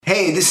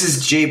Hey, this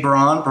is Jay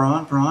Braun.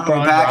 We're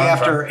back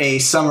after a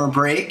summer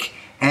break,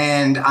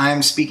 and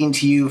I'm speaking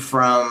to you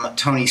from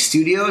Tony's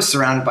studio,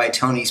 surrounded by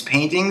Tony's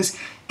paintings,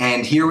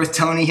 and here with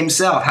Tony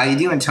himself. How you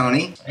doing,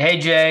 Tony? Hey,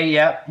 Jay.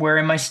 Yep, we're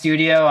in my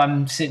studio.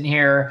 I'm sitting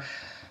here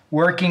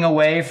working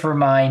away for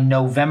my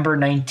November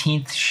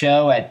 19th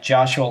show at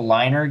Joshua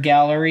Liner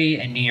Gallery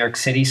in New York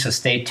City, so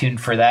stay tuned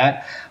for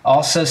that.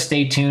 Also,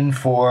 stay tuned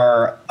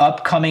for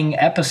upcoming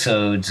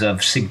episodes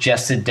of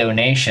Suggested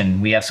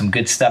Donation. We have some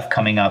good stuff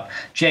coming up.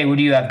 Jay, what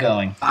do you have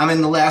going? I'm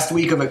in the last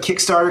week of a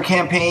Kickstarter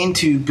campaign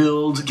to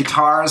build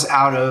guitars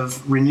out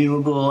of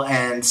renewable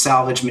and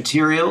salvage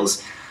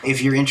materials.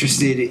 If you're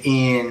interested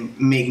in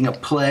making a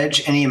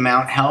pledge, any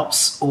amount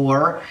helps,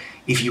 or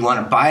if you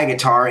want to buy a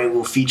guitar, it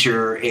will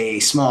feature a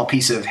small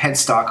piece of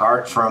headstock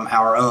art from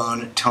our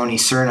own Tony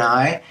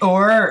Cernai.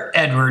 Or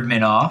Edward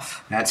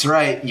Minoff. That's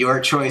right. Your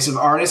choice of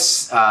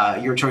artists,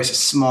 your choice of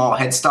small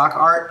headstock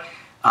art.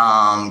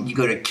 You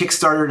go to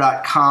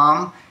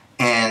Kickstarter.com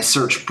and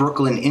search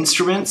Brooklyn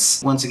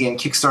Instruments. Once again,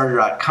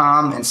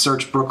 Kickstarter.com and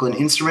search Brooklyn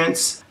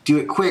Instruments. Do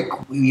it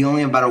quick. We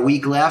only have about a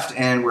week left,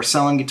 and we're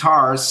selling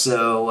guitars,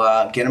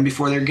 so get them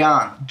before they're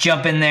gone.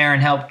 Jump in there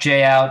and help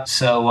Jay out.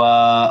 So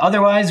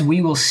otherwise,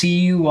 we will see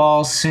you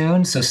all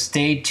soon, so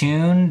stay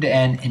tuned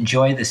and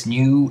enjoy this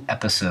new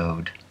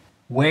episode.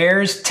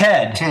 Where's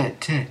Ted?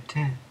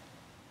 Ted?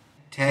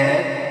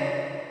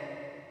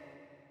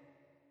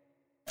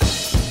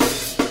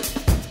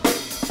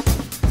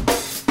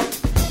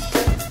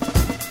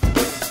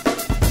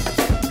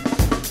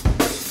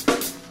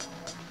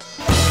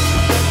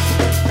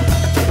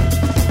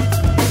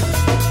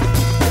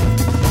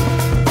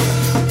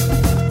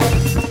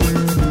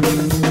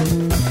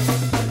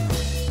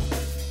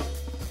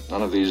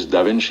 None of these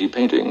Da Vinci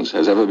paintings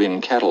has ever been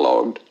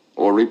catalogued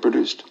or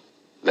reproduced.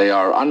 They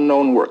are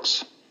unknown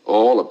works,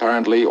 all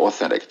apparently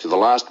authentic to the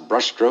last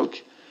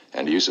brushstroke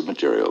and use of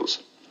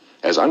materials.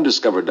 As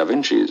undiscovered Da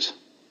Vinci's,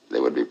 they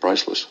would be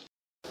priceless.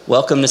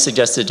 Welcome to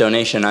Suggested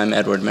Donation. I'm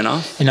Edward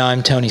Minoff. And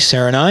I'm Tony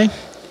Cernai.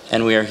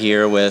 And we are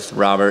here with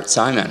Robert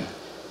Simon.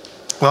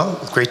 Well,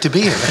 great to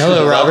be here.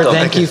 Hello, Robert.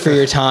 Thank you for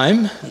your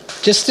time.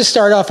 Just to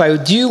start off, I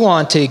do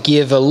want to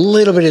give a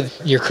little bit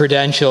of your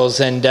credentials.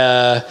 And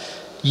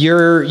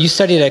you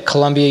studied at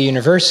Columbia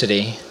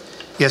University.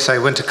 Yes, I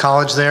went to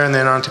college there and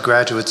then on to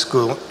graduate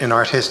school in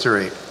art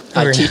history.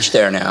 I teach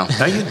there now.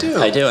 Oh, you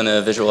do? I do, in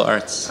the visual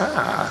arts.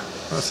 Well,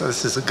 so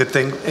this is a good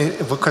thing.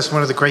 Because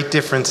one of the great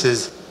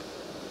differences,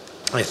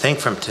 I think,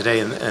 from today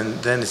and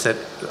then is that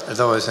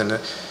although I was in a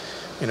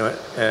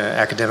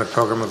academic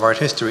program of art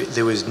history,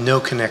 there was no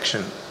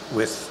connection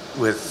with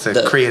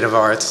the creative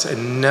arts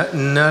and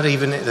not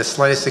even the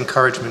slightest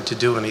encouragement to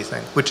do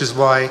anything, which is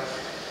why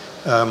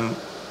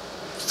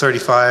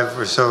 35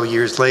 or so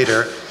years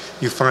later,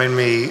 you find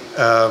me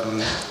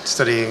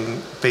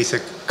studying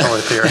basic color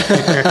theory.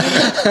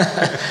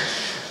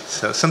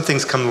 So some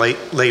things come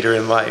later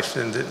in life.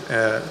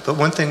 But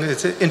one thing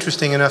that's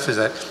interesting enough is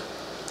that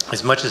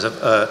as much as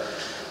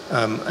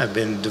I've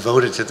been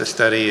devoted to the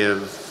study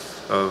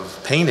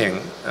of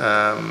painting,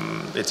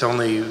 it's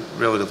only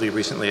relatively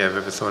recently I've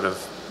ever thought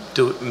of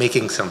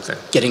making something.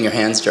 Getting your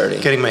hands dirty.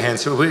 Getting my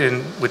hands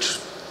dirty, which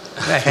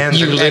the hands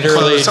you and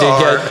literally clothes did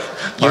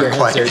aren't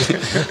quite.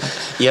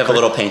 You have a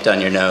little paint on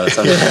your nose.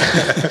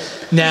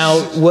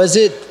 Now, was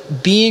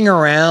it being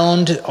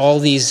around all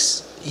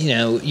these,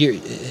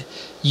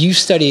 you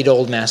studied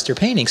old master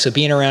painting, so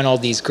being around all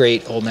these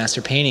great old master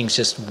paintings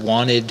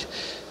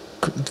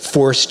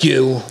forced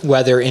you,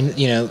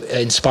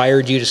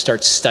 inspired you to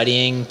start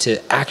studying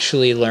to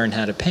actually learn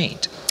how to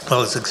paint?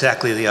 Well, it's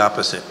exactly the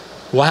opposite.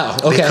 Wow,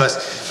 okay.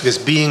 Because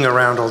being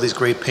around all these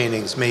great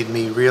paintings made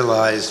me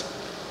realize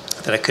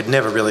that I could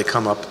never really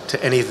come up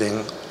to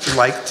anything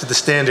like to the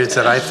standards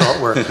that I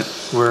thought were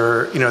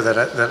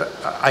that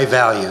I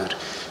valued.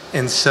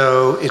 And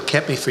so it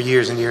kept me for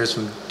years and years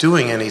from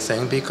doing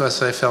anything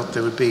because I felt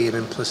there would be an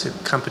implicit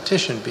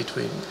competition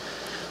between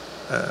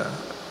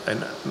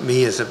and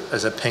me as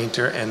a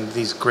painter and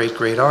these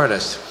great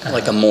artists.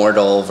 Like a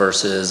mortal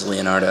versus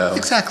Leonardo.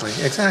 Exactly.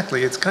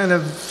 It's kind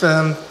of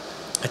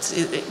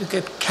you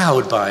get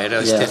cowed by it.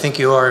 I think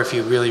you are if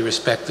you really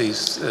respect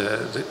these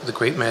the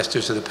great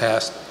masters of the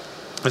past.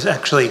 There's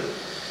actually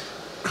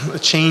a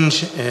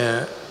change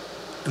in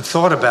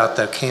thought about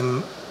that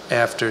came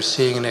after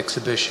seeing an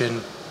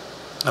exhibition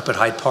up at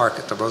Hyde Park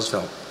at the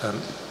Roosevelt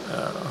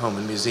Home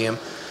and Museum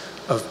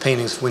of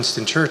paintings of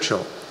Winston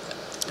Churchill.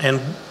 And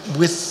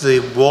with the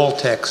wall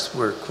text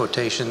were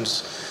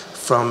quotations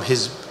from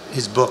his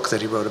book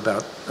that he wrote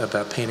about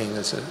painting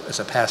as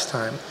a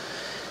pastime.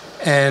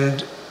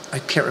 And I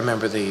can't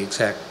remember the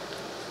exact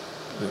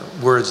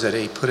words that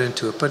he put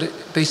into it, but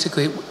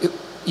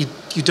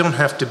you don't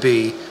have to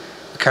be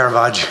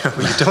Caravaggio.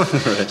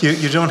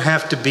 You don't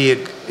have to be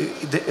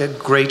a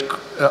great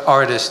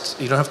artist.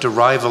 You don't have to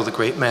rival the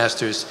great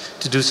masters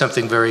to do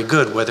something very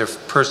good, whether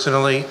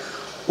personally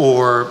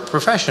or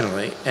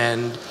professionally.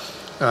 And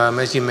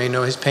as you may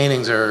know, his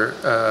paintings are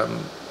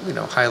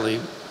highly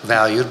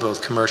valued,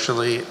 both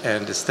commercially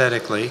and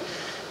aesthetically.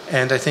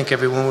 And I think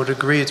everyone would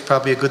agree it's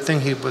probably a good thing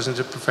he wasn't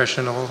a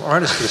professional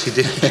artist, because he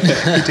did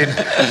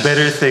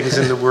better things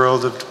in the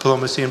world of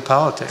diplomacy and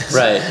politics.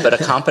 Right, but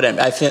a competent,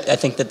 I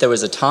think that there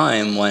was a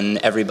time when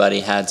everybody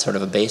had sort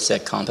of a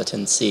basic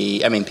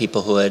competency. I mean,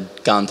 people who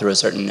had gone through a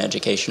certain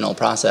educational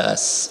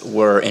process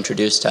were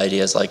introduced to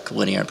ideas like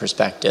linear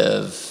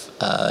perspective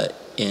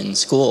in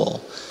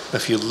school.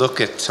 If you look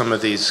at some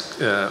of these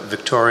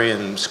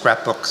Victorian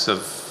scrapbooks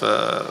of,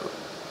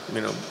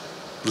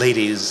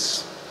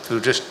 ladies who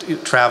just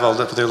traveled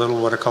with their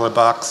little watercolor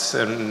box,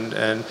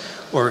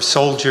 or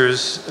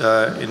soldiers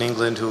in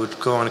England who would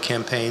go on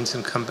campaigns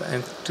and come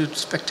and do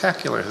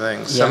spectacular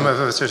things. Yeah. Some of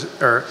us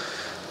are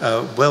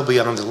well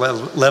beyond the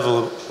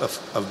level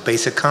of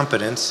basic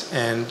competence,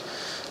 and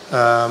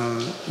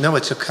no,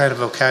 it's a kind of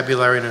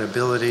vocabulary and an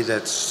ability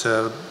that's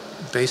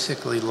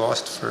basically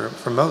lost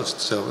for most.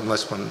 So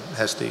unless one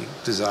has the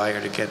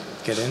desire to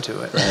get into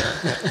it.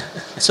 Right.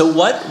 So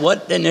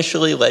what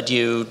initially led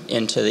you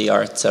into the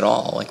arts at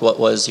all? Like, what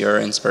was your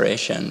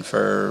inspiration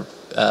for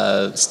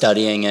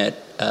studying it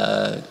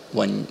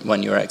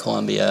when you were at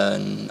Columbia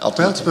and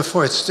ultimately? Well, it's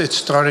before. It's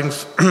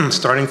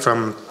starting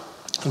from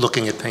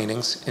looking at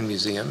paintings in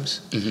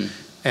museums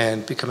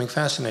and becoming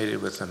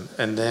fascinated with them,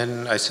 and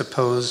then I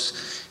suppose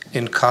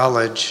in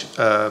college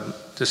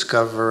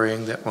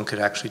discovering that one could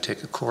actually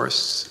take a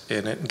course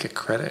in it and get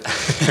credit,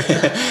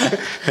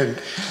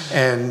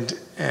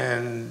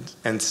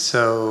 and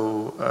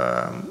so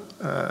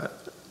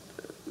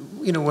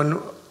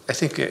when I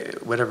think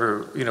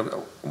whatever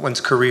one's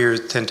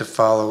careers tend to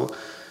follow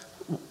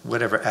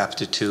whatever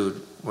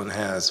aptitude one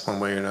has, one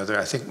way or another.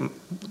 I think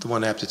the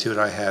one aptitude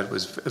I had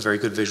was a very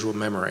good visual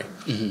memory,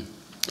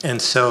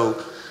 and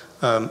so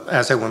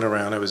as I went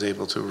around, I was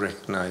able to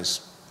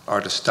recognize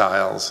artist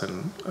styles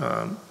and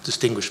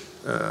distinguish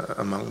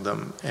among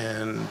them,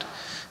 and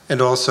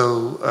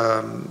also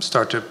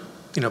start to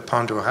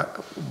ponder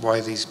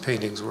why these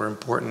paintings were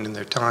important in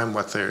their time,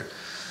 how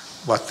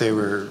they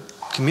were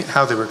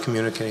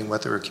communicating,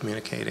 what they were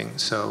communicating.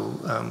 So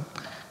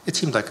it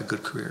seemed like a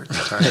good career at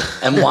the time.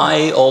 And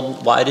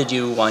why did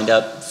you wind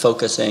up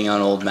focusing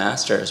on old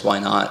masters? Why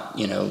not,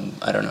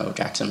 I don't know,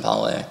 Jackson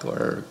Pollock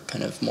or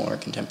kind of more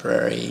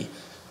contemporary?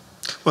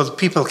 Well,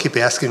 people keep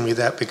asking me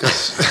that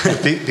because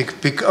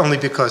only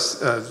because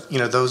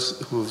those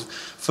who've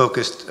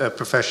focused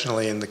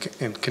professionally in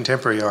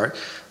contemporary art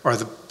are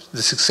the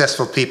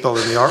successful people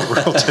in the art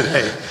world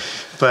today.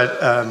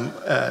 But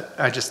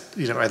I just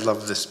I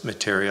love this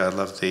material. I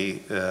love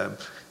the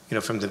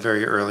from the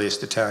very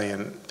earliest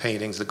Italian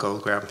paintings, the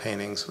gold ground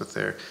paintings with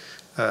their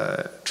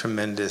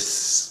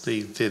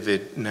tremendously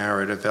vivid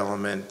narrative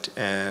element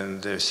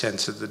and their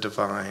sense of the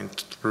divine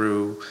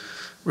through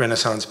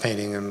Renaissance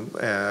painting and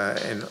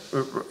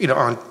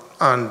on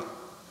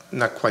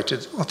not quite to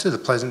the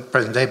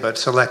present day, but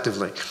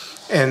selectively,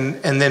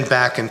 and then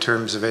back in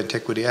terms of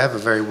antiquity. I have a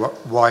very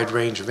wide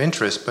range of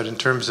interests, but in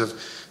terms of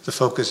the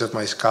focus of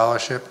my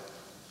scholarship,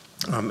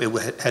 it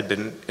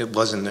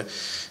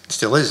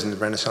still is in the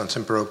Renaissance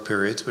and Baroque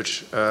periods,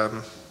 which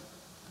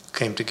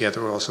came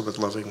together also with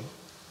loving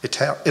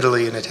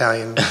Italy and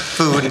Italian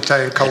food,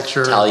 Italian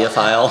culture,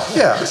 Italiophile.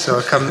 Yeah, so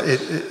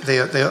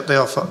they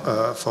all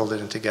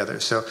folded in together.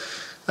 So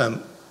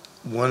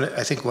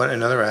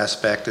another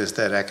aspect is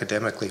that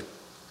academically,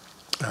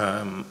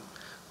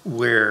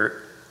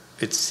 where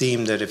it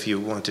seemed that if you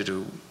wanted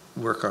to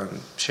work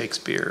on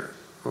Shakespeare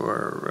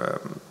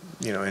or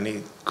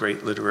any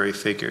great literary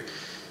figure,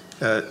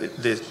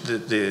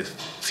 the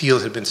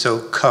field had been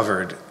so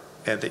covered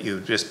and that you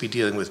would just be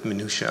dealing with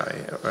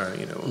minutiae,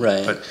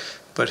 Right.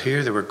 But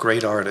here there were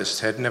great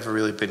artists, had never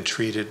really been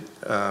treated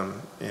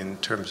in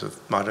terms of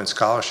modern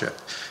scholarship.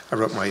 I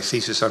wrote my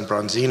thesis on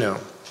Bronzino,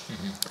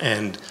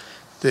 and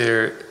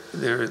there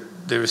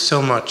was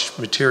so much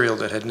material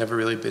that had never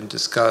really been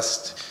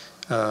discussed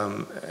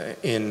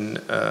in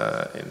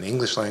the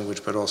English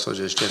language, but also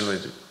just generally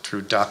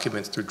through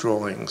documents, through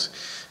drawings,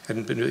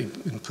 hadn't been really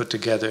put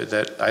together,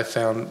 that I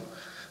found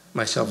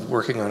myself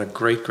working on a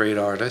great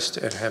artist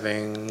and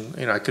having,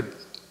 I could,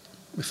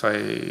 if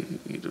I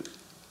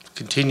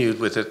continued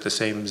with it the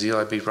same zeal,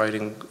 I'd be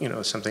writing,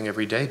 something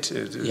every day.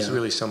 There's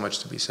really so much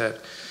to be said.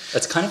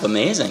 It's kind of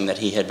amazing that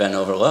he had been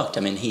overlooked.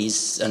 I mean,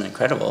 he's an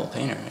incredible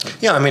painter.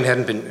 Yeah,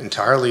 hadn't been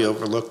entirely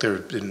overlooked. There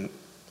have been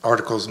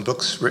articles and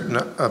books written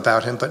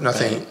about him, but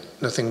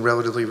nothing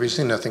relatively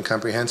recently, nothing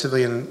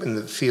comprehensively in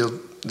the field.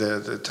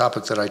 The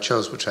topic that I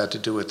chose, which had to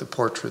do with the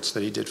portraits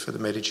that he did for the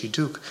Medici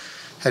Duke,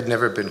 had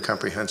never been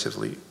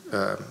comprehensively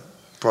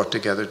brought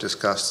together,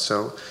 discussed.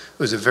 So it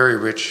was a very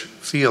rich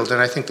field, and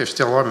I think there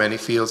still are many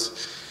fields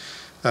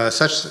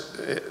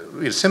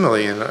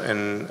similarly in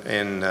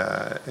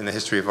the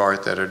history of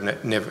art that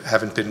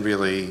haven't been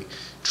really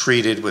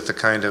treated with the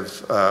kind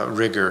of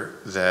rigor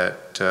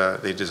that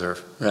they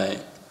deserve.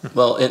 Right.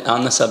 Well,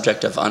 on the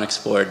subject of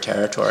unexplored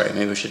territory,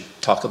 maybe we should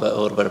talk a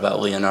little bit about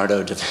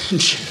Leonardo da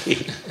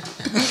Vinci.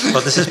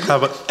 Well, this is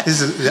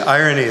the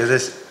irony of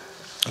this.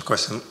 Of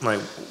course, my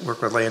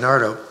work with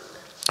Leonardo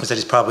is that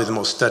he's probably the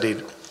most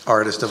studied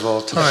artist of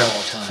all time.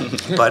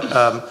 But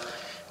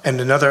And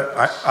another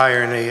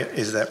irony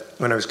is that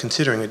when I was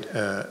considering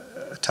a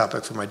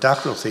topic for my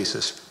doctoral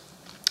thesis,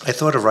 I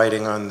thought of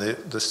writing on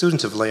the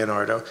students of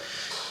Leonardo,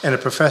 and a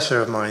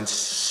professor of mine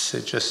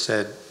just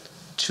said,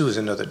 choose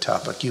another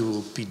topic. You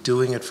will be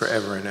doing it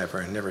forever and ever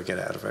and never get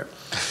out of it.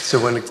 So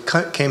when it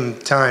came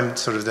time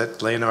sort of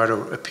that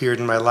Leonardo appeared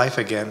in my life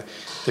again,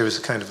 there was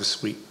kind of a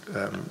sweet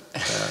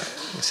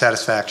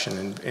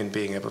satisfaction in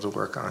being able to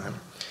work on him.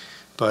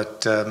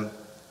 But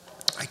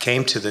I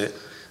came to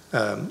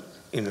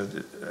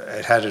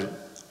I had a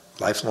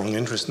lifelong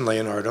interest in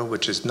Leonardo,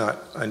 which is not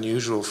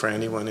unusual for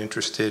anyone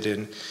interested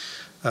in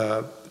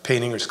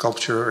painting or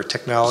sculpture or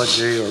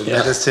technology or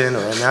medicine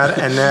or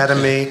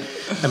anatomy.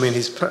 I mean,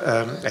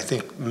 I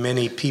think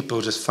many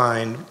people just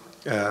find,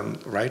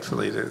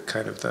 rightfully, the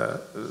kind of the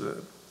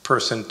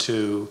person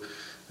to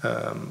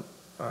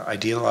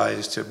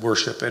idealize, to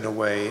worship in a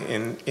way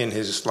in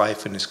his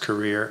life and his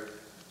career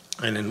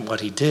and in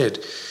what he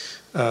did,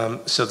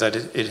 so that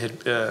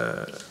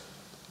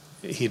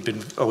he'd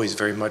been always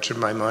very much in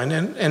my mind,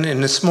 and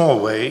in a small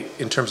way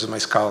in terms of my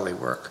scholarly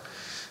work.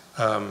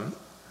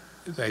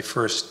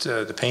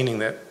 The painting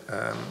that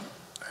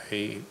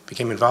I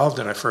became involved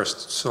in, I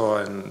first saw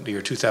in the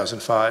year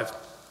 2005,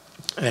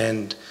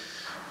 and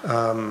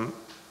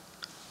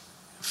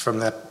from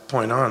that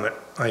point on,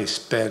 I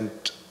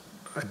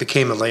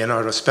became a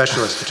Leonardo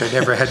specialist, which I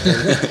never had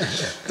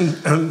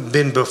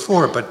been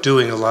before, but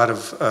doing a lot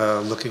of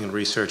looking and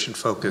research and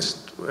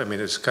focused. I mean,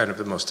 it's kind of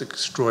the most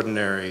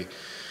extraordinary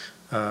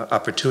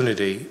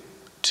opportunity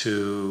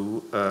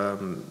to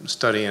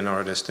study an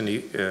artist and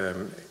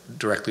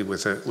directly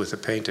with a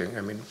painting.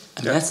 I mean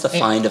that's the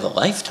find of a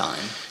lifetime.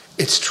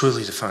 It's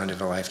truly the find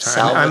of a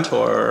lifetime.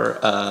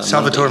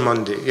 Salvator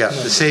Mundi,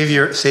 the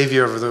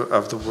savior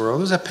of the world.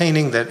 It was a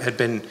painting that had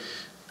been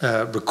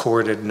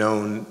recorded,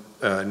 known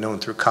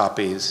through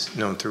copies,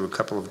 known through a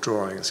couple of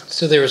drawings.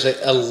 So there was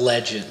a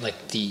legend,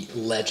 like the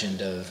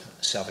legend of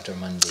Salvator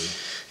Mundi.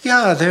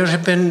 Yeah, there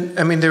have been.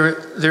 I mean,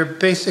 there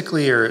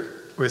basically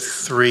were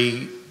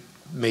three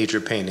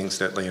major paintings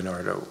that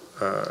Leonardo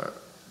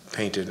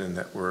painted and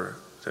that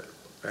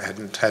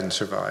hadn't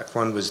survived.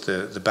 One was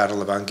the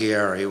Battle of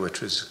Anghiari,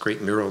 which was a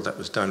great mural that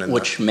was done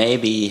which may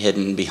be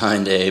hidden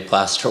behind a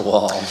plaster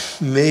wall.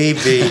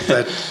 Maybe,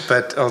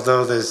 but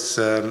although there's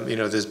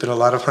been a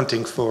lot of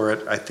hunting for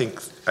it, I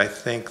think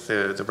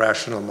the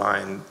rational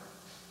mind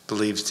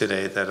believes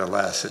today that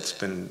alas, it's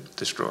been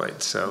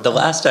destroyed. So the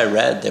last I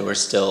read, they were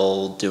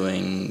still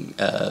doing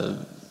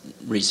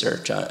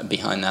research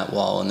behind that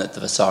wall, and that the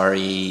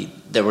Vasari,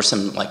 there were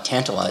some like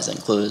tantalizing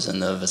clues in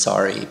the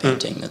Vasari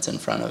painting that's in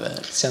front of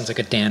it. Sounds like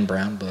a Dan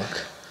Brown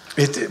book.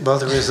 Well,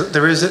 there is a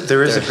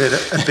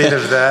bit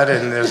of that,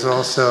 and there's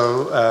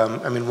also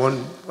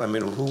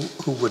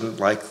who wouldn't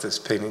like this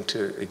painting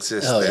to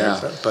exist there?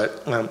 Yeah.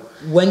 But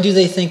when do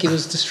they think it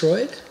was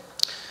destroyed?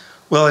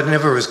 Well,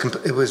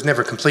 it was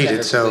never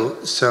completed.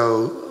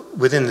 So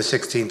within the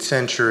 16th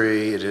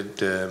century, it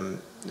had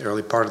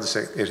early part of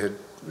it had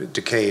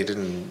decayed,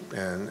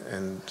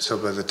 and so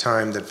by the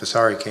time that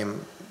Vasari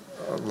came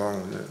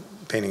along, the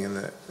painting in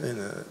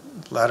the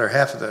latter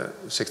half of the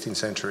 16th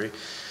century,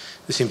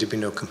 there seemed to be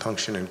no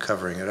compunction in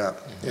covering it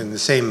up.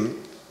 Mm-hmm.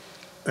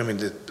 And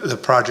the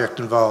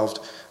project involved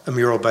a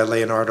mural by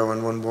Leonardo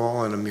on one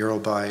wall and a mural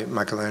by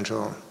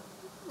Michelangelo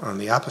on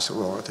the opposite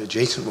wall, or the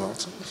adjacent wall.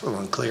 It's a little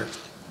unclear.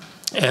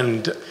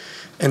 And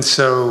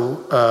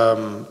so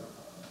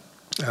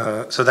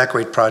that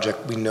great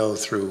project we know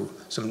through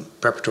some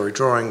preparatory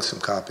drawings, some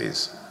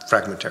copies,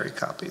 fragmentary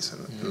copies,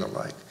 and the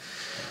like.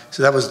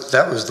 So that was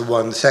the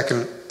one. The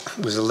second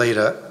was a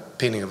Leda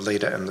painting of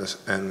Leda and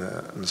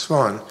the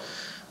Swan,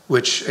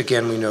 which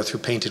again we know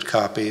through painted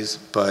copies,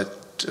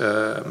 but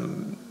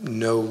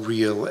no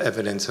real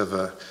evidence of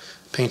a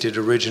painted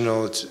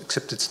original,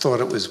 except it's thought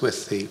it was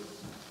with the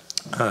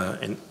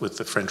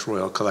French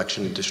Royal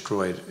Collection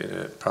destroyed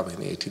probably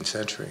in the 18th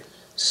century.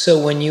 So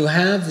when you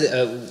have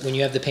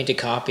the painted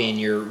copy and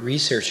you're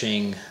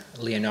researching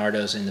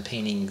Leonardo's and the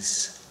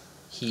paintings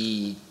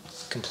he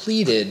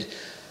completed,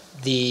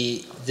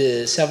 the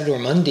Salvator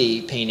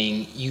Mundi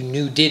painting you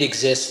knew did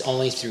exist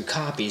only through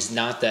copies,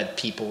 not that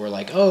people were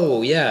like,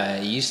 oh yeah,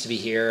 it used to be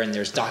here and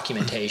there's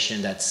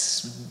documentation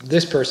that's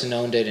this person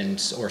owned it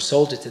or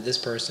sold it to this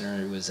person,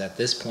 or it was at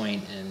this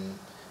point and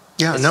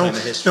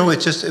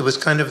it was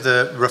kind of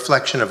the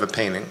reflection of a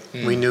painting.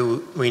 We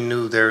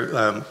knew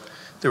there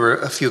were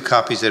a few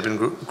copies that had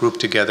been grouped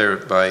together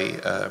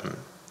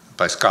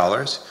by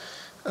scholars,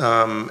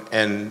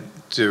 and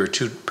there were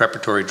two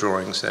preparatory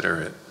drawings that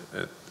are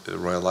at the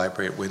Royal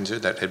Library at Windsor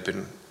that had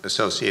been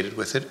associated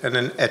with it, and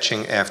an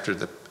etching after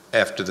the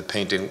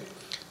painting,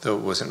 though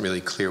it wasn't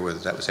really clear whether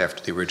that was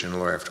after the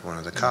original or after one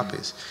of the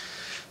copies.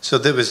 So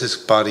there was this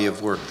body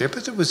of work there,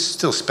 but there was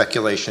still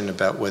speculation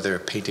about whether a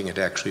painting had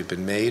actually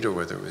been made or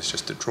whether it was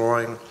just a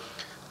drawing.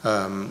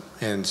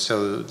 And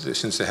so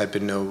since there had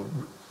been no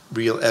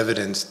real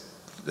evidence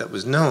that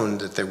was known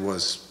that there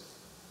was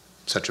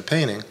such a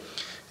painting,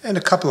 and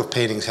a couple of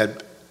paintings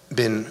had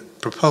been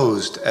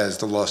proposed as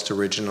the lost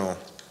original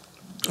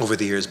over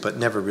the years, but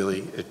never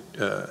really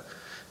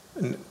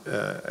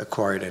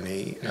acquired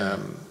any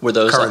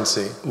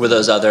currency. Were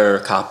those other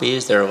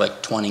copies? There were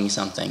like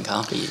 20-something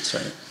copies,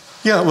 right?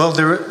 Yeah, well,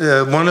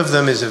 one of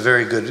them is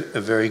very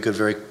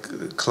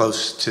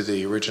close to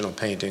the original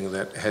painting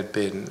that had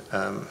been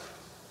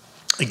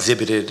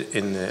exhibited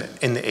in the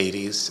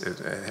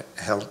 80s,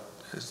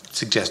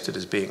 suggested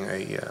as being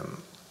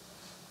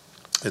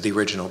the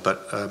original,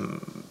 but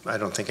I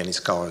don't think any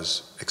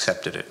scholars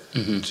accepted it,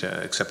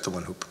 except the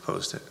one who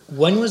proposed it.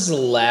 When was the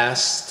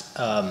last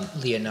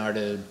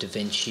Leonardo da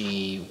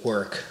Vinci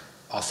work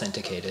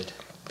authenticated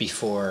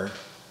before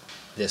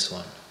this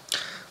one?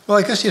 Well,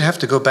 I guess you'd have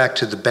to go back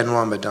to the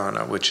Benoit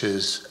Madonna, which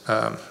is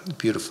a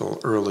beautiful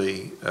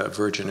early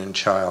Virgin and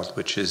Child,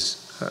 which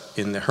is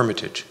in the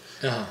Hermitage.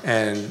 Uh-huh.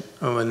 And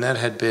when that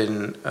had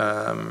been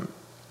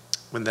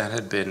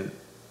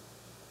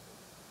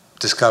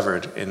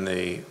discovered in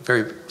the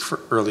very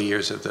early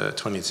years of the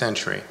 20th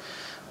century,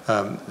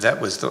 that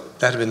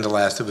had been the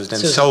last. It was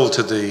then sold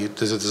to the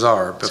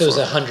Tsar. Before. So it was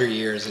 100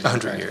 years ago.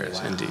 100 years,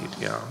 wow. Indeed.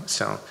 Yeah.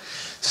 So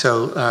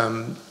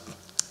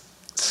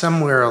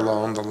somewhere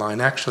along the line,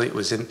 actually, it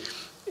was in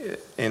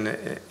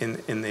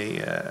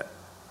the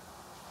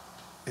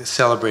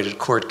celebrated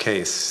court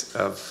case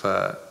of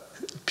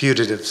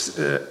Putative's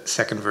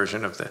second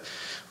version of the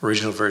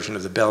original version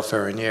of the Belle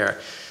Ferronnière.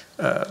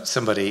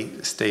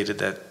 Somebody stated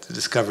that the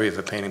discovery of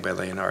a painting by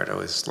Leonardo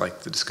is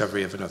like the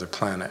discovery of another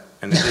planet,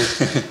 and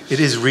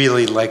it is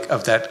really like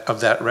of that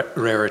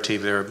rarity.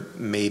 There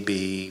may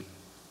be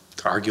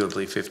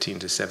arguably 15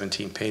 to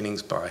 17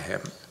 paintings by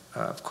him.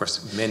 Of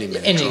course, many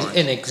drawings.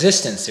 In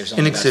existence, there's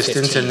only about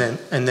 15.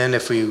 and then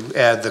if we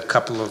add the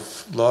couple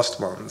of lost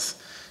ones,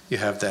 you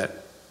have that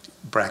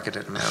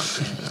bracketed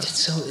amount.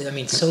 It's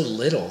so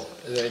little.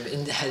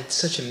 It had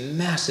such a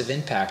massive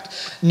impact.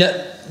 No,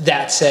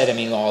 that said,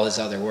 all his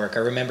other work. I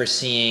remember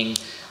seeing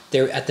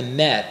there at the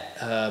Met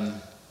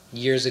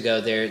years ago.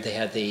 They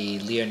had the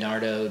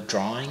Leonardo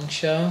drawing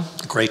show.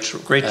 Great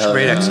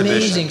exhibition.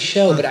 Amazing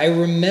show. But I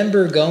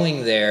remember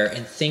going there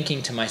and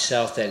thinking to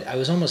myself that I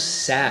was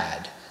almost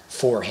sad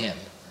for him.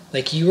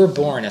 Like, you were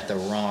born at the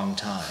wrong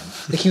time.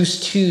 Like, he was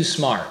too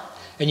smart.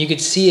 And you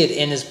could see it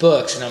in his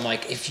books. And I'm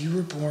like, if you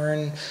were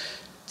born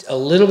a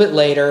little bit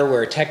later,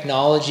 where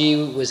technology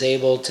was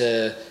able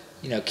to,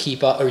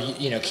 keep up, or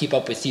keep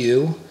up with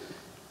you,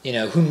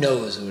 who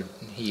knows what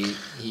he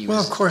well,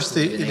 was. Of course,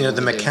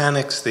 the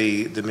mechanics,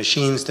 the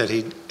machines that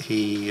he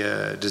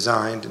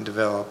designed and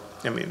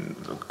developed.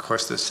 Of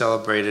course, the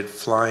celebrated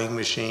flying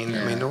machine.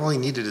 Yeah. All he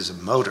needed is a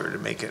motor to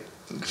make it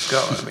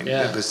go.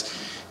 Yeah.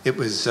 It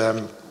was.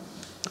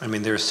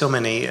 There are so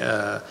many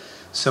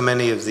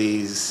of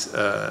these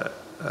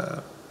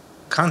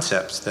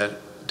concepts that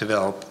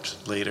developed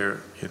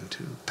later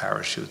into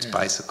parachutes,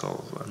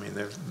 bicycles.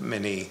 There are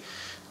many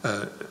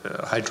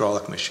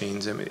hydraulic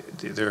machines.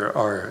 There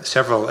are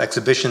several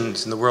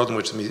exhibitions in the world in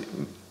which the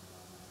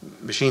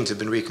machines have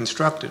been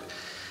reconstructed,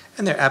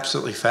 and they're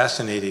absolutely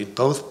fascinating,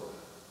 both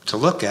to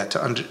look at,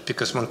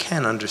 because one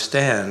can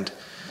understand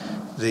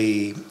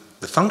the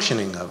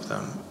functioning of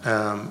them,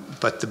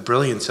 but the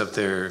brilliance of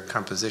their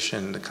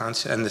composition, the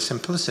concept, and the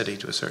simplicity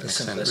to a certain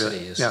extent,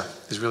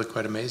 is really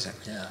quite amazing.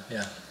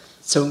 Yeah.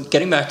 So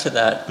getting back to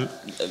that,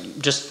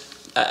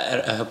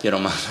 I hope you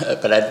don't mind,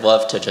 but I'd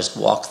love to just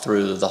walk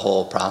through the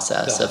whole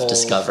process of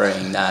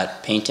discovering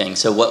that painting.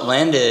 So what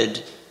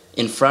landed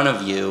in front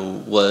of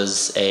you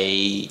was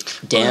a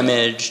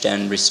damaged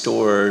and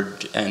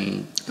restored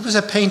and... It was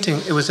a painting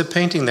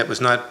that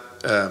was not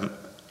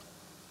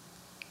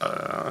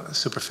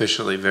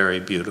superficially very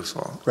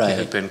beautiful. Right. It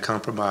had been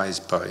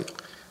compromised by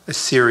a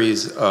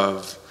series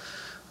of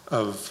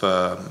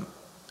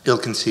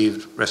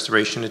ill-conceived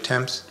restoration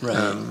attempts,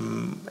 right.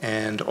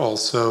 And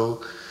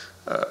also,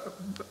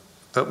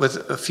 but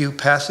with a few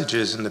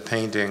passages in the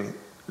painting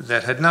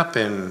that had not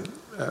been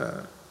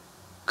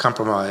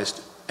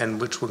compromised, and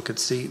which one could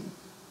see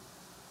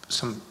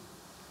some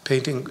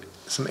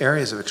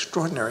areas of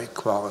extraordinary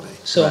quality.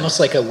 So almost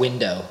like a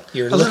window.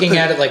 You're looking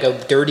at it like a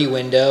dirty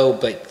window,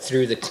 but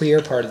through the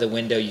clear part of the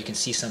window, you can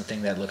see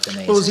something that looks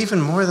amazing. Well, it was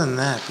even more than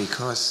that,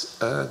 because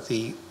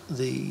the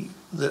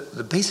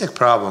basic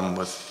problem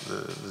with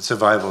the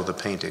survival of the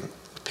painting,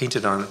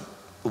 painted on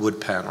a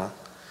wood panel,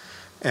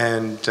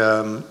 and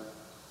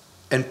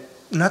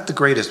not the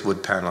greatest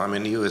wood panel.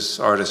 You as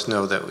artists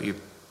know that you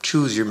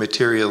choose your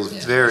materials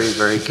very,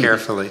 very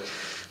carefully.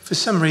 For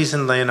some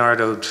reason,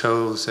 Leonardo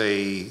chose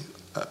a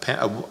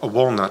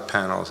walnut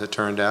panel, as it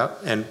turned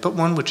out, but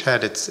one which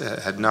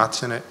had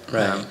knots in it.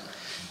 Right.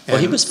 Well,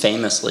 he was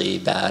famously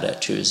bad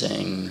at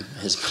choosing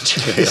his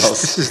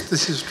materials.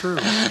 This is true.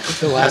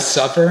 The Last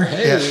Supper.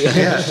 Hey.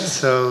 Yeah.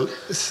 So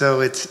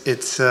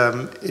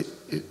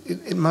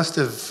it must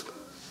have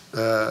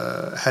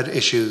had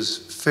issues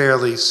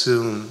fairly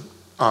soon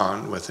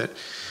on with it.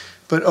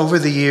 But over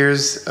the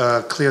years,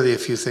 clearly a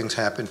few things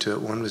happened to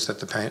it. One was that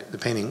the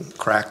painting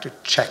cracked, it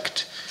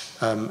checked,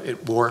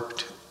 it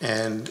warped,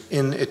 and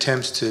in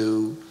attempts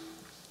to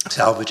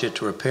salvage it,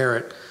 to repair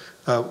it,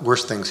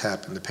 worse things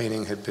happened. The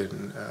painting had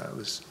been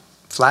was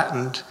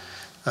flattened,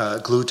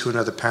 glued to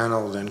another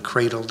panel, then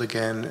cradled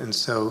again. And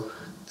so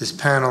this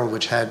panel,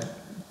 which had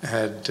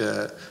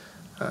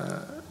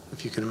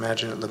if you can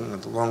imagine it looking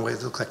at the long way,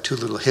 it looked like two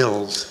little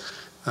hills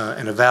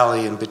and a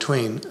valley in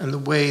between. And the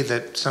way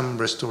that some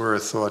restorer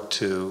thought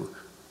to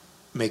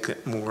make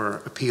it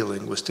more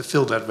appealing was to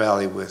fill that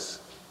valley with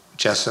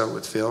gesso,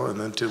 with fill, and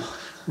then to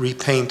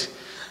repaint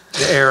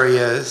the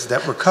areas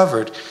that were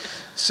covered.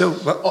 So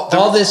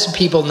all this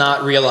people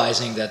not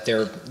realizing that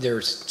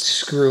they're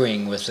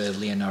screwing with the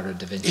Leonardo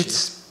da Vinci.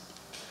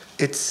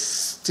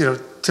 It's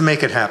to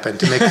make it happen,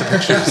 to make the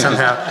picture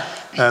somehow.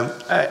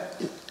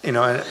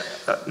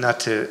 Not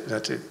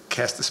to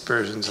cast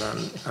aspersions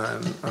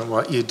on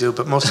what you do,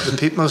 but most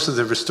of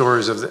the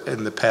restorers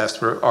in the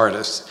past were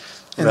artists,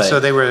 and right. So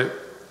they were,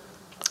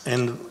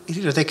 and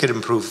they could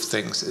improve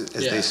things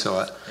as they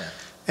saw it. Yeah.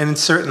 And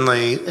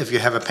certainly, if you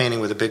have a painting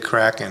with a big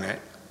crack in it,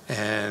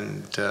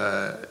 and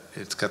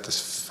it's got this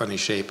funny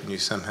shape, and you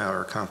somehow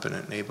are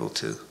competent and able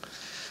to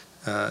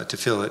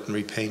fill it and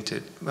repaint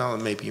it, well,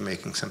 maybe you're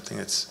making something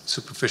that's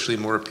superficially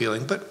more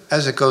appealing. But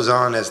as it goes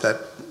on, as that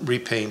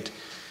repaint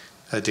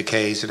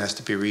decays and has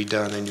to be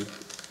redone, and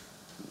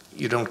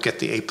you don't get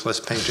the A+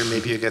 painter,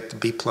 maybe you get the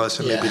B+, or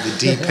maybe the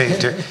D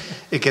painter.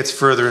 It gets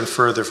further and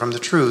further from the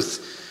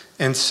truth.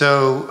 And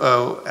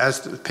so as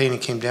the painting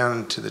came down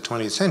into the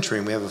 20th century,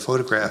 and we have a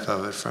photograph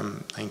of it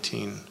from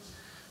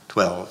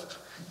 1912,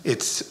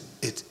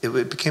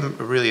 it became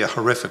really a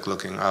horrific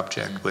looking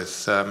object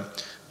with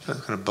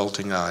kind of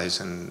bolting eyes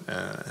and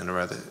a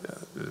rather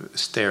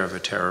stare of a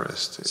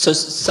terrorist. So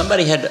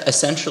somebody had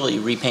essentially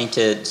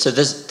repainted. So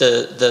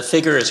the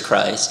figure is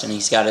Christ, and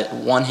he's got it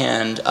one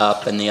hand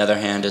up, and the other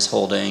hand is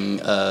holding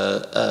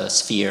a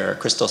sphere, a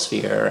crystal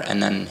sphere,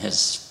 and then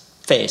his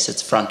face.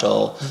 It's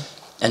frontal,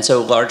 and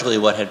so largely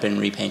what had been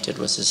repainted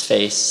was his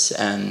face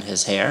and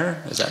his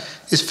hair. Is that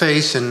his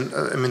face? And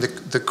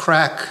the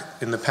crack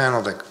in the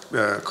panel that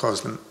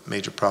caused the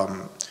major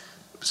problem.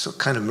 So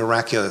kind of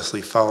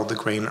miraculously followed the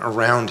grain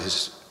around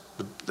his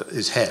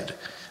head,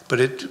 but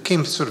it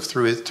came sort of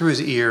through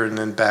his ear and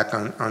then back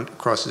on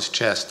across his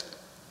chest,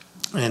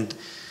 and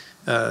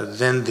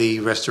then the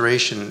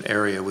restoration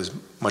area was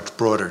much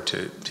broader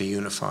to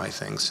unify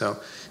things. So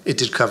it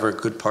did cover a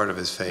good part of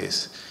his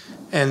face,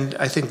 and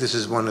I think this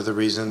is one of the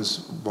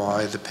reasons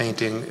why the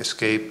painting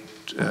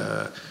escaped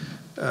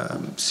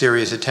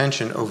serious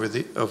attention over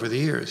the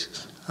years.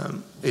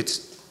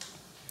 Its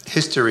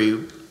history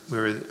we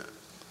were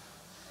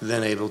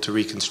then able to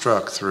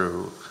reconstruct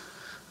through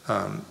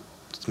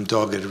some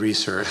dogged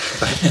research,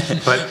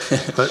 but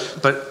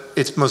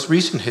its most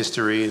recent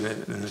history in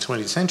the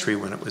 20th century,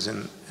 when it was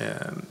in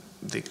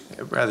the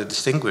rather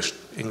distinguished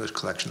English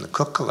collection, the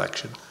Cook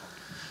collection,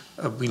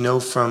 we know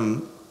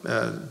from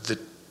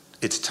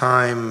its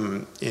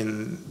time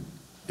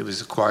it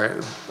was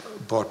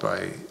bought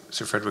by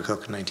Sir Frederick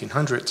Cook in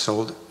 1900,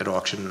 sold at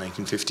auction in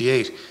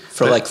 1958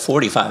 for like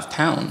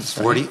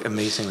 £45. Right?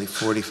 Amazingly,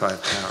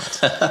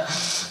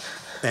 £45.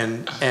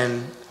 And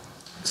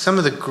some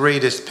of the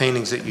greatest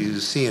paintings that you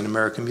see in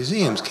American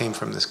museums came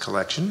from this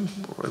collection.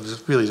 It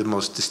was really the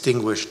most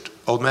distinguished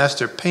Old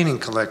Master painting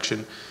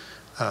collection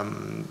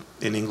in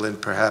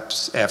England,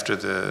 perhaps after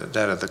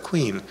that of the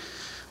Queen.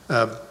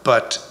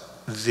 But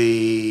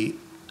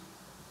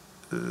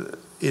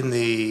in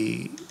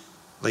the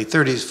late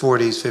 30s,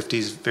 40s,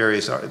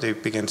 50s, they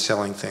began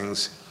selling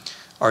things.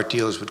 Art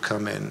dealers would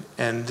come in,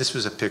 and this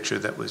was a picture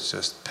that was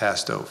just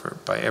passed over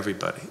by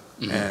everybody.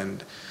 Mm-hmm.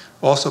 And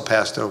also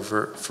passed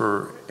over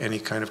for any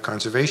kind of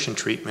conservation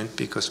treatment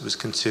because it was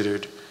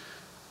considered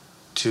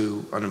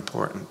too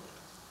unimportant.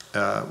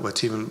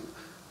 What's even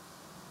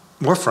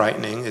more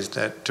frightening is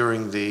that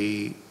during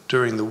the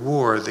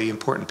war, the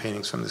important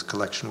paintings from this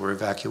collection were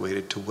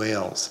evacuated to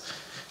Wales,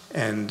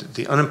 and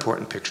the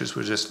unimportant pictures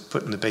were just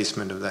put in the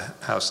basement of the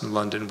house in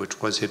London,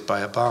 which was hit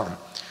by a bomb.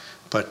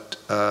 But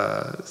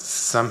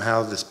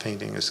somehow this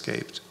painting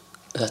escaped.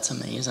 That's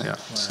amazing. Yeah.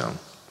 Wow.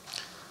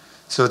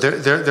 So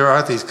there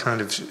are these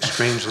kind of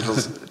strange little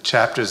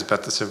chapters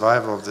about the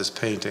survival of this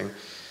painting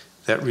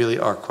that really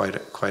are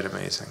quite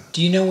amazing.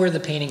 Do you know where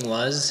the painting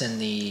was in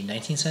the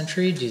 19th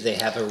century? Do they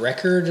have a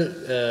record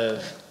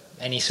of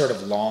any sort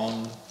of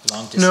long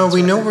distance? No,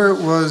 we know where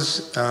it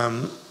was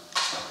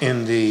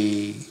in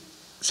the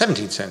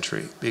 17th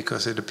century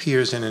because it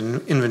appears in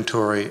an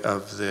inventory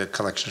of the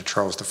collection of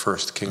Charles I,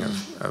 King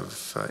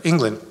of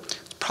England.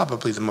 It's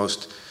probably the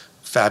most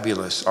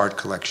fabulous art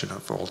collection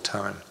of all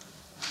time.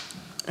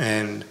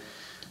 And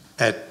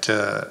at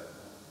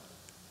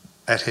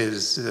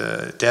his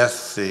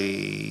death,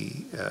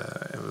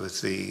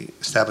 with the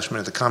establishment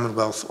of the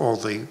Commonwealth, all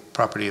the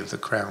property of the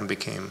Crown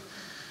became,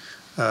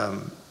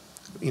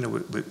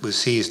 was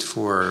seized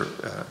for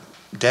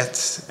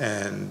debts,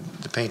 and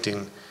the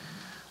painting,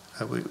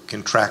 we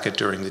can track it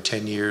during the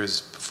 10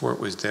 years before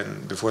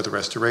the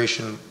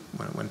Restoration,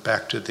 when it went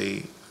back to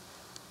the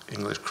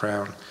English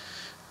Crown,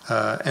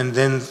 and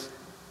then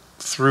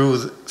through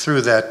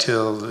that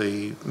till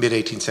the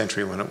mid-18th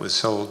century, when it was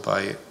sold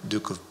by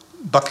Duke of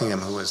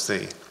Buckingham, who was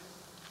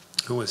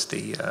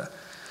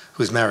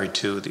married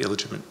to the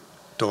illegitimate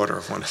daughter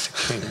of one of the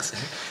kings.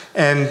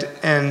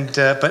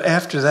 But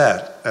after that,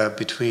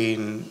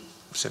 between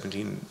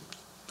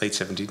late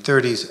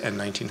 1730s and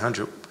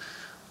 1900,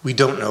 we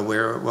don't know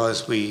where it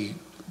was. We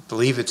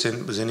believe it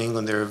was in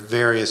England. There are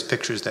various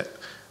pictures that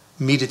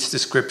meet its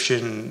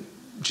description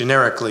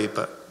generically,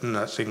 but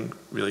nothing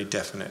really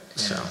definite.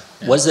 Yeah. So,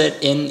 was it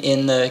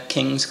in the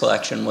King's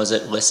collection? Was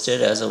it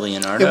listed as a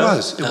Leonardo? It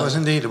was. It was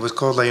indeed. It was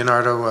called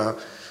Leonardo,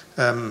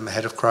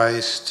 Head of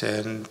Christ,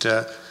 and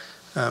a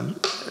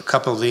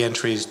couple of the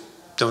entries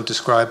don't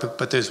describe it,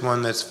 but there's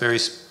one that's very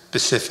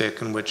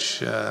specific in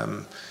which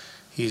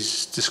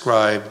he's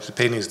described. The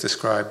painting is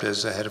described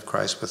as a head of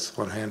Christ with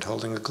one hand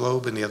holding a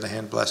globe and the other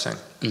hand blessing.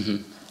 Mm-hmm.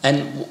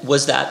 And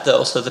was that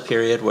also the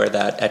period where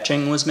that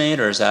etching was made,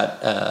 or does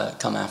that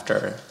come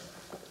after?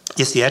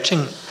 Yes, the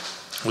etching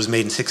was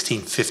made in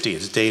 1650.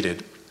 It's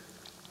dated.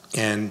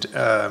 And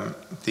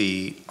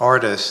the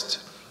artist,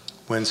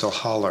 Wenzel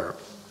Haller,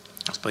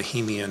 a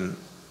Bohemian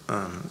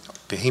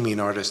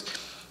artist,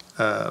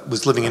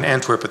 was living in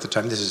Antwerp at the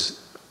time. This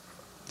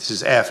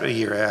is a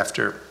year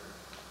after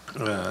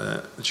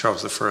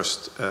Charles I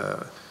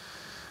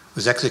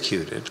was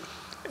executed.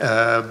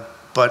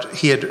 But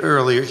he had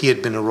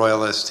been a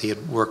royalist. He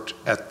had worked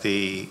at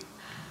the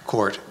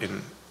court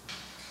in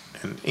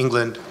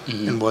England,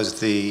 mm-hmm. and was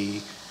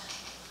the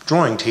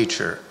drawing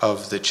teacher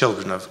of the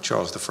children of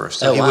Charles I.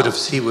 So he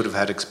would have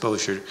had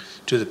exposure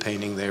to the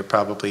painting. They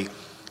probably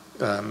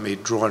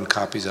made drawn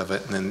copies of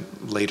it and then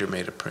later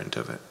made a print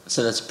of it.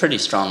 So that's pretty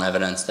strong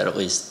evidence that at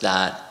least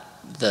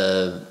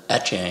the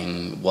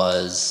etching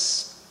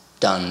was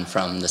done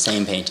from the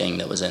same painting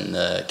that was in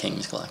the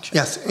King's collection.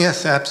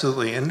 Yes,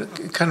 absolutely.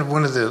 And kind of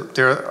one of the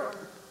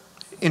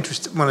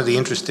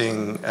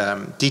interesting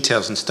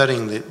details in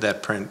studying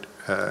that print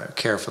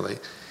carefully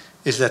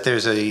is that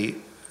there's a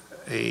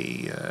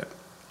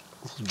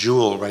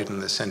jewel right in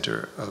the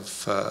center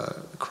of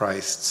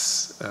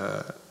Christ's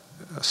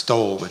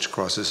stole, which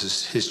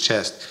crosses his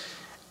chest.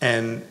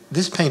 And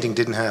this painting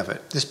didn't have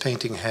it. This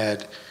painting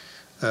had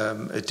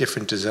a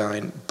different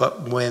design,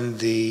 but when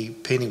the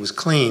painting was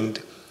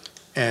cleaned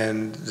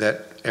and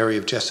that area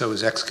of gesso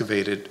was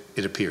excavated,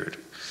 it appeared.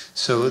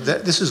 So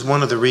this is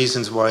one of the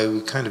reasons why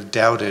we kind of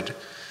doubted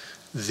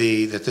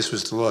that this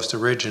was the lost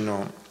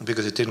original,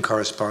 because it didn't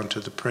correspond to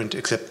the print,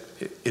 except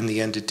in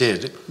the end it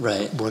did.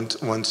 Right.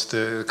 Once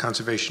the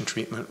conservation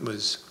treatment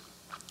was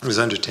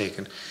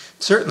undertaken.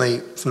 Certainly,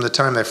 from the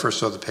time I first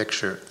saw the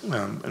picture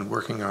and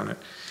working on it,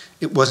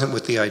 it wasn't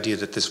with the idea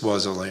that this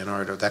was a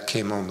Leonardo. That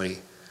came only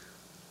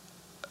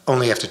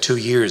after 2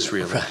 years,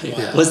 really. Right.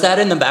 Yeah. Was that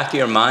in the back of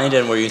your mind,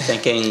 and were you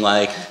thinking,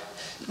 like,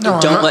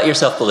 don't let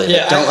yourself believe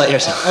it? Don't let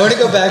yourself. I want to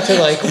go back to,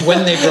 like,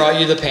 when they brought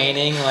you the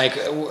painting. Like,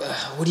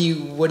 what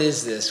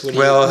is this?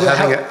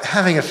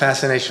 Having a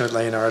fascination with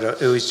Leonardo,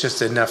 it was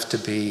just enough to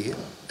be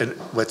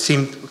what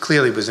seemed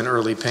clearly was an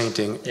early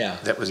painting. Yeah.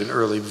 That was an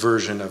early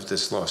version of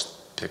this lost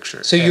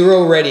picture. So you were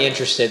already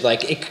interested.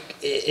 Like,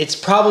 it's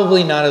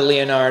probably not a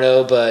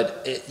Leonardo,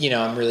 but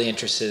I'm really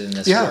interested in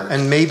this work. Yeah,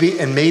 and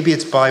maybe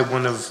it's by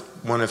one of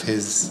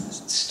his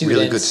students,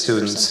 really good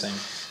students.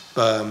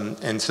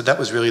 And so that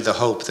was really the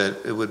hope,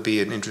 that it would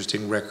be an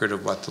interesting record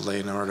of what the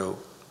Leonardo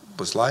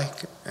was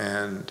like,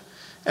 and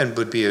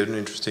would be an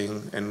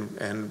interesting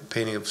and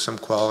painting of some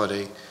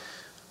quality,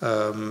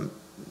 to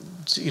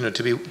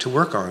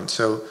work on.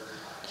 So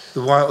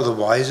the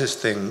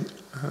wisest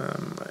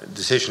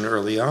decision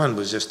early on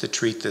was just to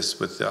treat this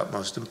with the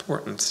utmost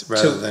importance,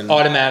 rather than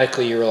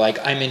automatically you were like,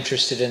 I'm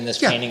interested in this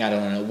painting. I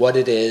don't know what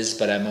it is,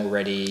 but I'm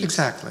already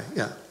exactly.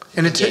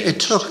 And it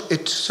took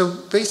so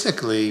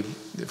basically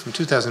from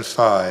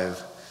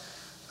 2005,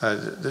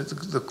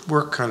 the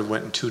work kind of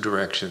went in two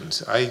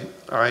directions. I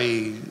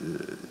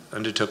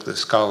undertook the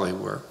scholarly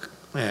work,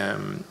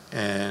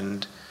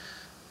 and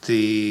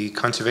the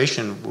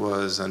conservation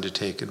was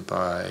undertaken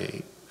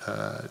by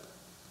a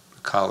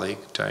colleague,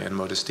 Diane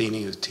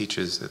Modestini, who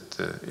teaches at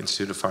the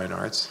Institute of Fine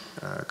Arts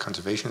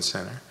Conservation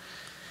Center,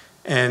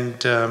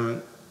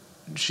 and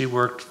she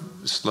worked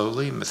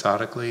slowly,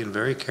 methodically, and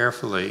very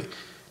carefully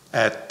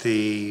at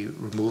the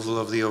removal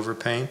of the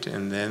overpaint,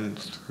 and then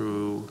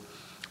through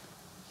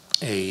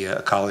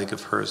a colleague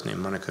of hers named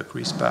Monica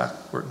Griesbach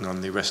working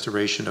on the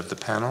restoration of the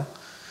panel.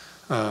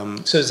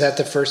 So is that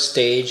the first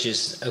stage?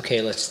 Is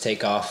okay? Let's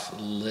take off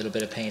a little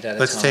bit of paint at a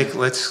time.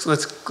 Let's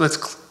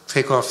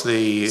take off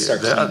the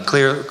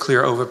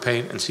clear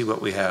overpaint and see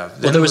what we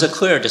have. Well, there was a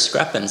clear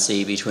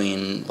discrepancy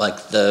between,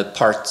 like, the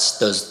parts,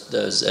 those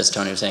as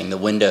Tony was saying, the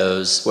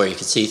windows where you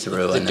could see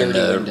through, and then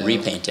the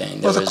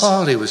repainting. The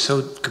quality was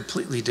so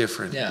completely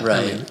different. Yeah.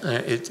 Right. I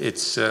mean,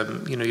 it's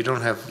you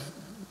don't have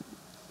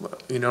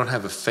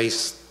a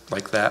face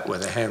like that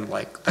with a hand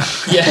like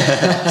that.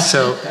 Yeah.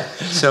 so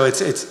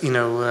it's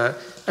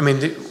I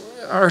mean,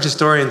 art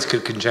historians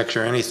could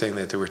conjecture anything,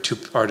 that there were two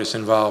artists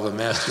involved, a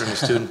master and a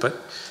student, but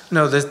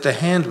no, the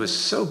hand was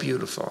so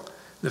beautiful,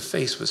 the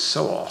face was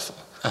so awful.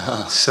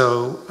 Uh-huh.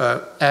 So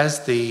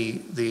as the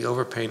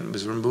overpaint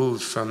was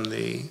removed from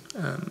the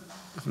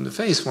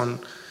face, one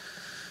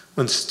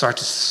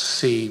starts to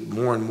see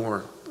more and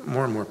more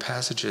more and more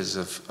passages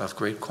of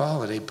great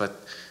quality, but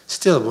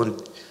still,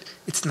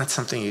 it's not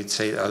something you'd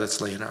say, oh,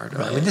 that's Leonardo.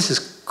 Right. I mean, this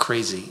is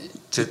crazy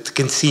to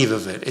conceive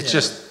of it. It's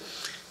just,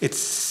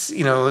 it's,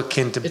 you know,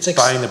 akin to like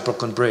buying the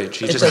Brooklyn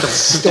Bridge. It's like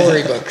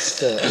storybooks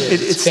stuff.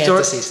 It's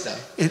fantasy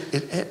stuff.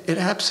 It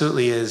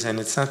absolutely is, and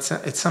it's not.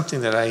 It's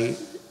something that I,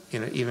 you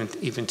know,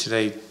 even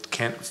today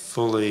can't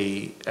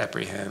fully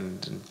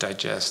apprehend and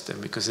digest,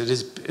 and because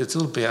it's a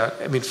little bit.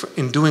 I mean,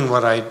 in doing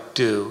what I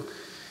do,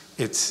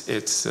 it's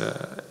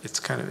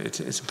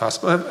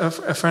impossible.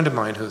 A friend of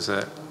mine who's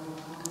a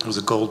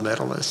gold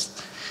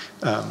medalist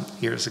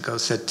years ago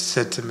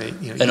said to me,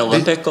 you know, an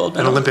Olympic gold medalist.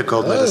 An Olympic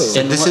gold medalist.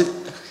 And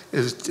it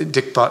was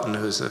Dick Button,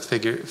 who's a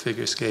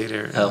figure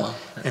skater, wow.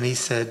 And he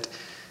said,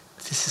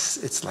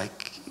 it's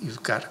like you've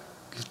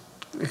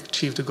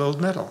achieved a gold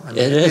medal. I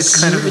mean, it is.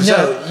 It's kind of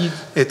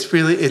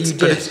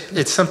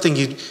it's something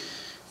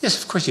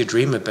yes, of course you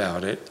dream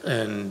about it,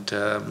 and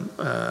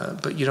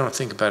but you don't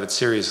think about it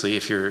seriously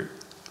if you're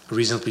a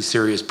reasonably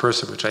serious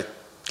person, which I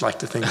like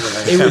to think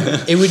that I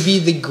am. It would be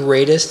the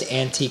greatest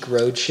Antique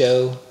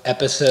Roadshow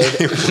episode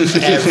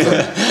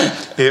ever.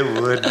 It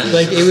would.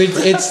 Like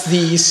it's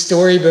the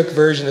storybook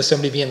version of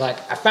somebody being like,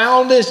 I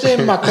found this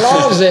in my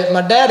closet.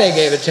 My daddy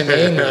gave it to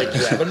me. And they're like,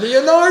 you have a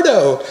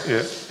Leonardo.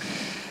 Yeah.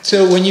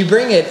 So when you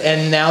bring it,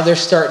 and now they're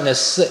starting to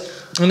slip.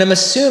 And I'm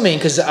assuming,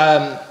 because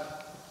I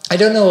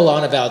don't know a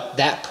lot about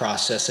that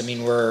process. I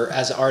mean,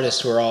 as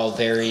artists, we're all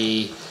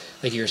very,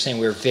 like you were saying,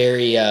 we're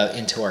very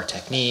into our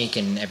technique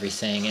and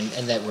everything,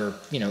 and that we're,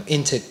 you know,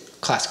 into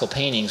classical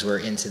paintings. We're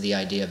into the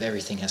idea of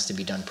everything has to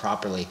be done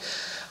properly.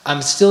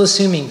 I'm still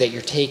assuming that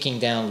you're taking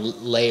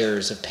down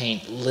layers of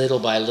paint little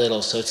by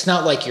little, so it's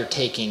not like you're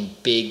taking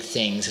big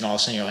things and all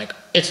of a sudden you're like,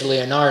 it's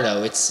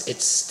Leonardo.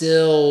 It's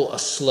still a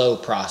slow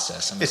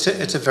process.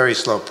 It's a very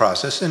slow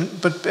process,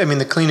 but I mean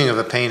the cleaning of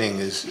a painting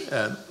is.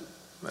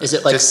 Is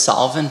it like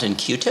solvent and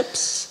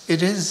Q-tips?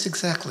 It is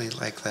exactly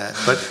like that.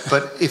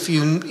 But if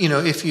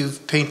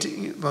you've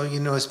painted, well, you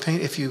know, as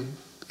paint, if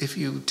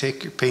you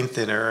take your paint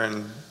thinner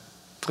and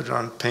put it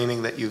on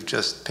painting that you've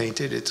just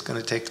painted, it's going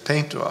to take the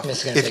paint off.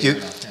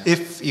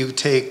 If you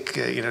take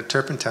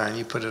turpentine,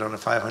 you put it on a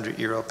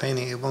 500-year-old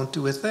painting, it won't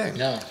do a thing.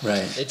 No,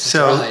 right. It's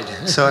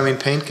dried. So I mean,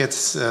 paint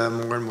gets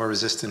more and more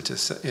resistant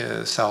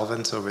to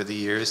solvents over the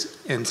years,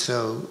 and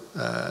so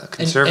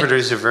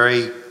conservators are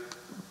very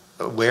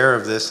aware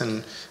of this.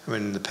 And I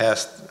mean, in the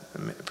past,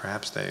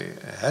 perhaps they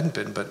hadn't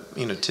been, but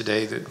you know,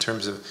 today, in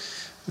terms of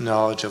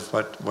knowledge of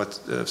what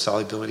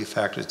solubility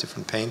factors,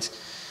 different paints.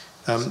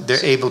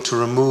 They're able to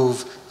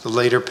remove the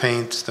later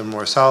paints, the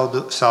more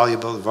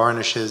soluble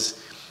varnishes,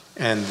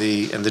 and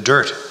the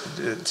dirt.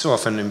 It's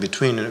often in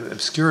between,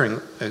 obscuring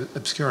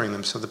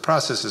them. So the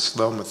process is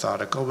slow,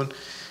 methodical,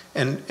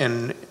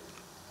 and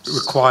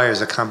requires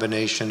a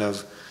combination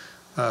of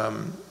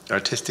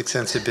artistic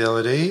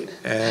sensibility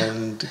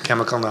and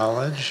chemical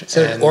knowledge.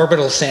 So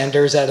orbital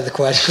sanders out of the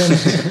question.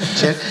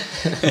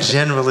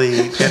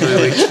 Generally,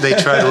 they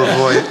try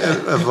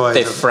to avoid.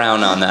 They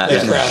frown on that. They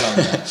frown on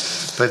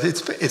that. But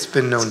it's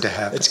been known to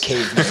happen. It's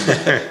caveman.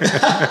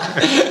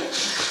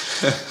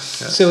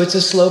 So it's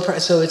a slow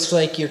process. So it's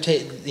like you're,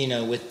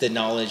 with the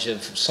knowledge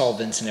of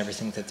solvents and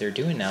everything that they're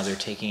doing now, they're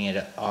taking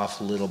it off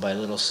little by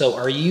little. So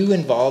are you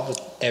involved with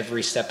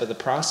every step of the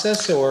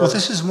process, or? Well,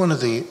 this is one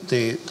of the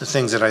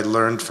things that I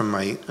learned from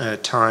my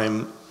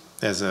time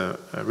as a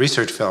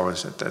research fellow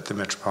at the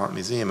Metropolitan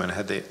Museum, and I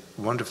had the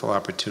wonderful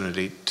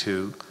opportunity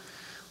to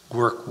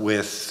work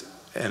with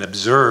and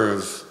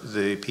observe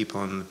the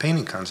people in the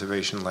painting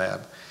conservation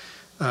lab,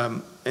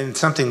 and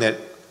something that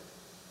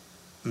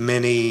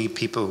many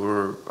people who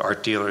are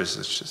art dealers,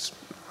 such as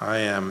I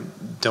am,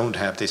 don't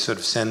have. They sort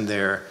of send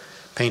their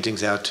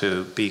paintings out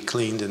to be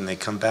cleaned and they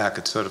come back.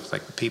 It's sort of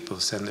like people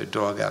who send their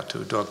dog out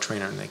to a dog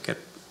trainer and they get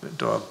a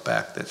dog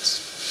back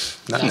that's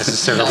not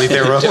necessarily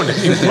their own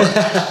anymore. You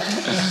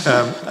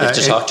have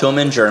to talk to them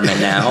in German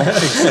now.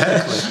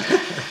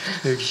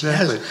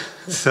 Exactly.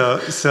 So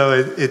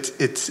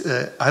it's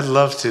I'd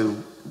love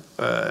to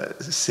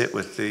sit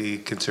with the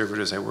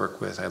conservators I work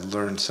with. I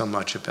learned so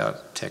much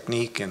about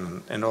technique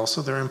and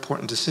also there are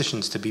important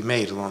decisions to be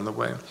made along the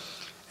way.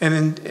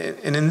 And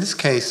in this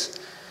case,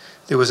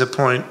 there was a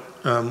point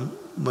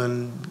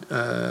when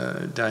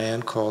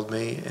Diane called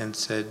me and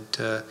said,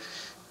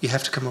 you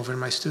have to come over to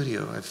my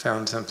studio. I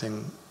found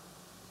something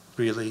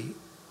really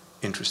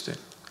interesting.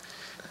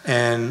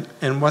 And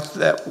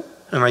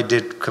I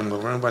did come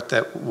over, and what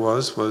that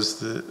was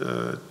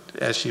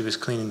as she was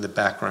cleaning the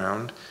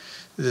background,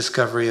 the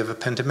discovery of a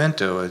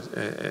pentimento,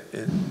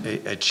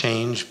 a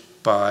change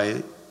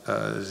by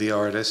the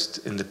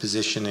artist in the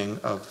positioning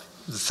of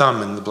the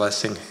thumb in the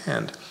blessing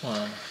hand.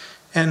 Wow.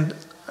 And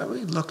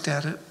we looked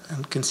at it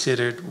and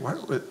considered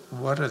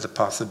what are the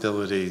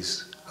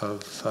possibilities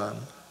of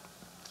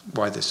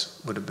why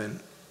this would have been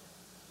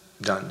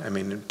done. I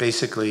mean,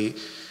 basically,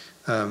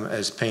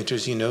 as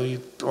painters,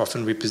 you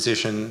often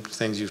reposition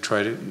things. You've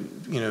tried to,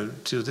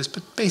 do this,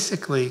 but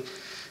basically,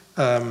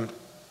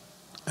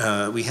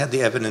 we had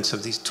the evidence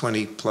of these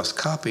 20 plus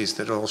copies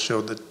that all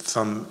showed the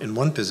thumb in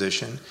one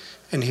position,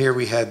 and here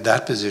we had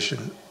that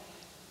position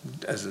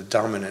as the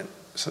dominant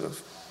sort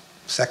of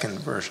second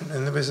version,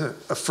 and there was a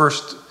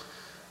first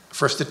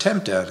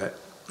attempt at it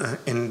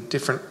in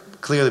different,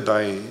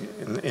 clearly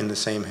in the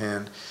same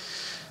hand.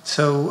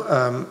 So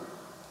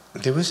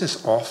there was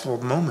this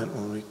awful moment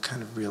when we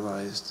kind of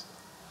realized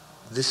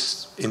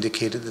this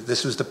indicated that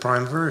this was the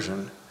prime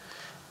version,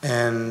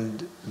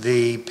 and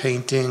the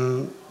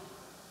painting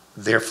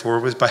therefore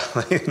was by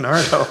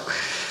Leonardo.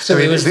 So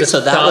it was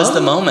that was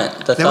the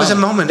moment. There was a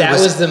moment. That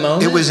was the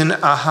moment? It was an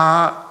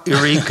aha,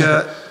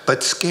 eureka,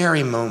 but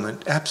scary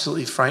moment,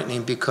 absolutely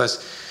frightening, because,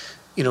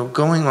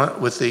 going on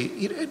with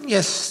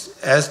yes,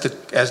 as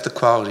the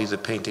quality of the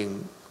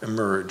painting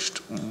emerged,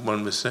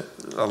 one was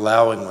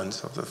allowing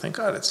oneself to think,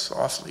 God, it's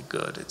awfully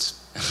good. It's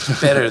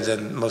better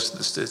than most of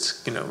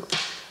the,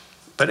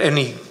 but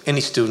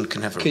any student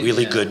can have a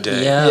really good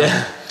day.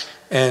 Yeah.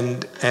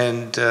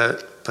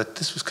 But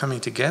this was coming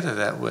together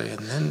that way,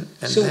 and then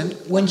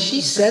when she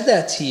said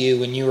that to you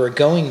when you were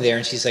going there,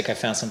 and she's like, "I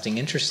found something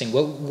interesting."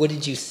 What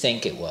did you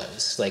think it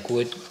was? Like,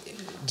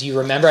 do you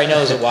remember? I know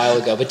it was a while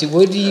ago, but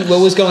what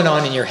was going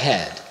on in your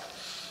head?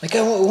 Like,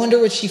 I wonder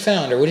what she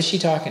found, or what is she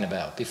talking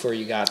about before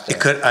you got there?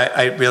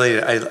 I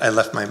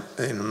left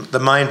the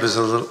mind was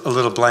a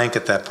little blank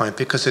at that point,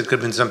 because it could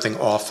have been something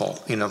awful,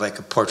 like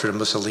a portrait of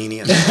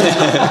Mussolini.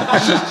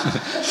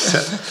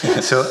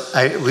 So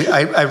I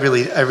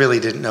really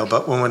didn't know.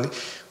 But when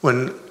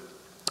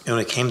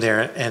it came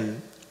there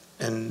and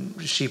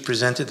she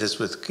presented this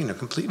with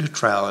complete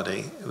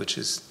neutrality, which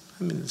is,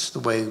 it's the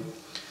way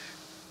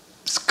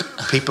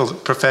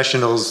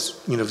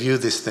professionals view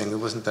this thing. It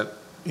wasn't that.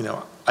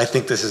 I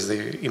think this is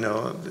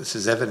this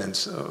is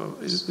evidence.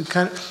 We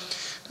kind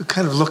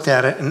of looked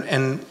at it,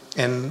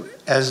 and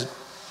as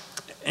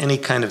any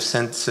kind of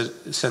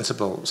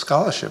sensible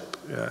scholarship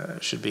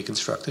should be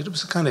constructed, it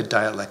was a kind of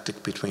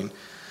dialectic between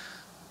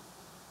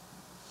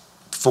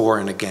for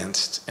and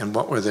against, and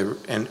what were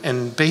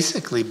and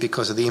basically,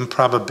 because of the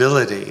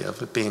improbability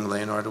of it being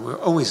Leonardo, we're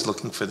always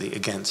looking for the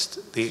against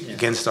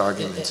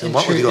arguments, and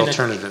what were the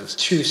alternatives. In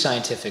true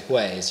scientific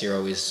ways, you're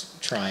always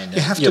trying to.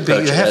 You have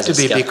to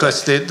be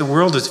because the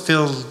world is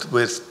filled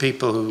with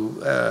people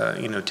who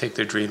take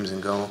their dreams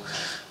and go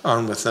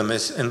on with them.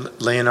 And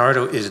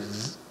Leonardo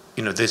is,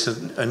 there's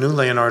a new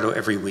Leonardo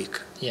every week.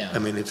 Yeah. I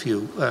mean, if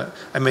you,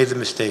 I made the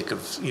mistake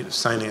of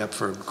signing up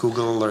for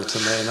Google alerts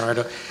on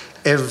Leonardo.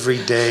 Every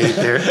day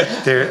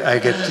I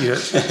get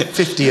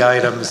 50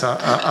 items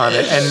on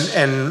it,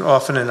 and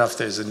often enough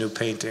there's a new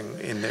painting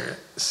in there.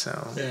 So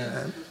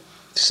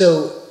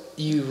so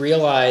you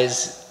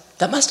realize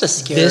that must have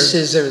scared. This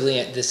is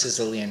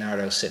a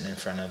Leonardo sitting in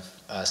front of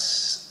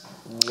us.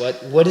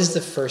 What is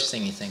the first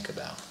thing you think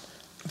about?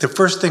 The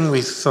first thing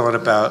we thought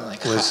about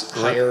was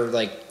hire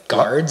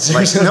guards.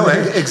 No,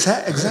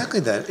 exactly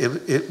that.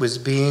 It was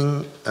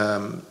being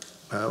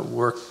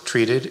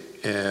treated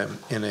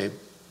in a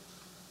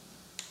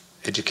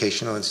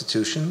educational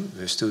institution.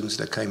 There's students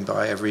that came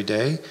by every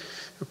day,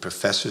 there were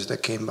professors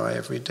that came by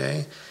every day.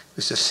 It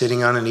was just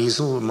sitting on an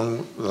easel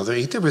among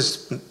other. There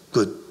was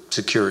good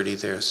security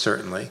there,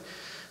 certainly,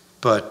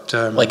 but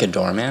like a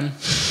doorman.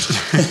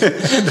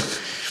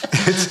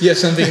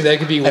 Something that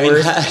could be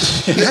worse.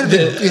 You have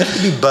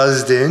to be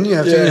buzzed in. You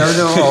have to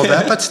know all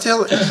that. But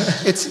still,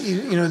 it's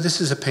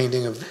this is a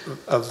painting of.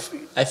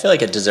 I feel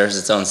like it deserves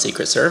its own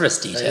Secret Service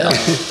detail.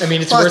 Yeah. I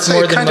mean, it's worth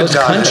more than most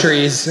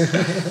countries.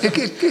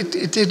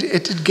 It did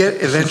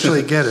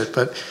eventually get it,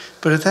 but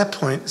at that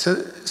point, so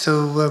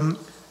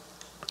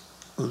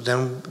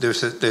then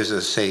there's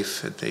a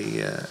safe at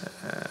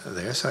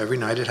there, so every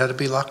night it had to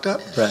be locked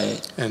up. Right.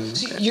 And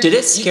did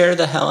it scare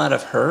the hell out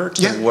of her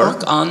to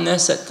work on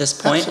this at this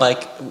point? Absolutely.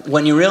 Like,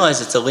 when you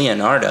realize it's a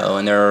Leonardo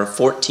and there are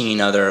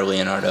 14 other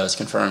Leonardos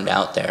confirmed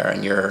out there,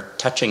 and you're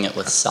touching it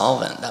with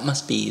solvent, that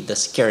must be the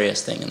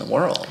scariest thing in the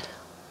world.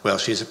 Well,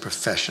 she's a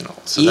professional.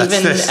 So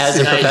even as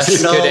a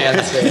professional, good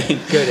answer.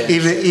 Good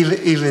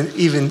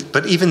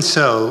answer. Even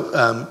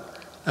so,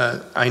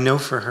 I know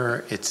for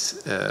her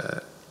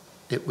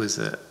it was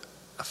a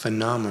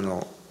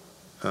phenomenal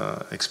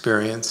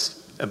experience,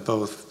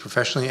 both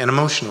professionally and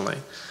emotionally.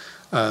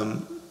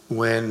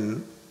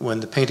 When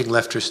the painting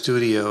left her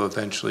studio,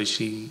 eventually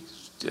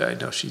I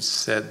know she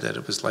said that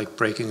it was like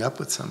breaking up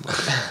with somebody.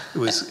 It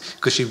was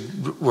because she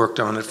worked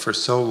on it for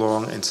so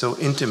long and so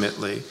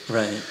intimately.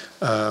 Right.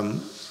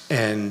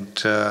 And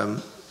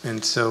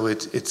so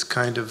it's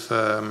kind of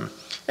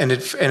and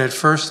at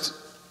first,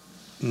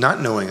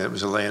 not knowing that it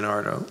was a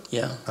Leonardo.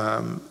 Yeah.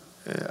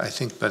 I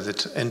think by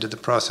the end of the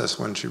process,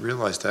 when she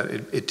realized that,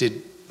 it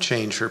did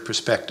change her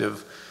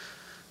perspective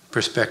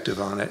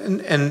on it.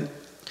 And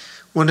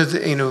one of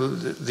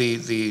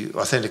the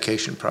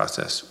authentication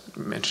process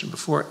mentioned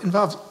before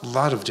involved a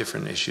lot of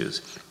different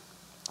issues.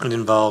 It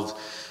involved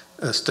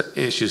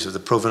issues of the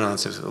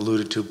provenance, as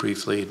alluded to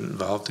briefly. It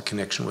involved the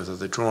connection with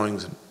other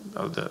drawings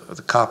of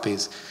the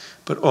copies,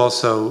 but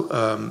also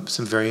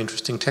some very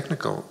interesting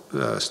technical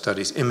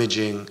studies,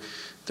 imaging,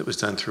 that was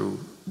done through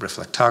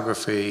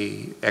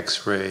reflectography,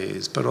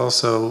 X-rays, but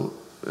also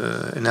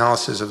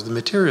analysis of the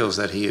materials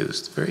that he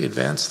used, very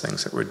advanced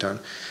things that were done.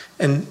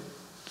 And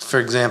for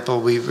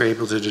example, we were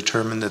able to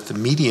determine that the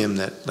medium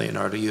that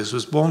Leonardo used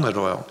was walnut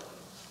oil.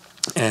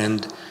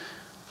 And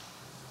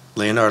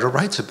Leonardo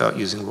writes about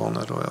using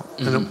walnut oil.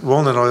 Mm-hmm. And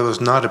walnut oil was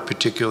not a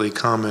particularly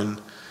common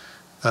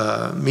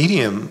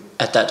medium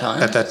at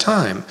that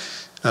time.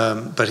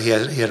 But he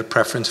had a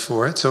preference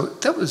for it. So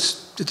it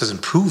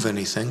doesn't prove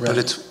anything, right. But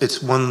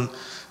it's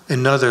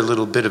another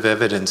little bit of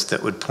evidence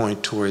that would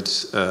point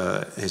towards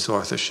his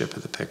authorship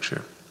of the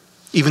picture.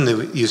 Even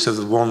the use of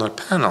the walnut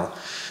panel,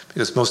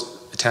 because most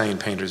Italian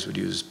painters would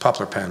use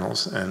poplar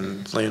panels,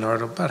 and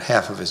Leonardo, about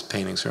half of his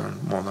paintings are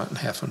on walnut and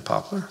half on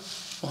poplar.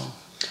 Wow.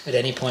 At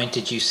any point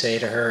did you say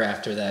to her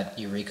after that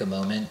eureka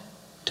moment,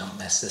 "Don't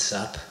mess this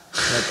up"?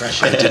 No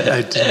pressure. I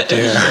didn't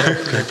dare.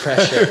 No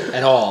pressure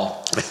at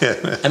all.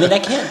 I mean, I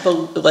can't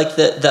believe, like,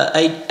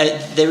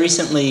 they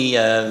recently,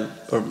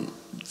 or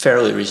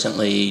fairly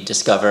recently,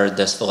 discovered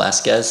this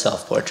Velázquez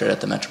self-portrait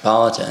at the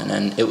Metropolitan,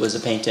 and it was a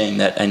painting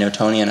that I know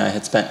Tony and I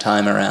had spent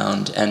time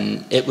around,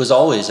 and it was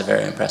always a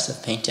very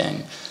impressive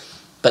painting.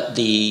 But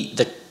the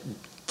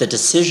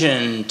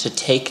decision to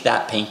take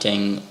that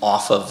painting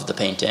off of the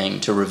painting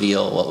to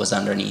reveal what was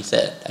underneath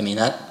it, I mean,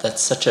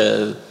 that's such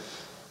a,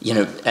 you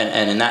know,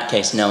 and in that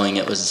case, knowing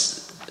it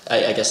was,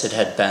 I guess it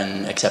had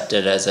been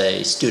accepted as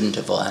a student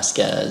of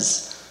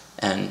Velázquez,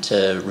 and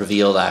to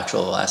reveal the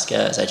actual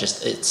Velázquez,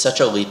 it's such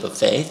a leap of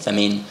faith. I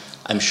mean,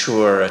 I'm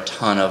sure a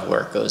ton of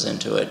work goes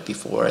into it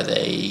before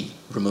they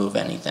remove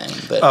anything.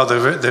 But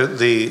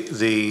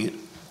the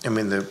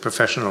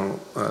professional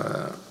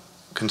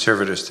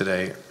conservators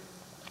today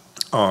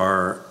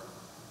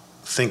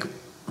think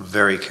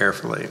very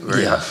carefully,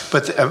 very hard.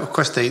 But of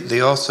course, they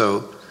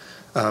also,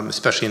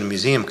 especially in a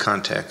museum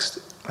context,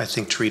 I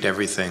think treat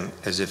everything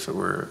as if it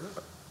were,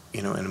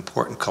 you know, an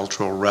important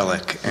cultural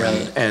relic,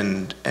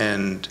 and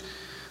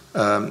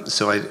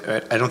so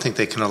I don't think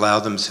they can allow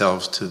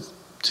themselves to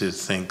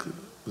think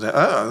that.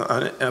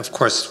 Of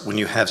course, when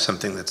you have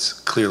something that's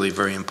clearly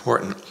very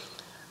important,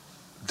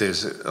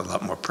 there's a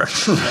lot more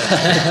pressure.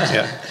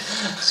 Yeah.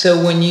 So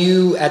when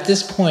you, at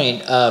this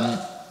point,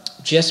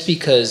 just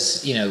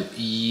because, you know,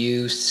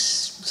 you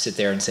sit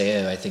there and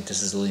say, "Oh, I think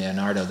this is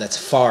Leonardo," that's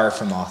far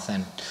from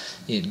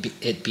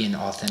it being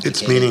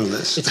authenticated. It's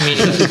meaningless. It's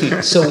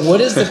meaningless. So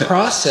what is the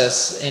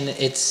process?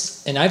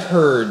 And I've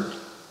heard,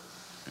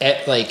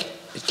 like,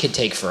 it could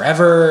take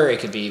forever. It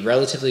could be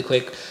relatively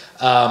quick.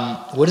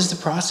 What is the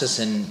process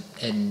in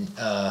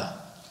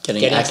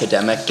getting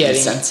academic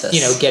consensus? You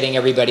know, getting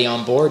everybody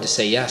on board to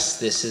say, yes,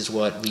 this is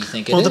what we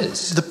think it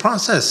is. The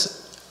process,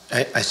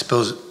 I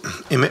suppose,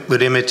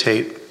 would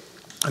imitate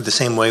the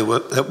same way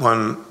that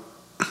one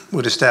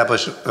would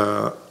establish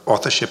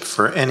authorship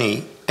for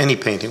any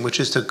painting, which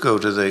is to go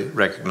to the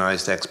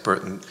recognized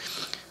expert and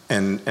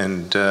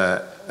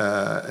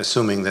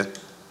assuming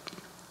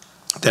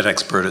that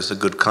expert is a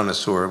good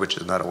connoisseur, which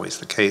is not always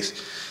the case.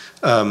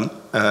 You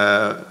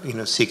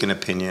know, seek an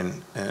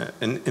opinion.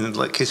 In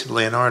the case of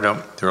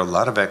Leonardo, there are a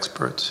lot of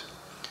experts.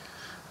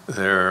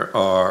 There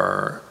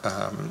are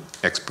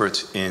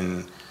experts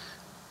in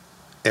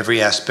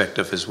every aspect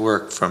of his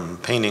work, from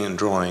painting and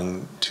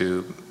drawing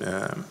to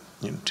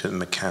to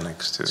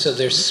mechanics. So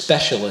there's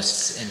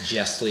specialists in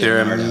just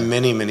Leonardo. There are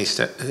many,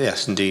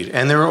 yes, indeed.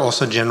 And there are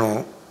also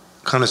general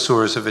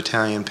connoisseurs of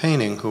Italian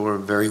painting who are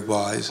very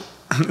wise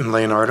in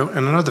Leonardo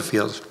and in other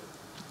fields.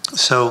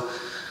 So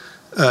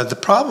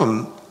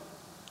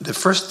the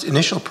first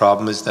initial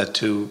problem is that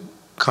to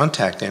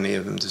contact any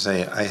of them to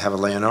say, "I have a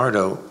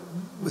Leonardo,"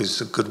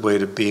 is a good way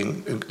to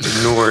being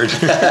ignored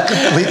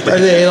completely. Are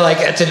they like,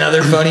 it's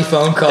another phony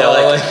phone call?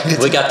 Like,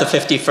 we got the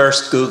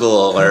 51st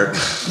Google alert.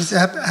 It's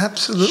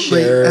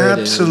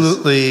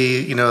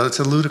absolutely, you know, it's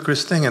a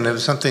ludicrous thing, and it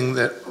was something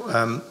that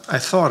I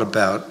thought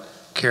about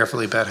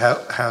carefully about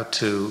how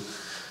to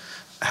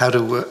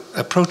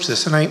approach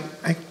this, and I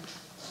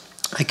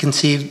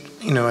conceived,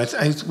 you know,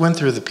 I went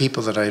through the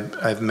people that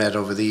I've met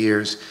over the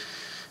years,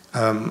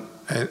 and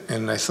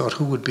I thought,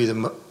 who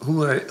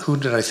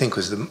did I think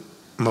was the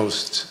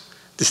most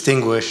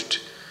distinguished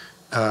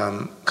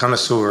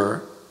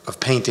connoisseur of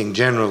painting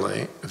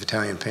generally, of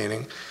Italian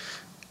painting,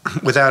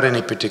 without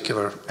any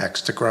particular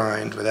axe to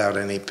grind, without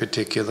any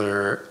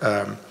particular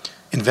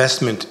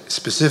investment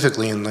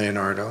specifically in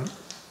Leonardo.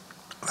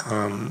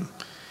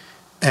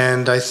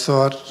 And I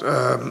thought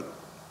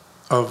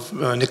of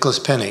Nicholas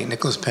Penny.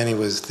 Nicholas Penny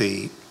was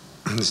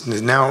he's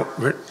now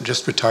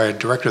just retired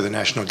director of the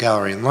National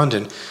Gallery in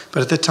London,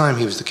 but at the time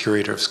he was the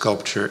curator of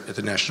sculpture at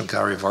the National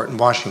Gallery of Art in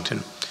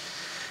Washington.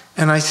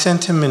 And I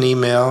sent him an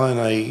email,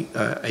 and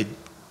I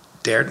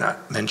dared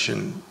not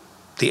mention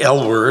the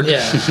L word.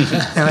 Yeah.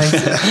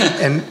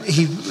 and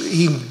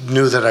he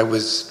knew that I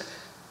was,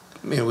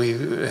 you know, we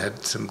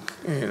had some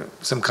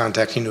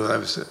contact. He knew I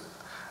was a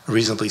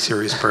reasonably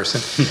serious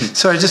person.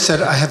 So I just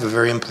said, I have a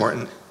very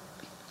important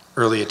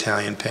early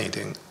Italian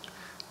painting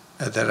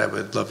that I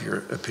would love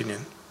your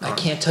opinion. I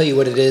can't tell you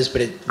what it is,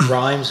 but it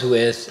rhymes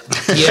with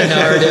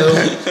Leonardo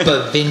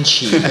da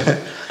Vinci.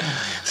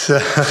 So,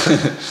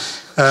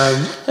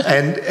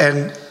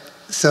 and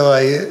so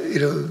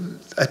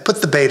I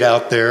put the bait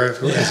out there,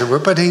 as it were.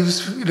 But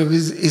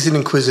he's an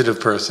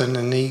inquisitive person,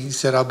 and he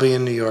said, "I'll be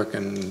in New York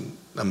in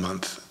a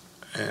month."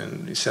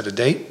 And he set a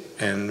date,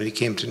 and he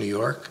came to New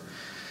York,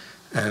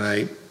 and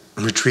I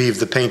retrieved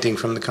the painting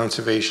from the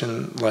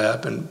conservation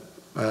lab and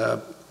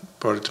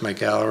brought it to my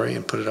gallery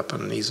and put it up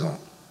on an easel.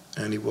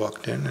 And he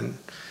walked in, and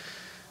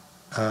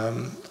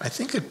I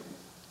think it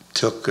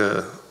took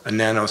a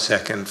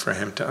nanosecond for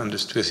him to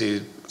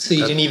understand. So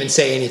you didn't even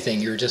say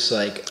anything. You were just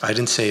like... I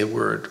didn't say a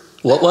word.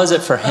 What was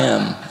it for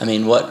him? I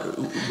mean, what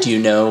do you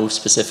know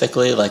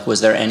specifically? Like,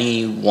 was there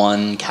any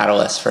one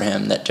catalyst for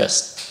him that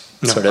just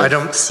sort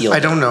of sealed it? I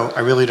don't know.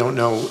 I really don't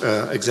know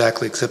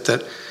exactly, except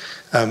that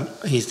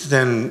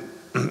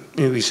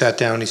we sat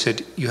down. He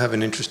said, "You have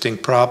an interesting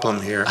problem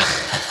here,"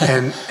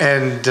 and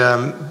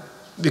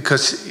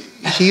because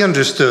he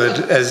understood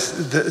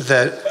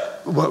that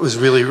what was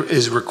really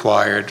is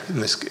required in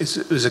this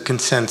is a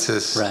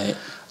consensus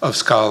of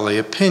scholarly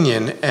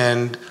opinion,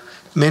 and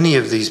many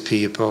of these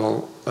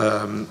people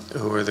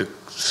who are the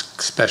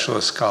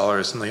specialist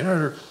scholars in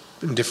Leonardo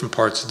in different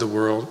parts of the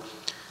world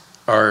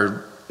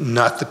are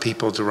not the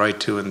people to write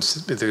to, and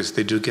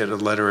they do get a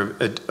letter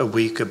a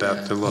week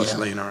about the lost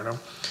Leonardo,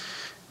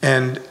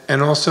 and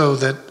also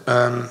that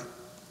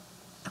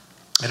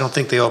I don't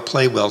think they all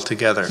play well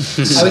together.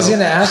 I was going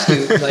to ask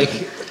you,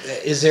 like,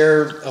 is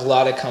there a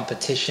lot of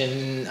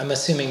competition? I'm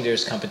assuming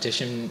there's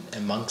competition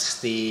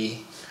amongst the...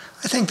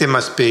 I think there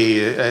must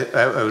be,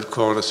 I would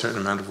call it a certain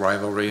amount of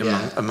rivalry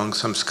among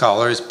some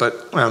scholars,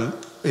 but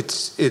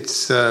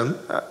it's by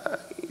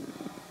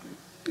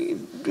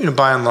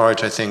and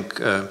large, I think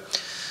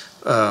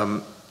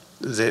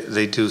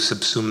they do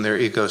subsume their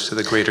egos to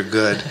the greater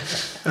good.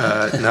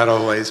 Not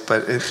always,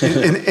 but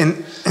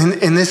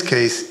in this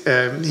case,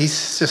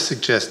 he's just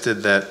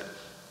suggested that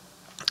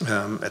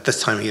at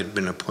this time he had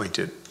been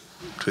appointed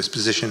to his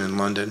position in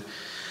London,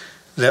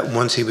 that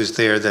once he was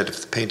there, that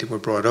if the painting were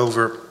brought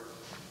over,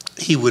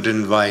 he would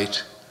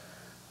invite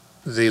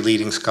the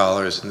leading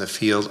scholars in the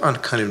field on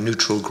kind of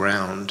neutral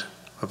ground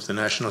of the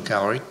National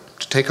Gallery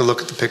to take a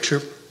look at the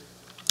picture,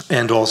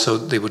 and also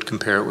they would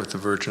compare it with the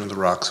Virgin of the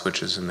Rocks,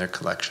 which is in their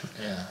collection,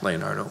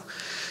 Leonardo,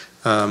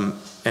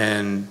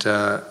 and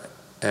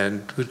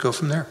we'd go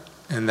from there.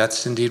 And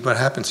that's indeed what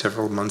happened.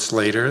 Several months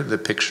later, the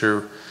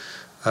picture,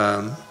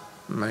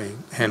 my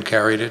hand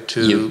carried it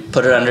to... You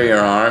put it under your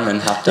arm and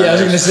hopped on. Yeah, I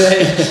was going to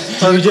say,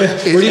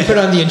 where do you put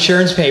on the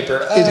insurance paper?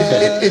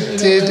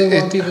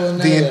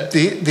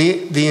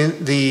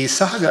 The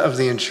saga of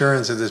the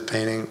insurance of this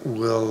painting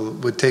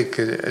would take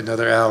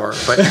another hour.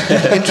 But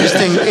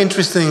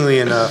interestingly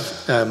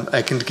enough,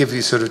 I can give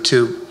you sort of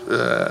two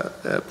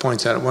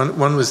points out.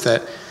 One was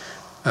that,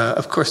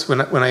 of course,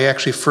 when I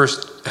actually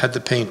first had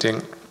the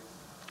painting,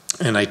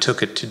 and I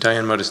took it to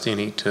Diane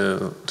Modestini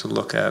to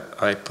look at,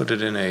 I put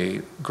it in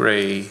a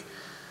gray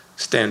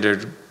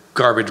standard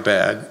garbage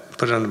bag,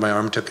 put it under my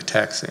arm, took a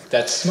taxi.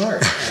 That's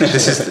smart.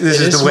 This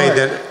is the way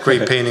that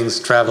great paintings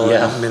travel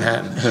in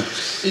Manhattan.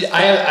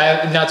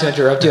 Not to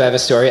interrupt you, I have a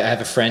story. I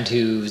have a friend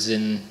who's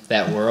in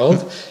that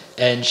world,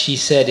 and she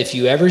said if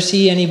you ever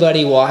see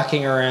anybody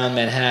walking around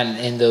Manhattan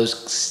in those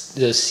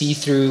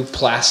see-through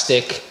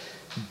plastic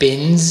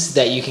bins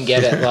that you can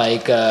get at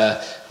like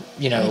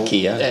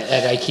IKEA.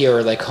 At IKEA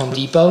or like Home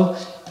Depot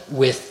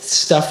with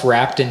stuff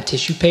wrapped in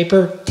tissue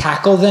paper,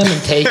 tackle them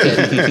and take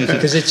it,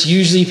 because it's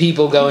usually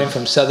people going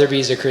from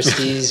Sotheby's or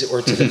Christie's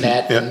or to the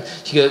Met. And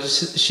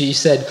she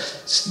said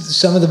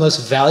some of the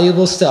most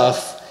valuable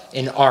stuff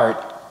in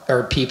art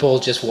are people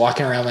just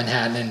walking around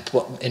Manhattan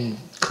in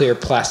clear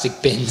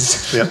plastic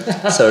bins.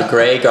 Yep. So a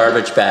gray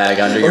garbage bag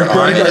under your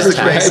arm.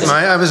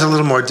 I was a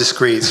little more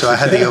discreet, so I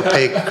had the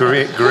opaque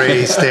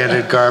gray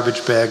standard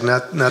garbage bag,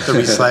 not the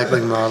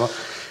recycling model.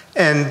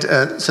 And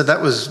so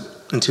that was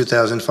in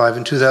 2005.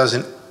 In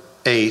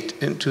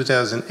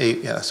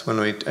 2008, yes, when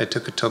I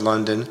took it to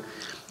London,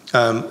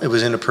 it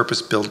was in a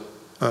purpose-built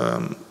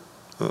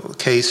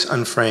case,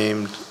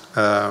 unframed,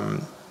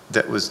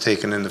 that was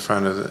taken in the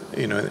front of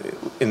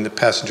in the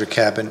passenger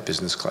cabin,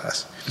 business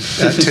class,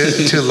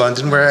 to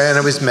London, and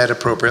I was met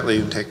appropriately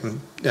and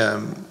taken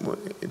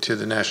to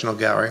the National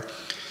Gallery.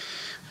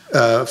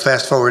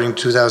 Fast forwarding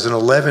to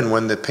 2011,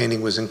 when the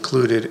painting was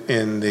included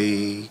in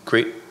the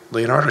Great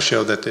Leonardo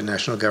show that the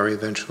National Gallery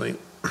eventually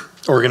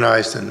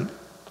organized and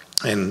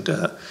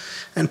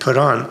put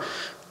on.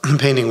 The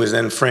painting was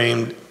then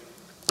framed.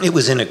 It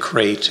was in a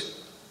crate.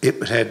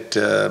 It had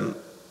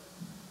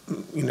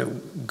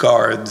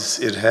guards.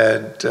 It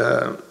had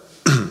the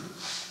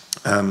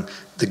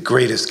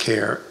greatest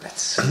care.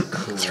 That's so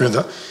cool. Through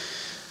the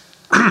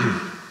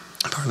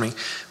pardon me,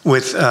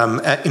 with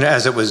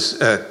as it was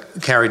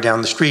carried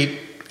down the street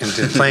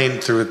into the plane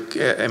through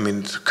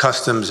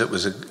customs. It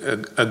was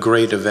a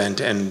great event,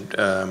 and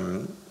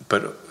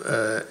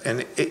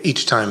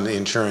each time the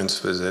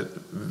insurance was at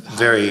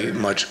very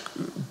much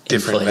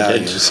different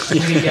values.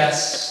 Can you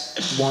guess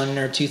 $1,000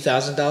 or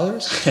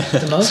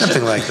 $2,000 the most.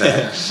 Something like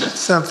that.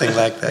 Something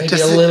like that. Maybe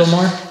Just a little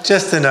more.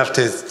 Just enough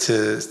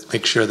to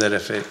make sure that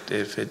if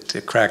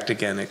it cracked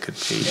again, it could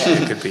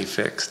be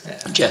fixed.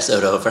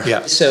 Gessoed over.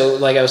 Yeah. So,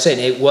 like I was saying,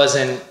 it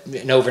wasn't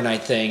an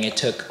overnight thing. It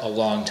took a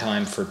long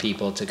time for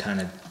people to kind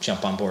of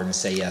jump on board and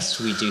say, yes,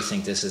 we do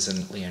think this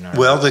isn't Leonardo.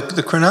 Well,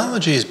 the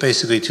chronology is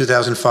basically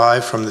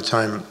 2005 from the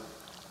time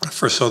I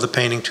first saw the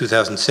painting,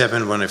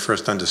 2007 when I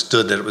first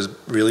understood that it was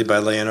really by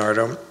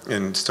Leonardo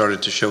and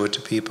started to show it to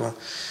people,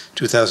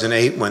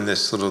 2008 when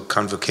this little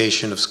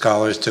convocation of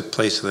scholars took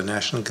place at the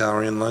National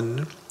Gallery in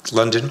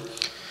London.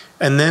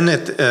 And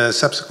then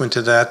subsequent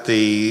to that,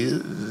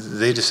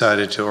 they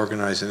decided to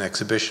organize an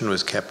exhibition.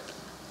 Was kept,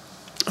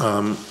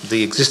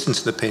 the existence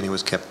of the painting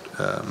was kept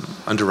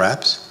under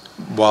wraps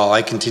while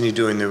I continued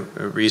doing the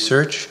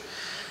research,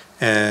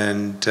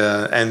 and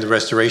the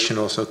restoration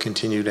also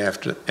continued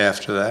after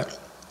that.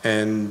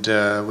 And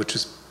which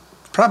is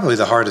probably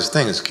the hardest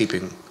thing, is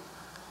keeping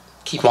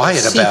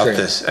quiet about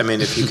this. I mean,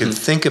 if you can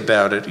think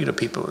about it,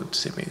 people would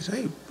say to me,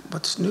 "Hey,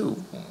 what's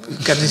new?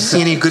 Got to see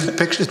any good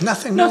pictures?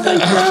 Nothing. Nothing's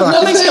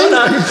going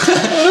on.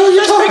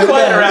 It's pretty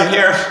quiet around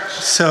here."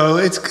 So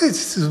it's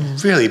a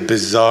really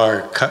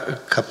bizarre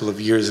couple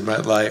of years of my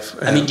life.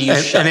 I mean, do you?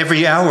 And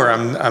every hour,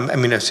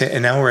 I say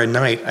an hour a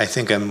night. I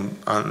think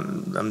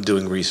I'm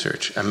doing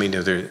research. I mean,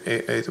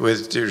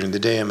 whether during the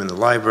day I'm in the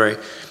library.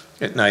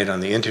 At night on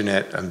the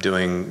internet, I'm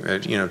doing,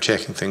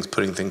 checking things,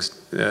 putting things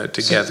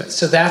together.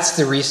 So that's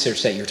the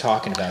research that you're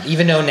talking about.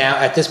 Even though now,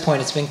 at this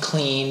point, it's been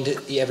cleaned,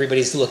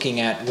 everybo's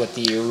looking at what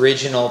the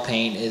original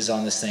paint is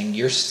on this thing,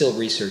 you're still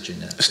researching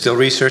it. Still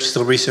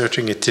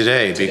researching it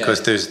today.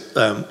 Because there's,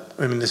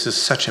 this is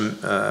such an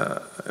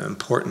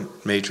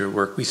important major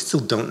work. We still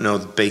don't know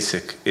the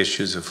basic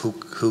issues of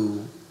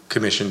who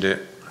commissioned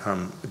it,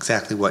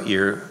 exactly what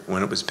year,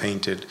 when it was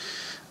painted,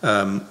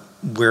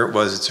 where it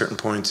was at certain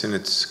points in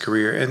its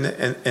career, and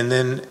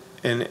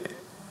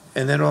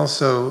then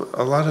also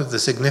a lot of the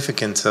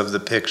significance of the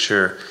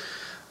picture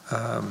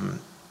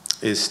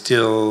is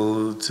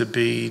still to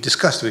be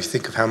discussed. We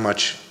think of how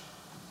much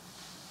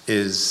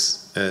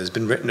has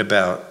been written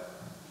about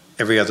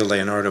every other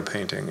Leonardo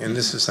painting, and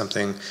this is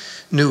something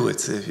new.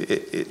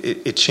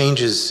 It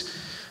changes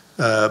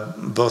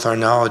both our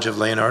knowledge of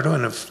Leonardo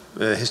and of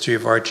the history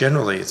of art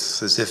generally.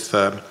 It's as if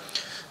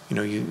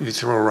you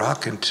throw a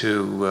rock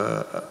into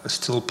a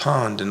still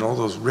pond, and all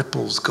those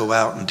ripples go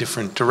out in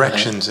different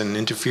directions and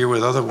interfere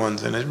with other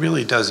ones, and it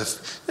really does.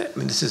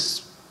 This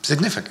is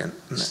significant.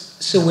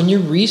 So when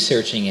you're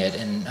researching it,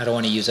 and I don't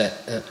want to use a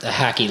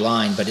hacky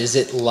line, but is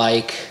it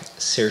like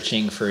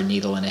searching for a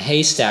needle in a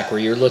haystack, where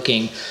you're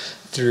looking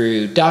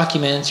through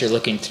documents, you're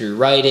looking through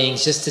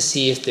writings, just to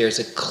see if there's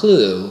a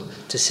clue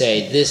to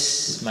say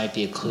this might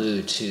be a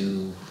clue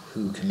to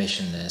who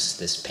commissioned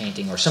this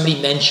painting, or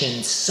somebody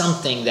mentioned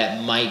something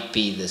that might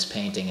be this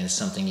painting, and it's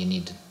something you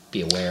need to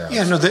be aware of?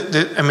 Yeah, no,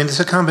 there's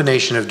a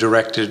combination of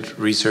directed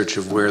research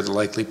of where the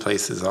likely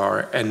places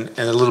are, and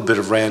a little bit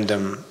of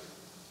random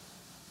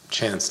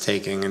chance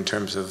taking in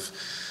terms of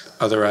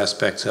other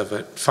aspects of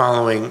it.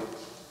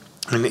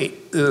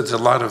 There's a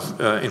lot of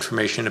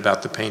information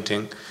about the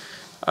painting.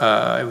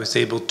 I was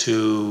able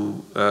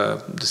to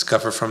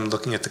discover from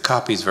looking at the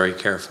copies very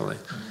carefully.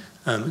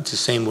 It's the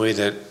same way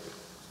that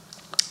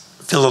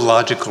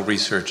philological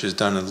research is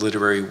done in the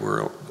literary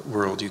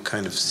world. You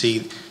kind of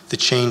see the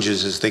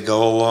changes as they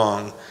go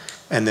along,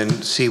 and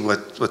then see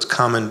what's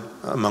common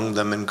among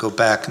them, and go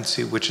back and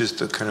see which is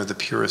the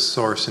purest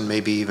source, and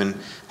maybe even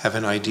have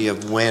an idea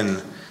of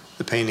when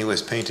the painting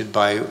was painted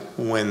by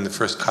when the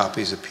first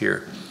copies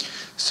appear.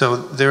 So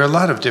there are a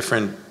lot of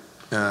different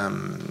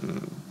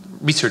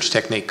research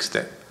techniques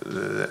that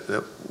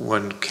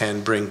one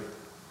can bring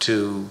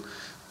to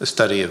the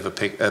study of a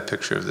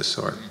picture of this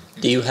sort.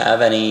 Do you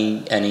have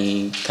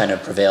any kind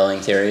of prevailing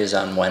theories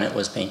on when it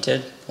was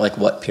painted? Like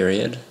what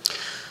period?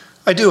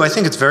 I do. I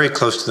think it's very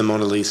close to the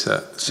Mona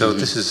Lisa. So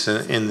this is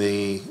in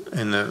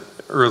the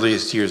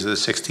earliest years of the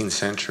 16th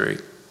century.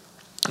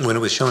 When it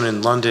was shown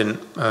in London,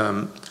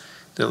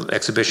 the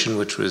exhibition,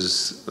 which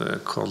was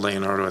called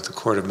Leonardo at the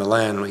Court of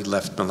Milan, we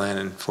left Milan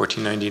in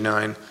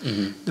 1499.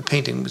 The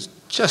painting was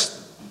just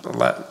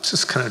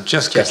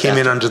came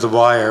in under the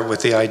wire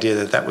with the idea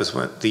that was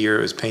what the year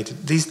it was painted.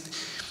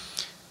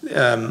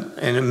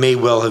 And it may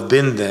well have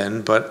been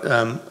then, but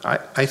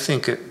I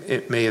think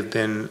it may have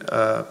been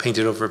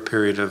painted over a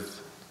period of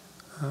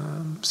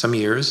some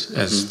years,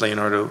 as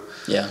Leonardo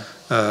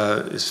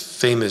is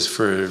famous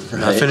for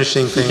not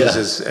finishing things,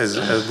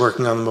 as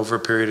working on them over a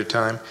period of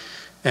time.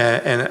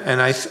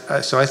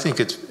 So I think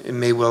it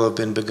may well have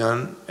been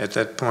begun at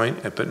that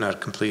point, but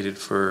not completed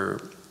for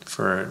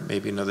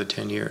maybe another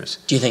 10 years.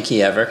 Do you think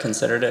he ever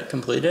considered it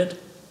completed?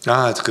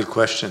 That's a good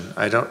question.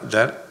 I don't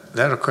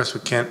that of course we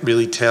can't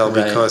really tell,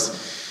 because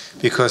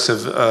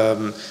of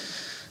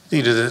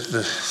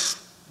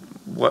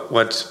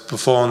what's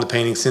befallen the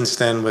painting since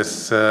then.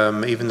 With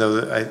even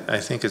though I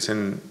think it's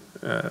in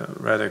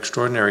rather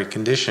extraordinary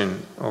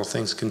condition, all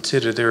things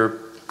considered, there are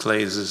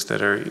glazes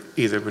that are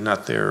either were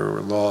not there or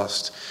were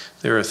lost.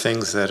 There are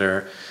things that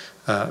are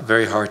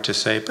very hard to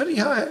say. But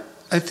yeah,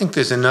 I think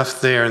there's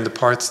enough there in the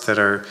parts that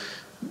are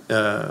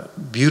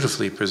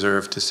beautifully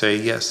preserved to say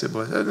yes, it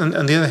was.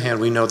 On the other hand,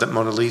 we know that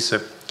Mona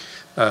Lisa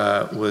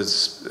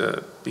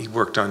he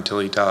worked on until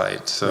he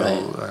died,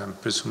 so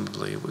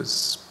presumably it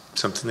was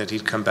something that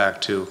he'd come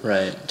back to.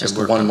 Right, just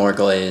one more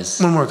glaze.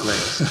 One more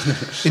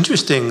glaze.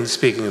 Interesting,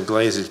 speaking of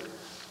glazes,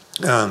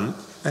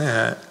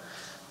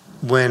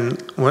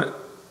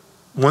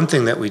 one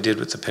thing that we did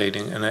with the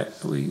painting, and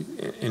we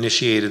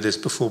initiated this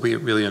before we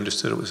really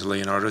understood it was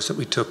Leonardo, is that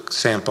we took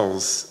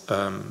samples,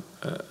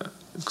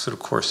 sort of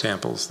core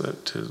samples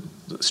to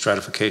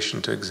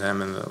stratification to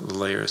examine the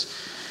layers.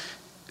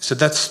 So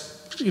that's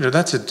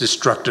a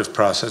destructive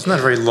process, not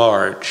very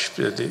large.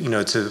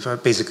 It's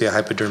basically a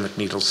hypodermic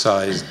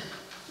needle-sized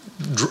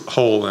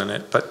hole in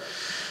it, but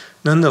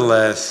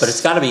nonetheless. But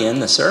it's got to be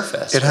in the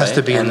surface. It has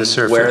to be in the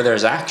surface where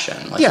there's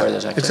action. Where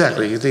there's activity.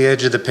 Exactly. The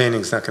edge of the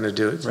painting's not going to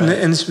do it. Right.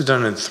 And this was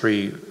done in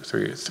three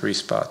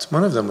spots.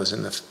 One of them was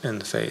in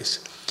the face,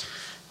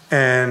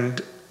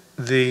 and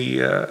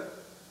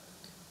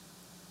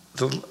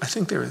I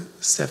think there were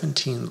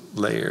 17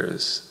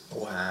 layers.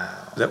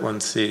 Wow. That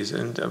one sees,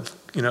 and of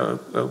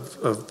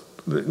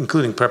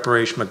including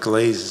preparation of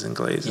glazes and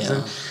glazes,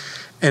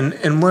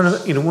 and one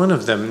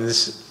of them, and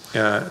this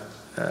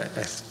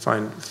I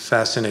find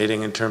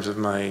fascinating in terms of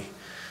my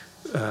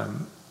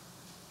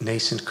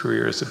nascent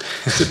career as a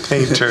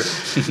painter.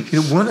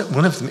 One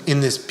of them in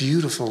this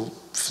beautiful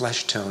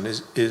flesh tone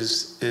is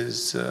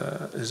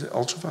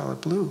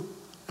ultraviolet blue.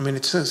 I mean,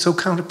 it's so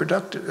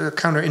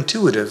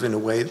counterintuitive in a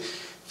way.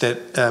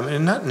 That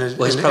and not in a,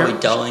 he's probably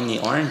dulling the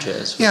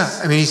oranges. Yeah,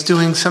 I mean he's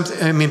doing something.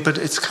 I mean, but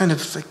it's kind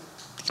of like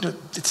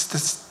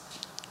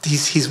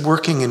he's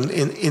working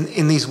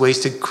in these ways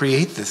to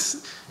create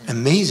this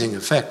amazing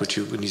effect. Which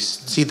when you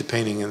see the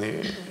painting in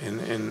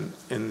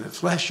the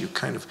flesh, you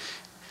kind of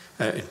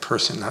in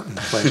person, not in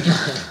the flesh,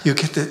 you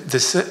get the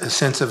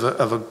sense of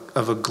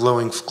a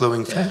glowing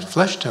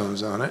flesh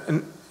tones on it,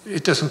 and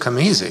it doesn't come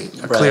easy.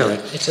 Clearly,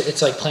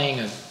 it's like playing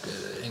an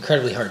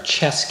incredibly hard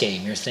chess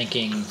game. You're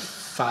thinking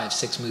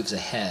 5-6 moves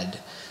ahead.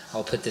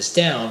 I'll put this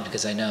down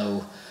because I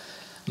know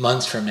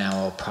months from now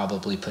I'll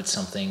probably put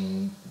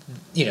something,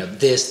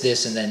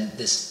 this, and then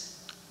this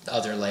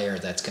other layer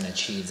that's going to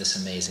achieve this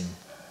amazing.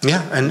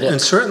 Yeah,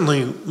 and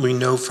certainly we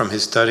know from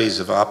his studies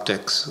of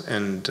optics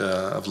and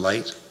of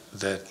light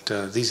that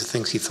these are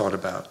things he thought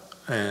about,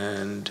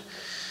 and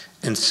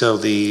so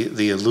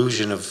the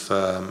illusion of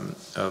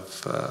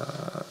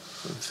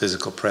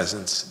physical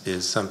presence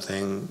is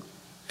something.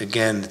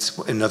 Again, it's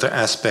another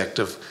aspect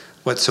of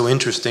what's so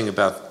interesting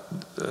about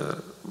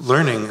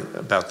learning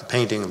about the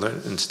painting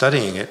and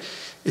studying it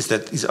is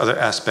that these other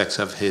aspects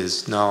of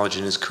his knowledge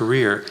and his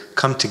career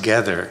come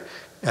together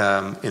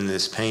in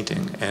this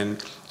painting.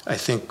 And I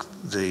think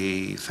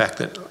the fact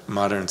that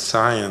modern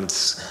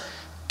science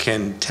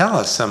can tell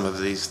us some of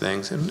these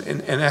things,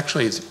 and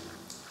actually it's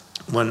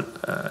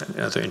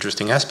another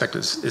interesting aspect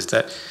is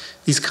that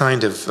these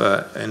kind of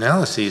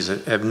analyses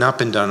have not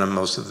been done on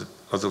most of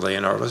the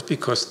Leonardos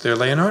because they're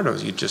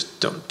Leonardos. You just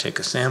don't take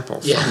a sample.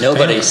 Yeah,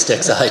 nobody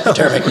sticks a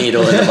hypodermic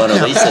needle in the Mona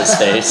Lisa's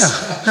face.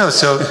 No,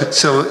 so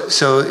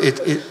it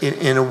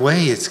in a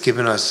way it's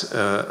given us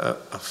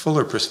a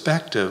fuller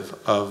perspective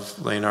of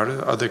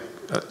Leonardo.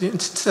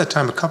 Since that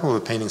time, a couple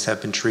of the paintings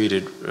have been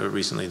treated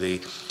recently.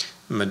 The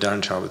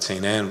Madonna Child with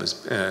St. Anne was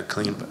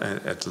cleaned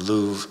at the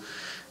Louvre.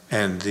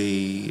 And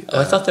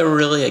I thought they were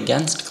really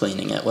against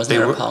cleaning it. Wasn't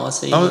there a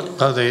policy?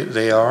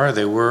 They are.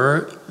 There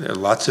were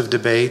lots of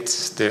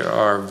debates. There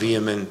are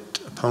vehement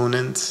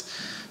opponents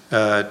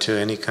to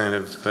any kind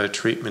of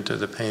treatment of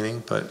the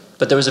painting. But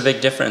there was a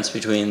big difference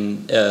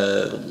between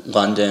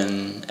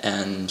London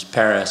and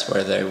Paris,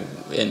 where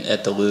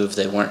at the Louvre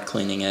they weren't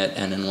cleaning it,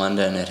 and in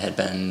London it had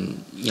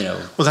been,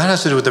 Well, that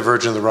has to do with the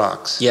Virgin of the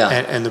Rocks. Yeah.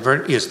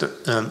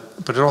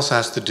 But it also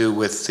has to do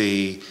with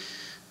the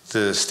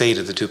state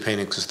of the two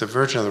paintings, because the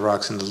Virgin of the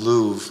Rocks in the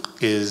Louvre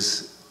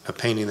is a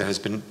painting that has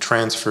been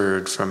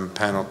transferred from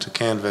panel to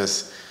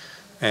canvas,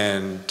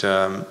 and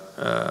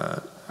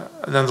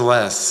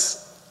nonetheless,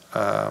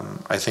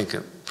 I think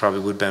it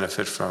probably would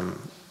benefit from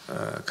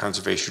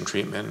conservation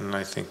treatment, and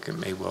I think it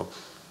may well.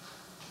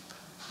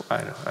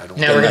 I don't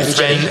now we're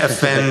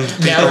offend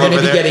people. Now we're going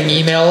to be getting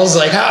emails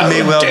like, "How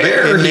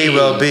dare he?" It may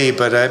well be,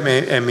 but I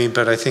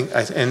think,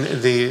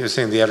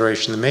 the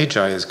Adoration of the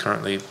Magi is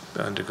currently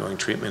undergoing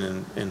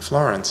treatment in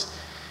Florence.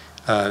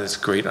 This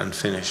great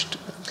unfinished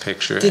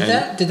picture. Did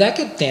that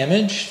get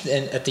damaged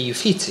at the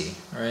Uffizi?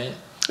 Right.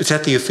 It's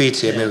at the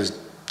Uffizi. Yeah. I mean, it was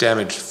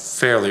damaged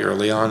fairly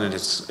early on in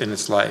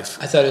its life.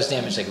 I thought it was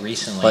damaged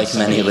recently. Like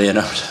many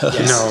Leonardo.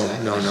 Yes.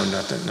 No,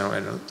 not that. No,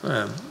 I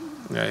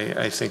don't.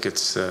 I think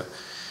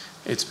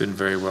it's been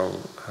very well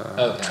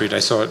treated. I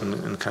saw it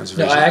in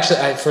conservation. No,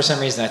 I for some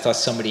reason I thought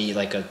somebody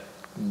a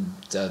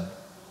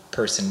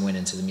person went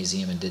into the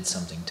museum and did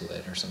something to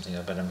it or something.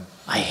 But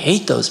I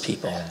hate those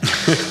people. Yeah,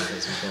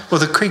 well,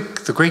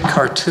 the great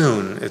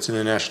cartoon. It's in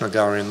the National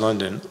Gallery in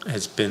London.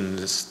 Has been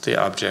the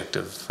object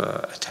of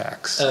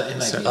attacks. It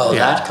might be.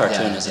 That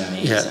cartoon is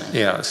amazing.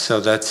 Yeah.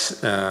 So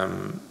that's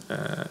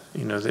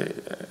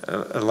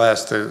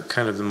alas, the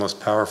kind of the most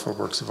powerful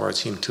works of art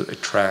seem to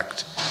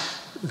attract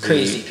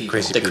crazy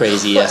people. The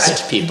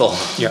craziest people.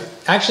 Yeah.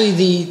 Actually,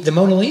 the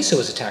Mona Lisa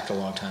was attacked a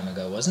long time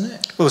ago, wasn't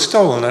it? Well, it was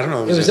stolen. I don't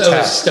know. It was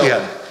stolen.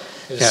 Yeah.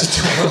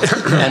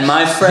 And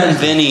my friend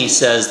Vinny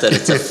says that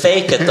it's a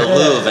fake at the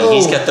Louvre, and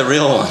he's got the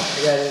real one.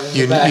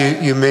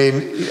 You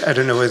may, I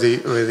don't know whether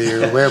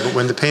you're aware, but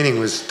when the painting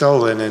was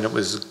stolen and it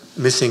was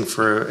missing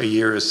for a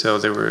year or so,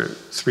 there were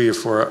 3 or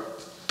 4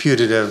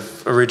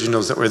 putative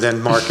originals that were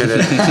then marketed.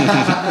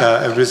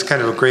 It was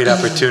kind of a great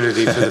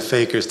opportunity for the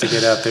fakers to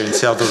get out there and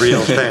sell the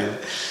real thing.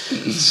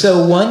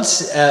 So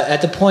once,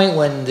 at the point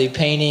when the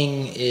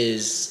painting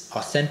is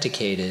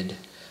authenticated,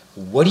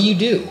 what do you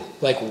do?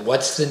 Like,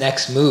 what's the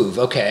next move?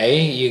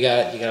 Okay, you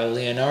got a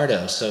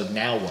Leonardo, so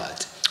now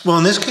what? Well,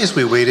 in this case,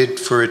 we waited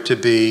for it to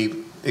be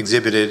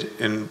exhibited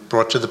and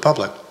brought to the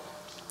public.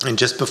 And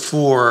just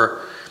before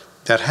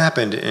that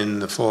happened in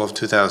the fall of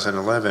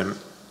 2011,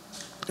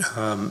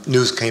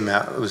 news came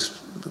out. It was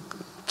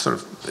sort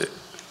of,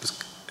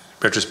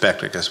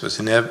 retrospect, I guess, was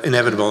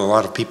inevitable. A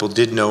lot of people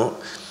did know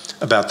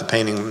about the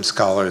painting from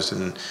scholars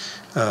and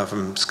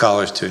from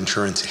scholars to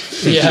insurance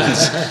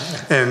agents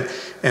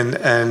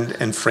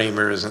and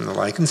framers and the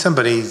like. And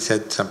somebody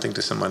said something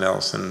to someone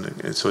else,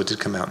 and so it did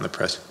come out in the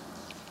press.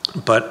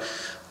 But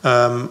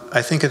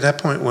I think at that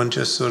point one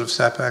just sort of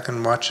sat back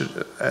and watched it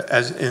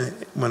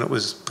when it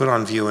was put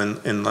on view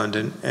in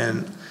London.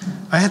 And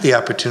I had the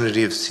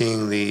opportunity of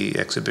seeing the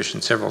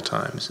exhibition several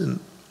times, and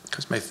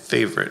because my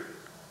favorite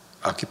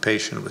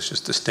occupation was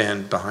just to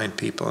stand behind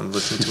people and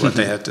listen to what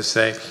they had to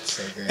say. That's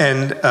so great.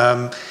 And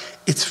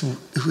it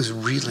was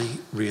really,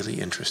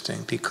 really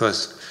interesting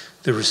because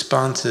the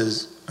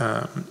responses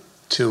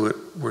to it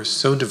were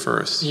so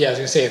diverse. Yeah, I was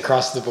going to say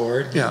across the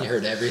board. Yeah. You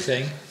heard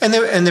everything. And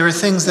there were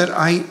things that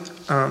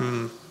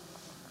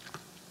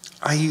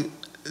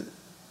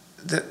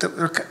that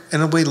were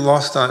in a way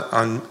lost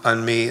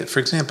on me. For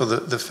example,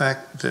 the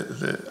fact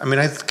that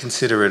I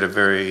consider it a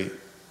very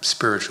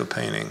spiritual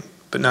painting,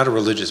 but not a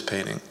religious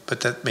painting.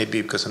 But that may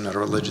be because I'm not a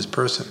religious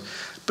person.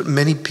 But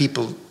many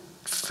people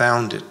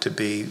found it to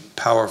be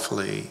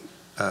powerfully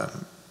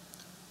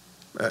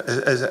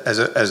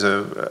as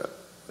a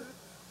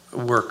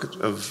work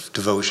of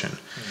devotion.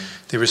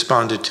 Mm-hmm. They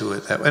responded to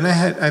it that way. And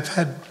I've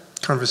had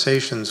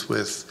conversations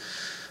with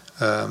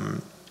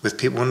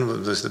people. One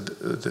was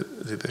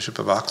the Bishop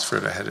of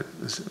Oxford. I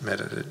met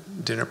at a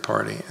dinner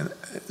party, and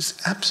it's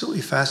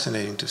absolutely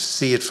fascinating to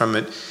see it from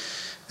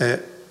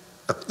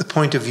the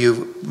point of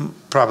view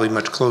probably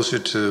much closer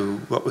to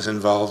what was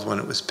involved when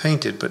it was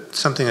painted, but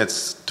something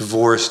that's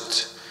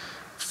divorced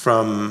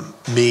from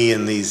me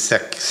in these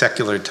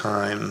secular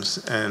times,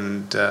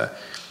 and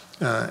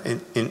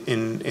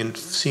in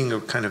seeing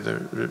a kind of a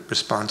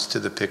response to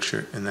the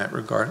picture in that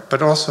regard,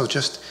 but also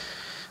just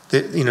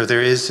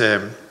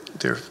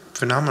there are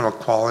phenomenal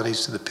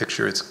qualities to the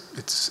picture.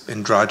 It's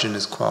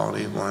androgynous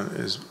quality.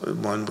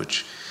 One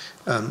which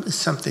is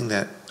something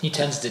that he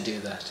tends to do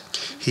that.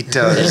 He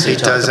does. He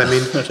does. I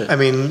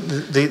mean,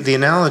 the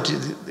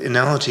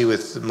analogy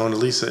with the Mona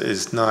Lisa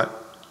is not.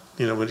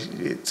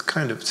 It's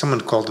kind of,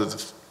 someone called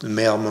it the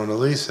male Mona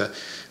Lisa,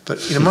 but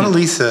Mona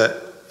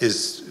Lisa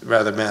is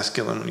rather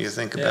masculine when you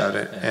think about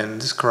it,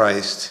 and this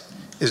Christ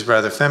is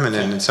rather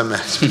feminine in some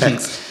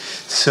aspects.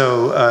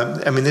 So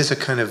there's a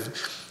kind of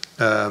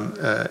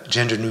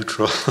gender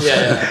neutral.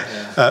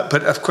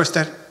 But of course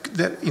that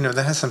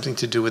has something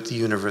to do with the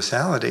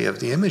universality of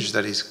the image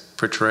that he's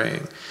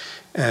portraying.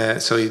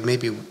 So he may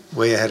be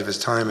way ahead of his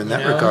time in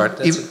that regard.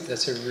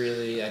 That's a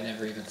really, I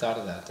never even thought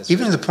of that.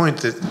 Even to the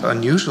point that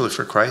unusually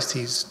for Christ,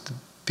 the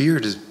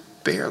beard is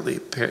barely,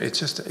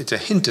 it's a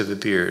hint of a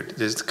beard.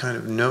 There's kind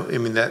of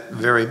that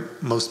very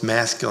most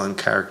masculine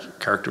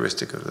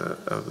characteristic of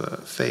the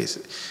face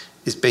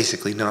is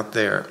basically not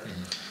there.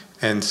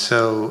 Mm-hmm. And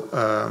so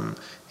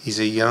he's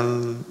a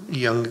young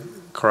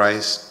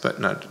Christ, but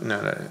not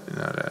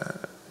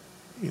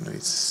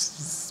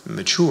he's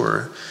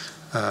mature.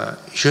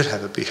 He should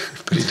have a beard,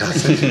 but he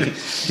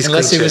doesn't.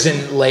 Unless he was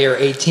in layer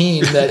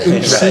 18.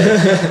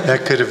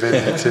 That could have been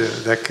it too.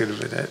 That could have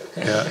been it.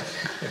 Yeah.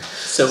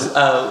 So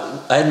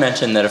I had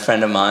mentioned that a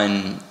friend of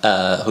mine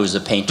who's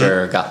a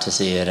painter got to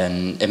see it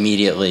and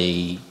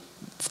immediately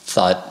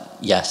thought,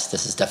 yes,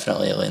 this is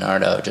definitely a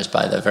Leonardo just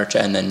by the virtue.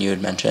 And then you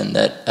had mentioned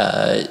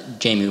that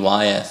Jamie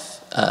Wyeth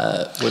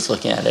was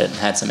looking at it and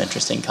had some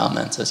interesting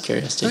comments. I was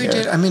curious to hear.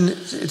 He did.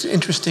 It's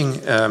interesting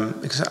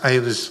because I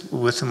was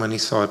with him when he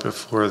saw it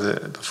before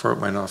it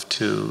went off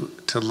to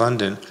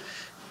London,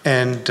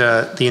 and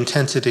the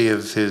intensity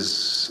of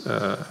his.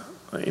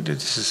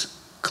 This is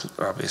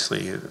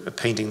obviously a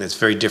painting that's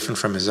very different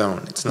from his own.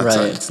 It's not.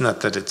 Right. It's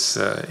not that it's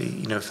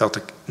felt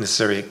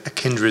necessarily a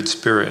kindred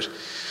spirit.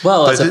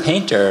 Well, but as a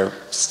painter,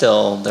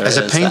 still there is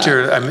as a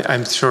painter, that.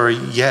 I'm sure,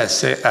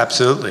 yes,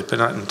 absolutely, but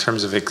not in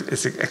terms of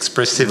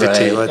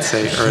expressivity, right. Let's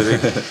say,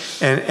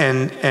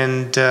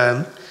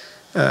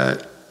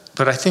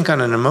 but I think on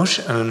an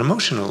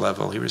emotional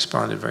level, he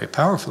responded very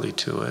powerfully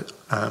to it,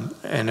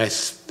 and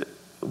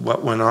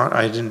what went on.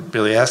 I didn't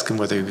really ask him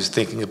whether he was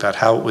thinking about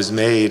how it was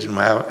made and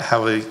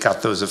how he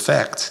got those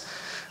effects,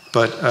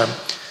 but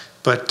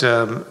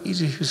he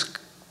was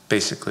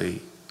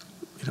basically,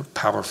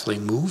 powerfully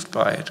moved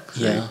by it.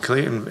 Very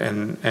clear,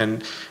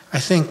 and I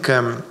think,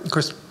 of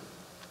course,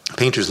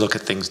 painters look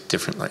at things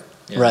differently.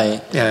 Yeah.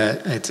 Right.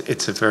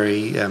 It's a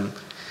very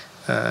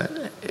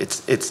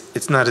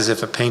it's not as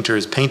if a painter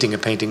is painting a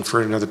painting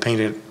for another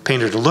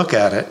painter to look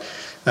at it.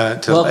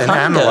 And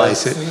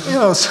analyze it.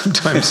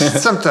 Sometimes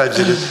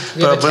it is.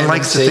 But one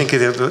likes to think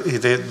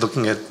they're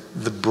looking at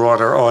the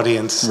broader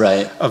audience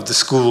of the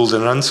schooled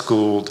and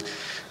unschooled.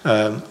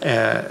 But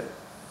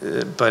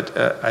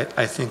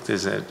I think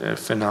there's a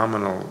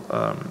phenomenal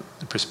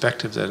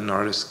perspective that an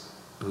artist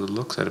who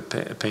looks at a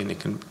painting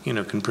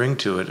can bring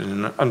to it,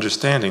 and an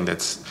understanding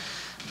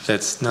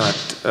that's not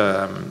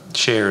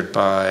shared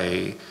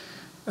by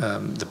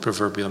the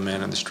proverbial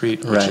man on the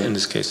street, which in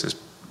this case is.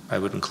 I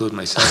would include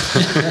myself.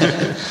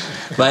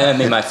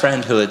 My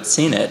friend who had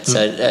seen it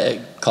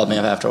said, called me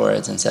up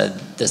afterwards and said,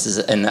 "This is,"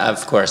 and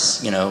of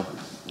course,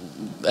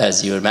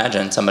 as you would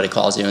imagine, somebody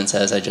calls you and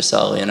says, "I just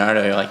saw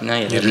Leonardo." You're like, "No,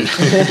 you didn't."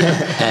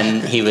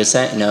 And he was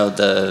saying,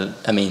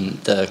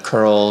 the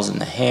curls and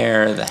the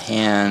hair, the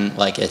hand,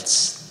 like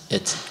it's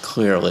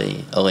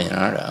clearly a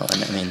Leonardo.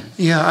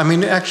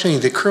 And actually,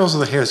 the curls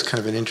of the hair is kind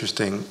of an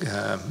interesting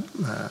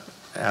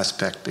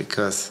aspect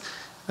because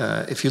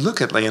if you look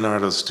at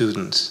Leonardo's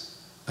students.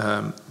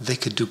 They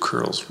could do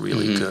curls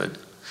really good.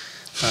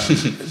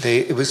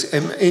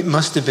 It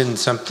must have been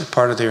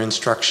part of their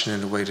instruction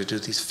in a way to do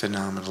these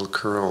phenomenal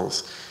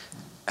curls.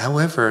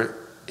 However,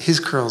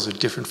 his curls are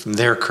different from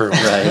their curls.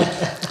 Right.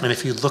 And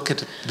if you look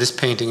at this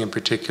painting in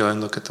particular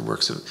and look at the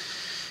works of,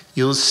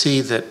 you'll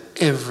see that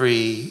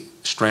every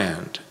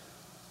strand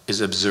is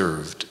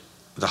observed.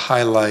 The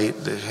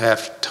highlight, the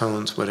half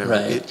tones, whatever.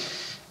 Right.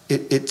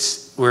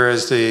 It's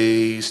whereas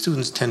the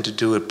students tend to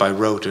do it by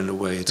rote in a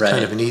way. It's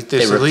kind of an easy.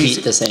 They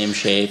repeat the same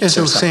shape. It's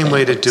the same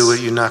way to do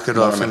it. You knock it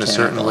off in a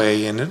certain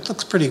way, and it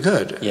looks pretty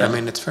good. Yeah.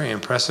 It's very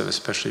impressive,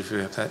 especially if you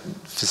have that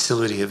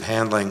facility of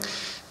handling,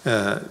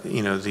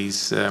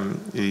 these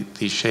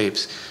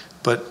shapes.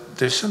 But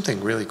there's something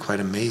really quite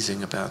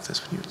amazing about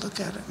this when you look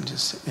at it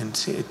and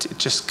see it. It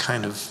just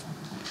kind of.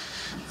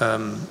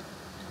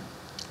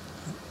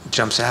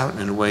 Jumps out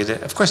in a way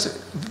that, of course,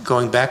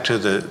 going back to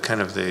the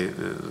kind of the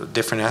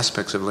different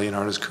aspects of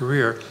Leonardo's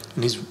career,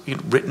 and he's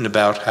written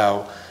about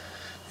how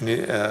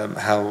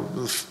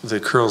the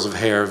curls of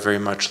hair are very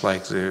much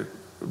like the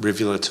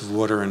rivulets of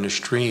water in a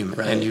stream,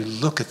 and you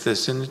look at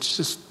this, and it's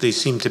just they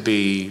seem to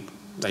be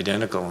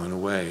identical in a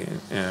way,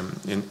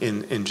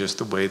 in just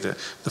the way the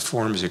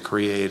forms are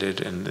created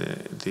and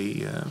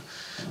the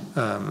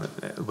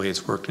way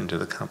it's worked into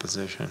the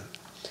composition.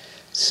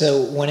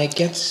 So when it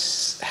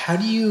gets, how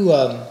do you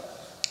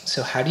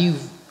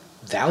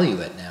value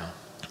it now?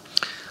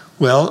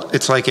 Well,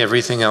 it's like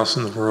everything else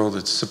in the world;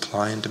 it's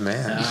supply and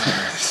demand.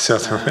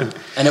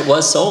 And it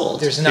was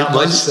sold. There's not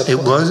much supply.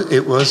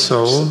 It was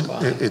sold.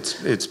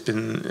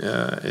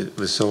 It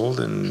was sold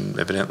and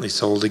evidently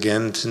sold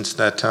again since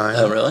that time.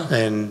 Oh, really?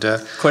 And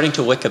according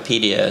to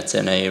Wikipedia, it's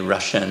in a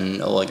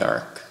Russian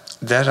oligarch.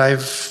 That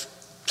I've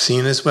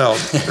seen as well.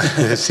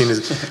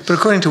 But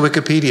according to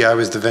Wikipedia, I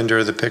was the vendor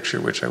of the picture,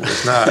 which I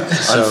was not.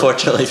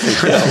 Unfortunately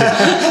for you.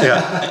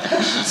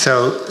 Yeah.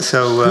 So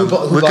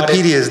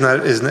Wikipedia is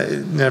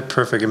not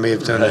perfect. It may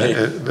have done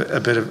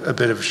a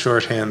bit of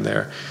shorthand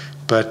there,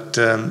 but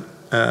and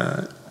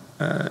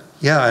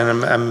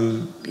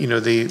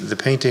the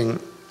painting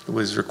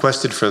was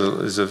requested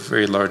is a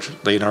very large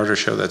Leonardo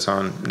show that's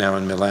on now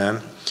in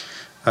Milan.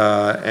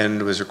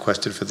 And was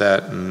requested for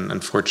that, and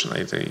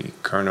unfortunately the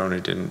current owner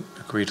didn't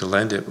agree to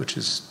lend it, which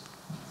is,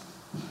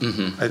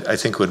 I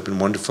think would have been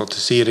wonderful to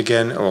see it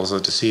again, also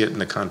to see it in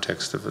the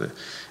context of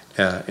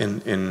in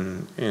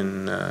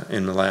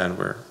Milan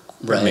where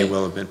it may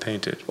well have been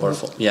painted.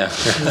 Yeah.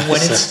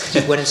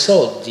 When it's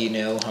sold, do you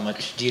know how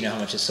much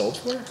it's sold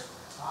for?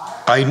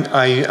 I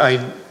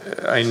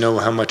know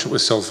how much it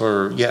was sold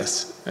for.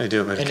 Yes, I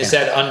do. But is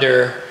that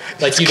under?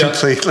 Like you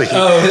completely.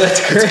 Oh, that's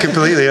great. It's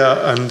completely.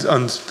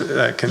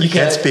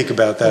 Can't speak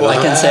about that. Well,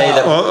 I can say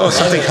that. Or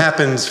something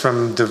happens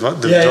from the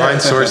divine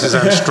sources.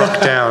 I'm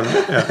struck down.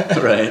 Yeah.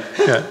 Right.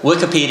 Yeah.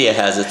 Wikipedia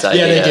has its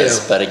ideas,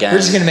 they do. But again, we're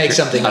just going to make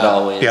something not up.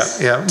 Always.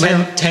 Yeah.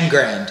 10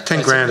 grand.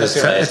 10 grand. It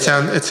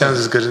sounds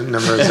as good a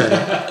number as any.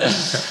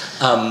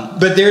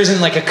 But there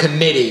isn't like a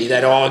committee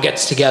that all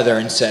gets together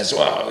and says,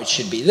 "Well, it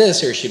should be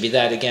this or it should be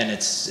that." Again,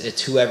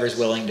 it's whoever's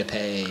willing to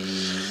pay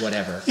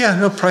whatever. Yeah.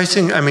 No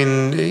pricing. I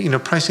mean,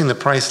 pricing the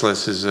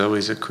priceless is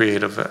always a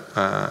creative.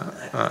 How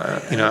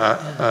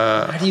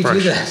do you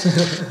do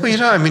that? Well,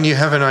 you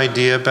have an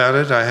idea about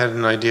it. I had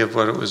an idea of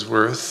what it was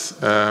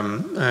worth,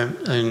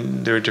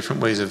 and there are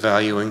different ways of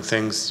valuing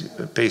things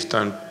based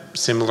on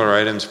similar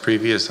items,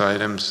 previous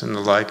items, and the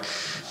like.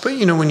 But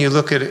when you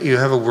look at it, you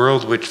have a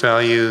world which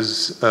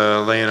values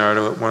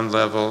Leonardo at one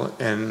level,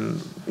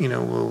 and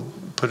will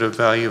put a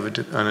value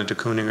on a de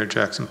Kooning or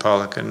Jackson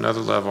Pollock at another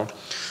level,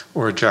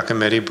 or a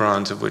Giacometti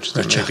bronze, of which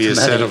there may be a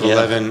set of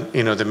 11.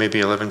 There may be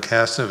 11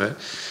 casts of it.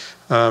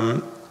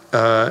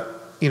 I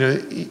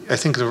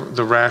think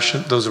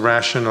those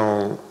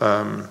rational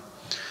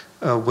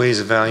ways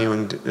of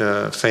valuing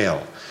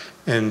fail.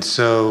 And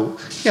so,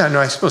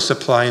 I suppose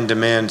supply and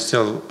demand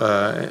still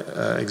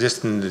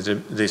exist, and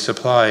the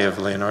supply of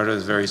Leonardo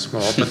is very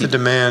small, but the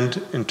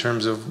demand in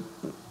terms of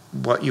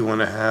what you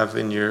want to have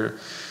in your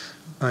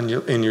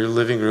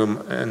living room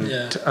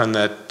and on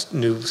that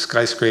new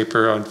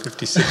skyscraper on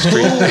 56th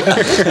Street.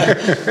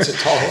 It's a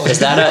tall one. Is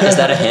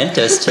that a hint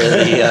as to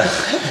the?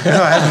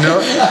 No, I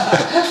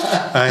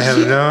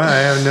have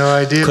no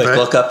idea. Quick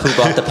look up who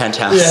bought the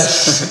penthouse.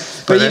 Yes.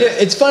 But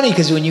it's funny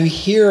because when you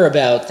hear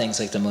about things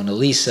like the Mona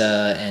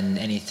Lisa and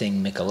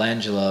anything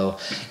Michelangelo,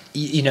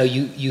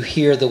 you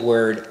hear the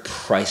word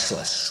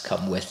priceless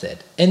come with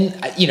it. And,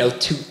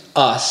 to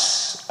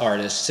us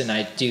artists, and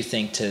I do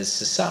think to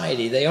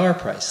society, they are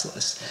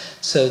priceless.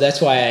 So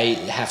that's why I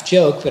half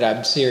joke, but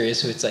I'm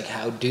serious. It's like,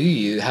 how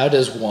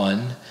does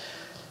one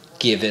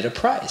give it a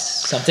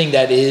price? Something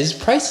that is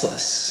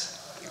priceless.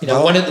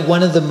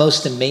 One of the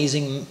most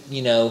amazing,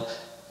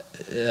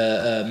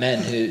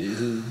 men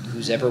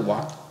who's ever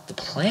walked the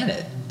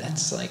planet.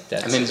 That's. I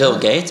mean, Bill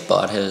Gates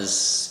bought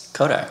his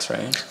Kodaks,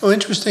 right? Well,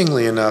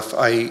 interestingly enough,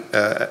 I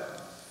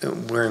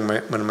wearing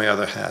one of my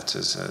other hats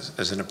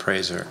as an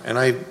appraiser, and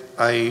I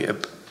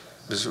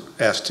was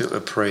asked to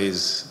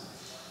appraise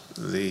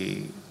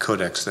the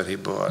Kodaks that he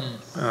bought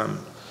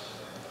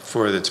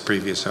for its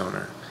previous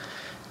owner,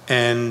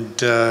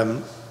 and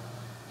I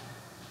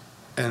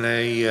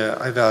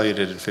valued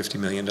it at $50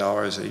 million.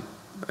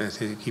 I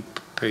think he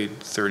paid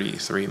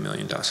 $33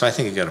 million, so I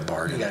think he got a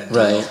bargain.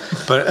 Right.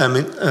 But I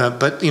mean,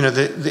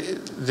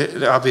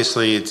 the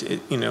obviously it's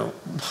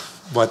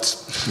what's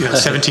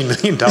 $17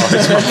 million. But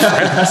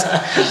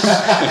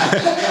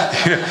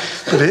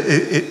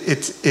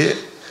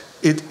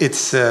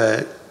it's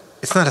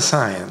not a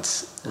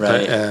science.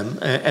 Right.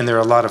 But, and there are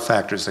a lot of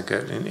factors that go.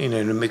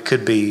 And it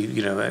could be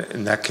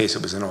in that case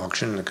it was an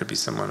auction. It could be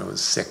someone who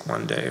was sick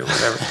one day or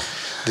whatever,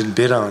 didn't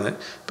bid on it.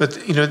 But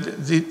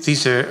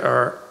these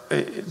are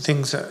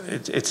things.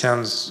 It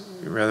sounds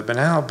rather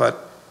banal,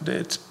 but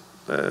it's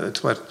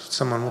what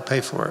someone will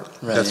pay for it.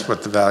 Right. That's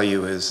what the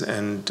value is,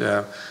 and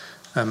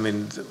I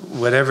mean,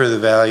 whatever the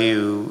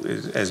value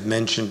is, as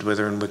mentioned,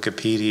 whether in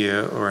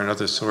Wikipedia or in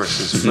other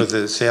sources, for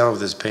the sale of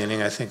this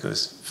painting, I think it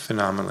was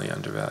phenomenally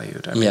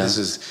undervalued. I mean, this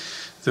is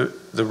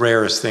the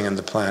rarest thing on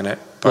the planet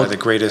by the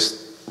greatest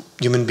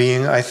human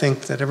being, I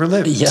think, that ever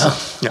lived. Yeah.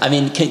 So, I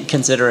mean,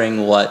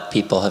 considering what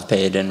people have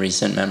paid in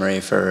recent memory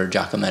for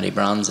Giacometti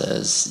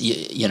bronzes,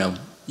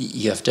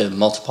 you have to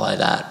multiply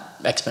that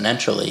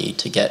exponentially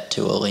to get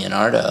to a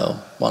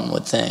Leonardo, one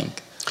would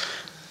think.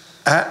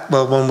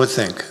 Well, one would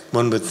think,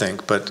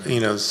 but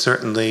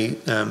certainly,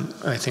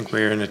 I think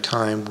we're in a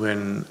time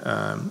when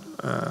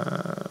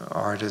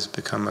art has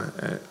become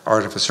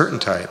art of a certain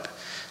type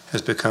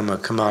has become a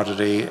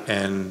commodity,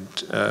 and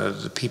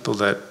the people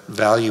that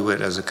value it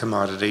as a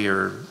commodity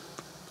are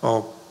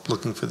all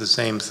looking for the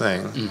same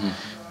thing. Mm-hmm.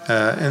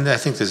 And I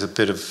think there's a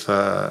bit of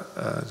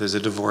there's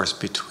a divorce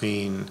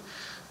between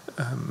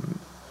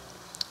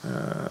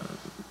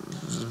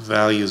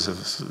values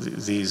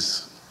of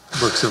these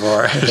works of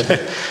art.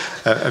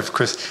 Of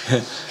course,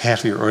 half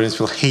of your audience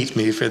will hate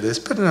me for this,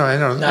 but no, I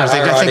don't.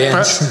 I think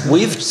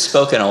we've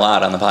spoken a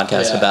lot on the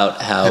podcast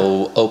about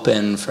how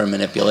open for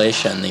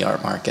manipulation the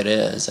art market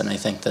is, and I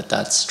think that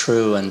that's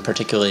true, and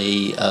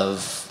particularly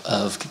of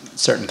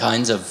certain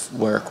kinds of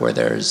work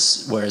where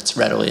it's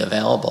readily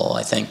available.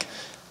 I think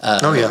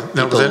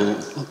people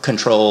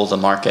control the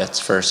markets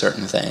for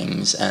certain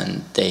things,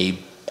 and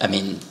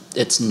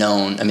it's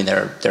known. I mean,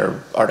 there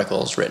are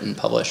articles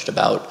published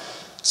about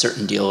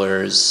certain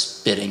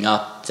dealers bidding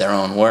up their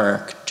own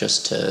work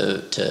just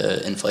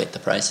to inflate the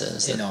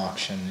prices in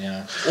auction.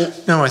 Yeah.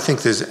 No, I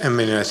think there's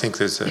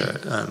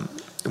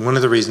one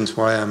of the reasons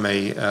why I'm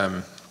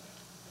a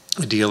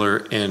dealer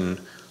in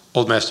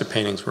old master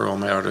paintings where all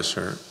my artists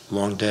are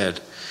long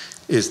dead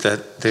is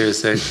that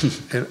there's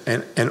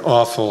an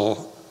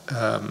awful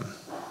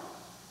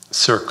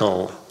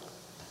circle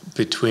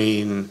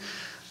between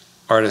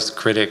artist,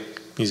 critic,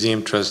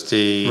 museum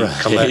trustee,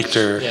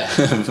 collector,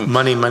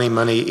 money,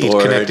 each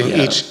connecting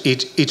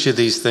each of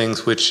these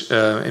things, which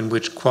in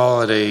which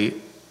quality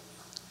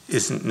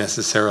isn't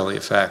necessarily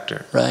a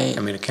factor. Right. I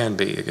mean, it can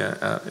be.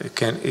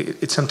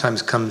 It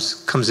sometimes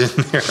comes in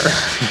there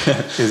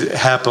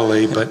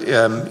happily, but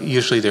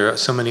usually there are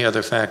so many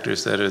other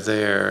factors that are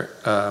there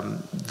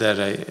that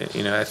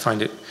I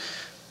find it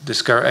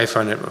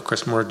of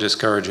course more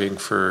discouraging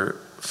for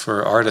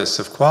artists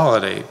of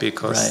quality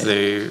because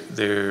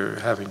they're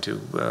having to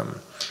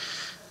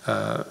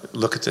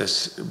look at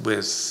this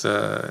with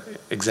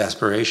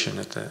exasperation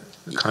at the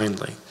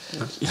kindly.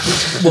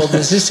 Well,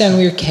 does this sound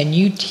weird? Can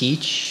you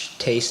teach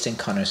taste and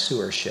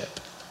connoisseurship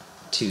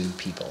to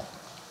people?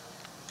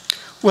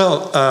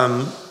 Well,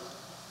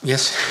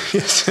 yes,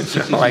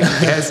 no, I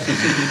guess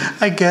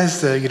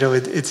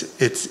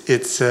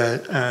it's.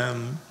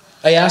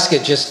 I ask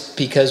it just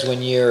because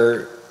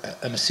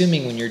I'm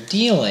assuming when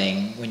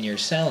you're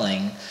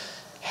selling,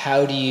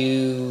 how do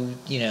you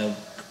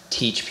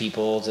teach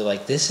people to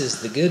like, this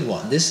is the good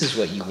one, this is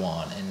what you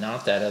want, and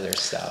not that other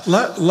stuff.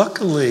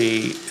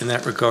 Luckily, in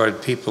that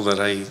regard, people that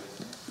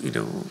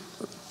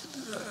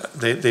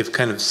they've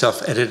kind of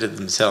self-edited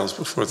themselves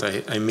before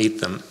I meet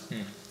them.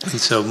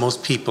 And so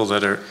most people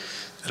that are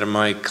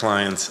my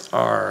clients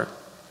are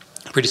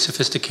pretty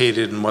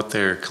sophisticated in what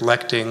they're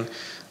collecting.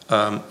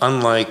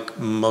 Unlike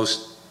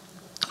most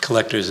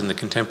collectors in the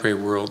contemporary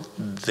world,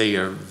 they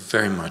are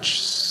very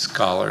much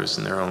scholars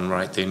in their own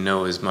right. They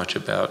know as much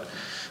about,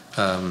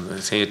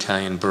 say,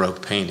 Italian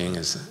Baroque painting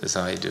as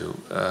I do,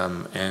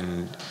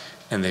 and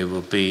they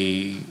will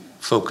be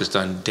focused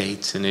on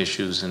dates and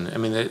issues. And I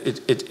mean,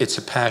 it's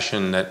a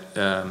passion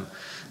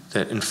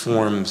that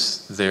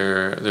informs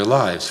their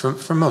lives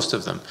for most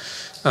of them.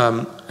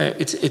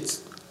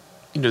 It's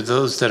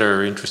those that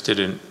are interested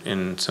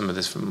in some of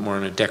this more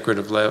on a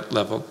decorative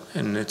level,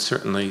 and it's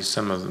certainly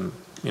some of them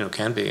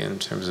can be in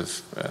terms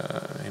of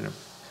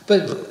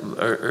but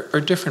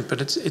are different.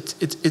 But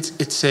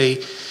it's a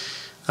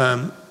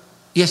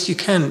yes, you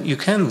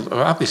can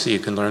obviously you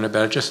can learn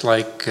about it, just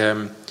like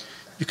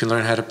you can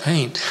learn how to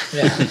paint,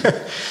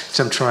 which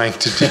I'm trying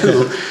to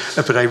do.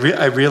 But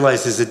I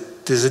realize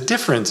there's a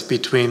difference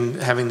between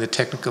having the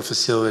technical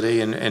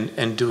facility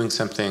and doing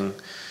something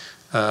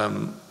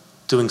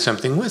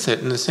with it.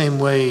 In the same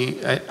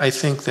way, I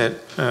think that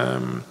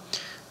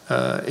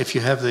if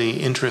you have the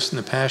interest and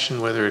the passion,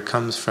 whether it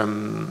comes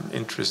from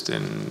interest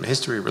in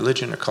history,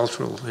 religion, or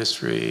cultural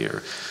history,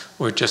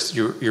 or just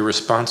your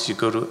response, you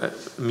go to a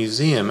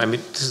museum. I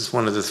mean, this is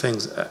one of the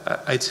things.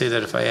 I'd say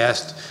that if I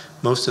asked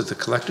most of the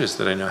collectors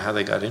that I know how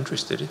they got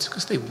interested, it's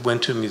because they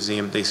went to a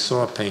museum, they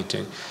saw a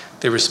painting,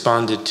 they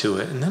responded to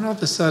it, and then all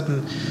of a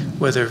sudden,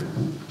 whether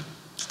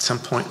at some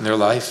point in their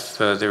life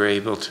they were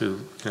able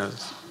to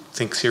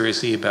think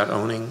seriously about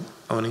owning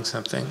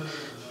something,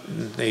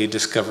 they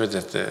discovered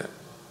that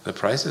the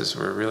prices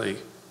were really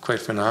quite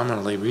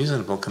phenomenally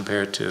reasonable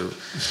compared to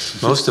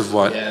most of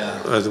what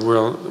the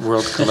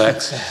world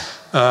collects.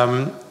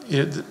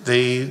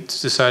 They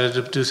decided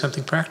to do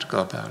something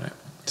practical about it.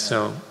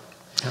 So,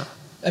 yeah.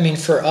 I mean,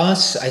 for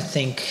us, I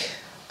think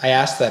I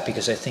asked that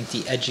because I think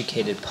the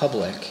educated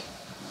public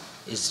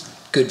is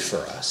good for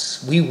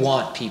us. We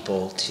want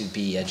people to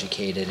be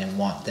educated and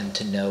want them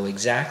to know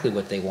exactly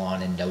what they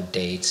want and know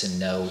dates and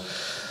know,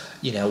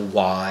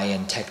 why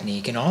and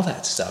technique and all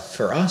that stuff.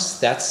 For us,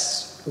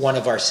 that's one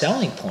of our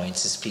selling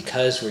points, is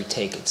because we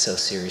take it so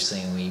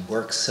seriously and we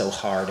work so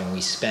hard and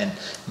we spend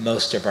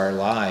most of our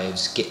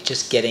lives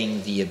just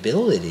getting the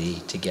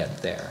ability to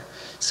get there.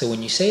 So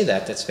when you say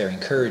that, that's very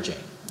encouraging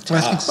to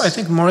us. I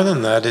think more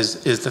than that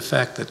is the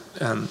fact that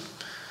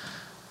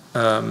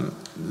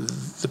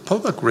the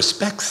public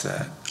respects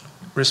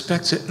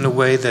it in a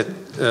way that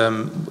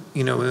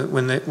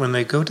when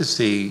they go to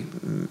see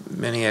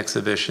many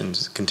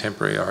exhibitions,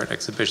 contemporary art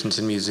exhibitions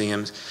in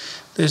museums,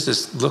 there's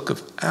this look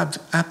of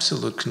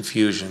absolute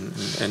confusion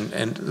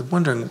and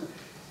wondering,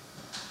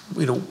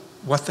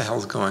 what the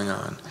hell's going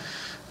on.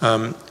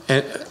 I'm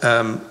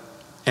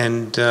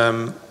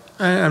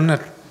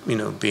not,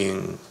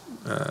 being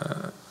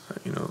a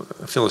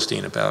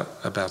Philistine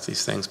about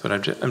these things, but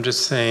I'm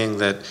just saying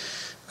that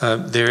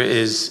there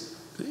is.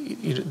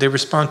 They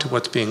respond to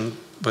what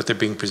they're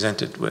being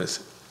presented with,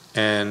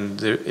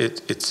 and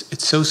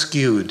it's so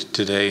skewed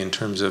today in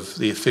terms of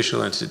the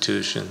official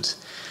institutions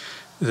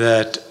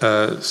that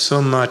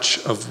so much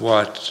of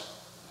what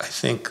I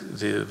think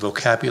the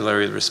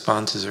vocabulary, the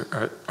responses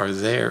are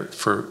there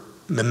for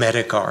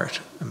mimetic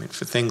art. I mean,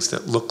 for things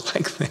that look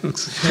like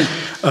things,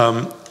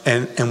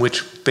 and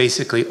which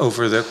basically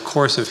over the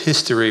course of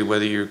history,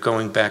 whether you're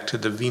going back to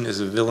the Venus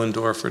of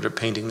Willendorf or the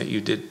painting that you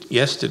did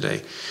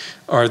yesterday,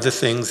 are the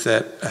things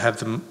that have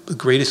the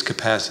greatest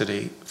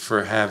capacity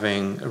for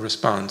having a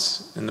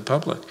response in the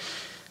public.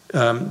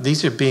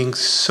 These are being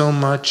so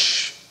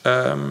much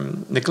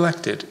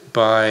neglected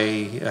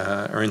by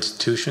our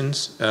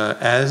institutions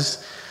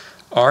as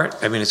art.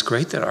 I mean, it's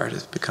great that art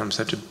has become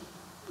such a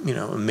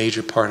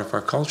major part of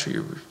our culture.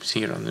 You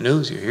see it on the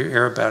news, you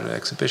hear about it at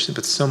exhibitions,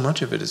 but so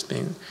much of it is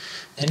being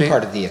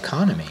part of the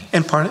economy.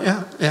 And part of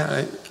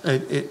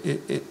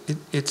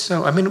it's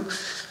so. I mean,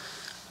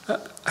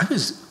 I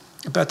was.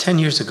 About 10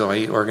 years ago,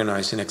 I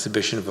organized an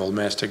exhibition of old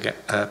master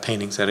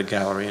paintings at a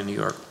gallery in New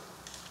York.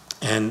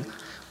 And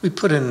we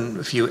put in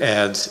a few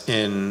ads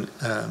in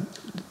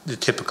the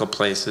typical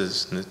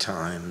places, in the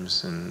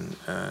Times, and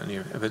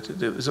but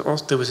there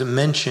was a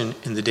mention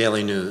in the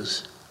Daily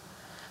News.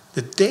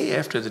 The day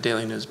after the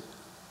Daily News,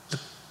 the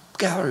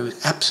gallery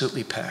was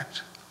absolutely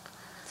packed.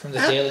 From the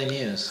Daily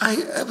News?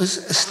 It was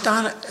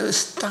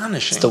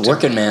astonishing. It's the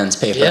working man's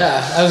paper.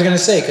 Yeah, I was going to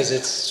say, because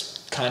it's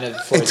kind of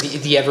for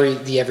the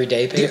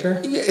everyday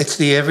paper. Yeah, it's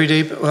the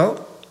everyday.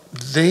 Well,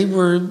 they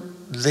were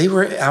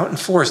out in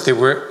force. There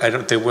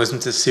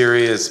wasn't a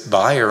serious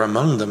buyer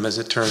among them, as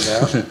it turned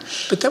out.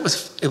 But it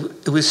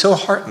was so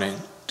heartening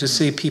to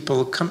see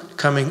people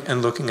coming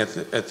and looking at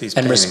these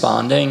and paintings.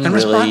 Responding,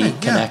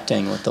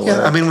 connecting with the work.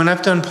 Yeah, I mean, when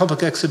I've done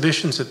public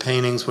exhibitions of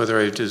paintings, whether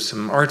I do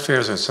some art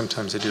fairs or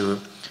sometimes I do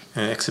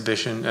an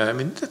exhibition, I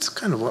mean, that's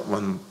kind of what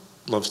one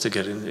loves to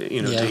get in,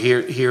 to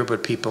hear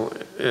what people.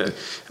 I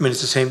mean,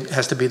 it's the same.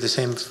 Has to be the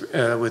same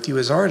with you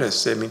as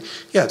artists. I mean,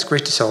 yeah, it's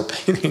great to sell a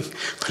painting,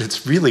 but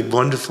it's really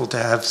wonderful to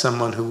have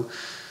someone who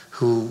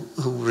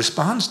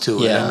responds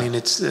to it. I mean,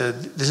 it's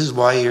this is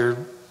why you're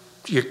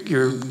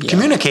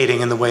communicating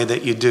in the way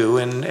that you do,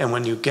 and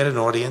when you get an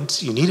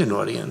audience, you need an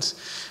audience.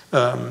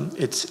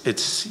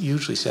 It's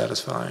hugely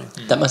satisfying.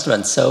 That must have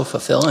been so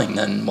fulfilling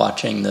then,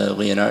 watching the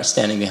Leonardo,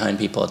 standing behind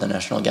people at the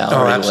National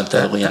Gallery with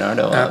the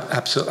Leonardo up.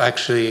 Absolutely.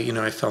 Actually,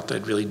 I felt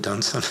I'd really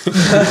done something.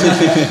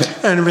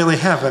 And I really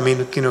have. I mean,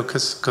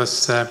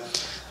 because the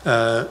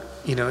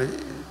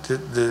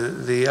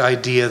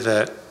idea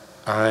that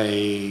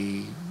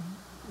I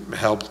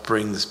helped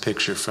bring this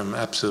picture from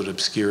absolute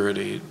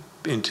obscurity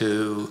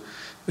into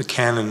the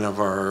canon of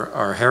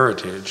our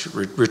heritage,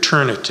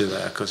 return it to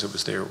that, because it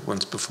was there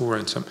once before,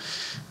 and some,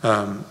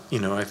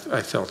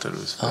 I felt it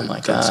was. Oh my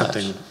gosh!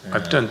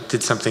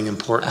 Did something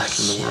important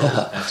in the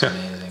world. That's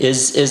amazing.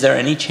 Is there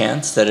any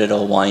chance that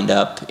it'll wind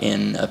up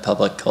in a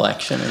public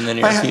collection in the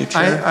near future?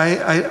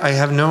 I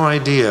have no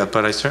idea,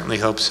 but I certainly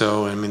hope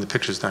so. I mean, the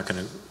picture's not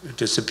going to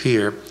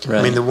disappear. Right.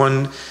 I mean, the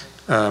one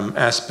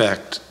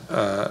aspect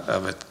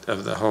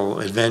of the whole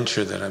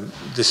adventure that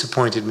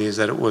disappointed me is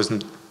that it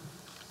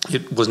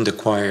wasn't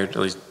acquired, at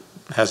least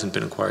hasn't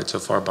been acquired so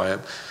far by a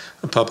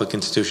public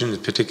institution,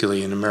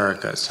 particularly in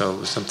America. So it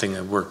was something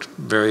I worked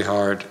very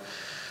hard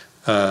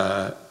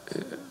to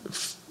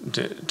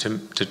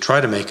try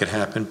to make it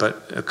happen,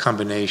 but a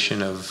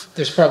combination of...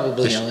 There's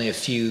probably only a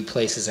few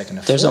places that can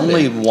afford it. There's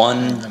only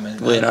one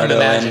Leonardo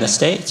in the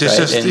States,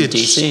 right? In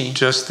D.C.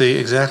 Just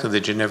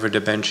the Ginevra da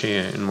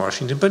Benci in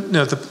Washington. But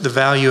no, the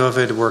value of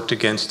it worked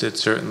against it,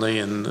 certainly,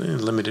 and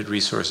limited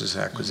resources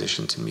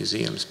acquisition to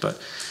museums. But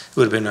it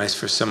would have been nice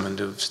for someone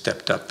to have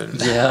stepped up and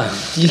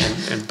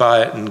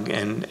buy it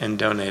and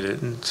donate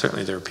it. And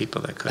certainly there are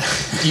people that could.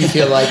 Do you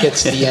feel like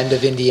it's the end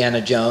of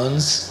Indiana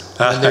Jones?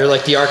 When they're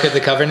like the Ark of the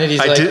Covenant,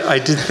 I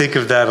did think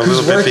of that a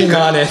little bit. Who's working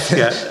on it?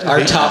 Yeah.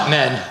 Our top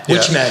men.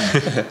 Which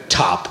men?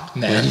 Top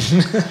men.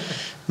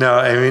 No,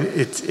 I mean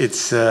it's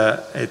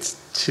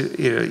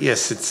too,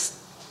 yes, it's.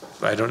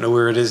 I don't know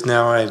where it is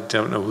now. I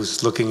don't know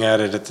who's looking at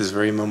it at this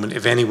very moment,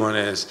 if anyone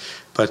is.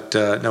 But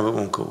no, it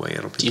won't go away.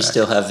 It'll be. Do you back.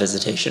 Still have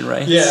visitation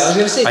rights? Yeah, I was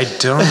going to say. I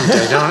don't.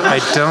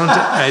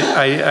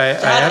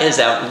 That is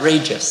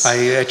outrageous.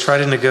 I tried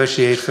to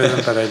negotiate for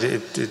them, but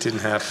it didn't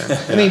happen.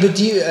 Yeah. I mean, but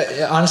do you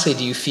honestly?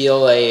 Do you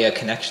feel a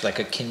connection, like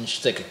a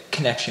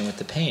connection with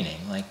the painting?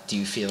 Like, do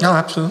you feel? No,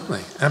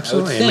 absolutely. I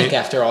would think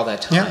after all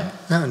that time.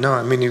 Yeah. No.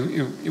 I mean,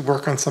 you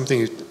work on something.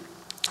 You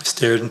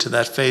stared into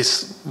that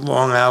face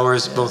long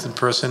hours, both in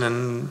person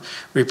and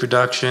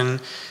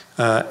reproduction.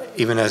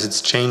 Even as it's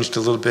changed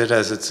a little bit,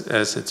 as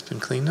it's been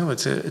cleaned. No,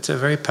 it's a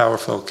very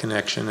powerful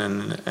connection,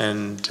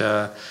 and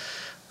no,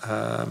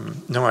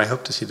 I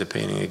hope to see the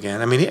painting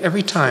again. I mean,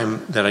 every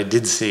time that I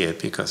did see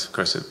it, because of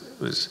course it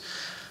was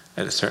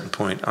at a certain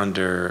point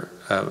under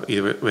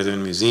either within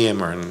a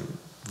museum or in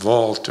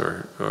vault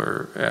or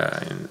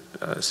in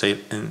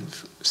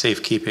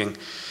safekeeping,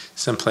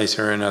 someplace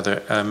or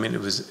another. I mean,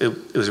 it was a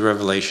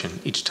revelation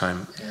each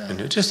time,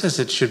 and just as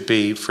it should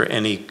be for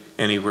any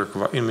work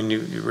of art. I mean,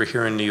 you were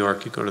here in New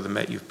York. You go to the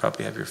Met. You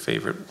probably have your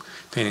favorite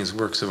paintings,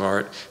 works of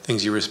art,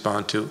 things you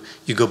respond to.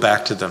 You go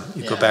back to them.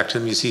 You go back to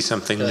them. You see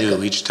something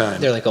new each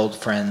time. They're like old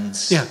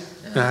friends. Yeah,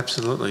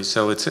 absolutely.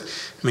 So I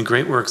mean,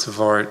 great works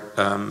of art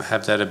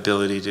have that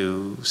ability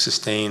to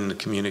sustain,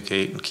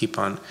 communicate, and keep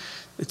on.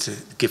 It's a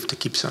gift that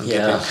keeps on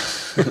giving.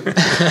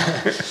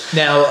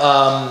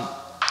 Now.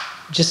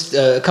 Just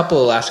a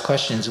couple of last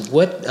questions.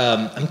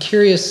 I'm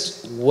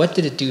curious, what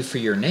did it do for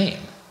your name?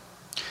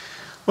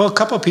 Well, a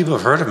couple of people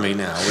have heard of me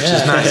now, which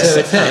is nice.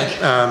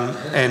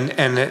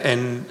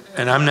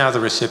 And I'm now the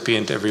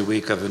recipient every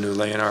week of a new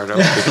Leonardo.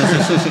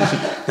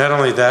 Not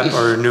only that,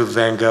 or a new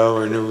Van Gogh,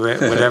 or a new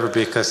whatever,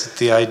 because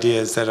the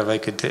idea is that if I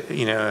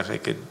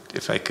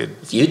could.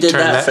 If you did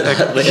that for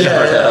that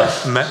Leonardo.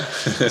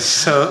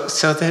 So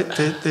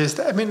there's.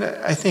 I mean,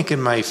 I think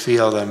in my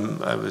field,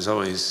 I was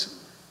always,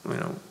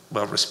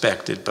 well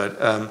respected, but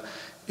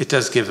it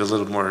does give a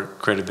little more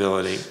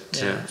credibility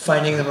to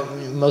finding the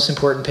most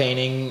important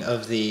painting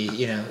of the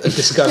a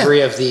discovery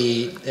of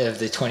the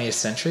 20th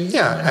century.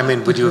 Yeah, I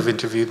mean, would you have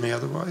interviewed me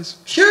otherwise?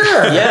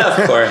 Sure.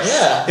 Yeah, of course.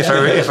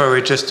 If I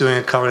were just doing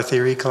a color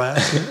theory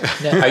class.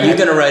 Are you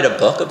going to write a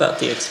book about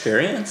the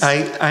experience?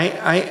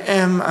 I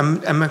am.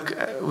 I'm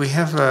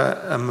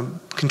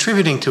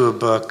contributing to a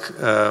book.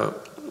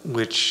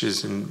 Which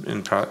is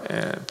in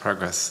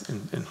progress,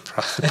 in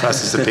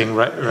process of being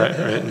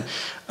written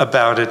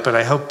about it. But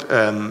I hope,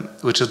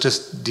 which will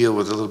just deal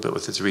with a little bit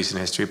with its recent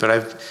history.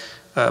 But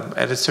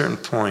at a certain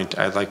point,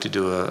 I'd like to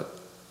do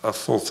a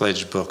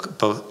full-fledged book,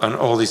 both on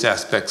all these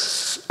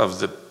aspects of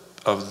the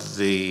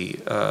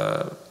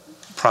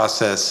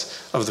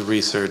process, of the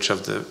research,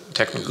 of the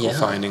technical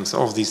findings,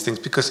 all of these things,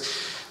 because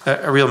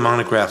a real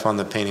monograph on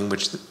the painting,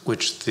 which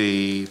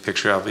the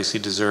picture obviously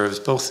deserves,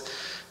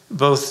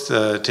 both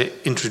to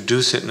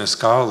introduce it in a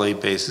scholarly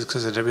basis,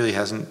 because it really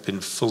hasn't been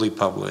fully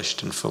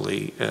published and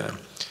fully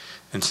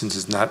and since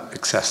it's not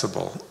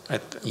accessible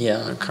at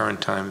the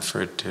current time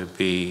for it to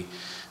be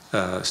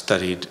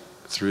studied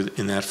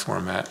in that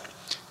format,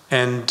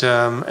 and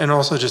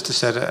also just to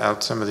set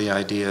out some of the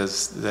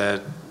ideas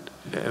that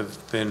have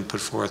been put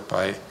forth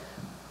by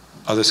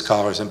other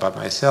scholars and by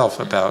myself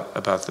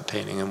about the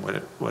painting and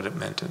what it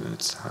meant in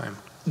its time.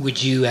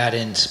 Would you add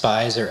in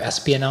spies or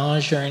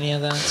espionage or any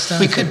of that stuff?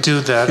 We could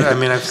do that. I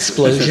mean,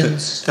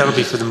 explosions. That'll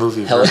be for the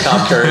movie.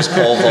 Helicopters,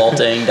 pole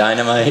vaulting,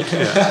 dynamite.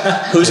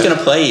 Yeah. Who's going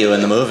to play you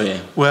in the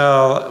movie?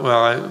 Well,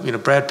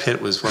 Brad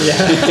Pitt was one.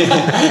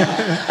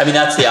 I mean,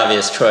 that's the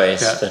obvious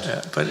choice.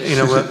 But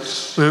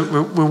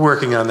we're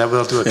working on that.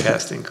 We'll do a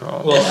casting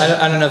call. Well,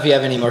 I don't know if you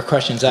have any more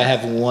questions. I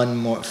have one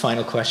more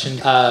final question.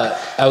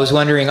 I was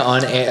wondering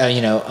on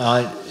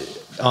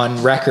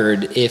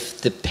record, if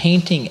the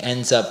painting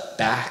ends up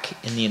back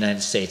in the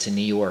United States, in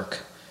New York,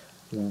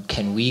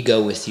 can we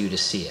go with you to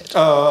see it?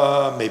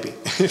 Maybe.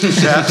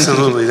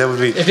 Absolutely. That would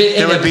be a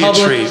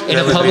treat. In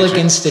a public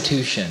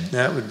institution.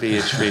 That would be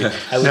a treat.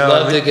 I would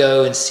love to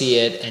go and see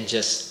it and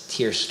just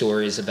hear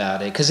stories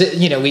about it. Because,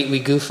 we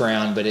goof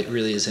around, but it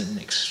really is an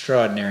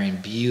extraordinary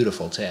and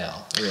beautiful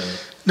tale, really.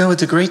 No,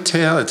 it's a great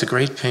tale. It's a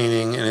great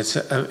painting. And it's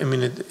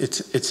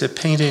a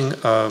painting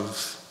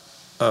of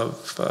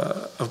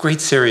great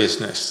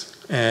seriousness,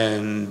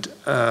 and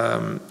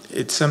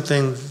it's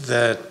something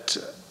that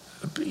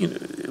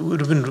it would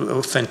have been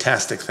a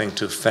fantastic thing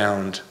to have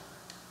found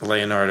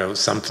Leonardo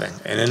something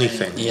and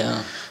anything,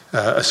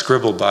 a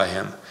scribble by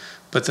him.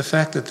 But the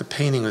fact that the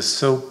painting was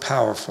so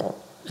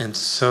powerful and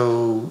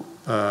so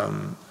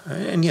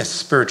and yes,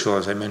 spiritual,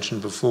 as I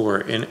mentioned before,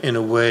 in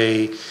a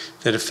way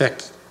that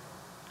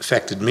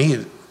affected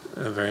me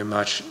very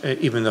much,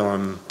 even though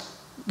I'm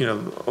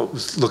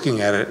was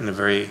looking at it in a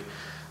very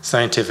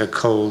scientific,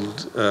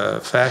 cold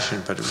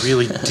fashion, but it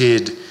really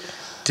did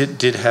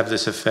have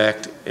this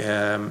effect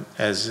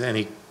as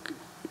any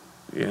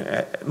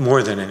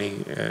more than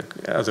any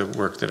other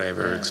work that I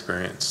ever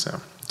experienced. So,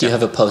 do you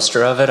have a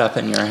poster of it up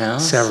in your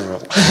house?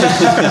 Several.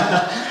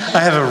 I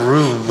have a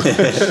room.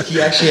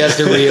 He actually has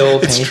the real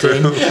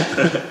painting.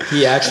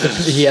 He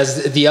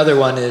has the other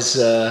one is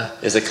a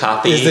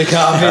copy. Is the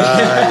copy?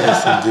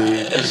 Yes,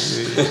 indeed.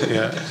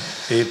 Yeah,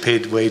 he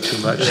paid way too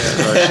much.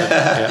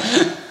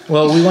 Yeah.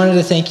 Well, we wanted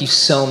to thank you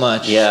so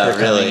much for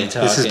coming and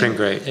talking. This has been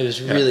great. It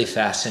was really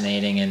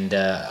fascinating, and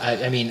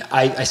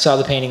I saw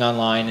the painting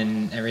online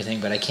and everything,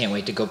 but I can't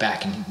wait to go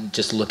back and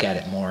just look at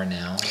it more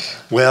now.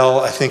 Well,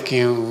 I think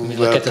you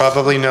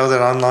probably know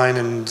that online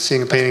and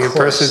seeing a painting in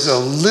person is a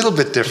little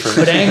bit different.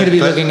 But I am going to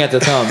be looking at the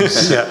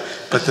thumbs.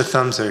 But the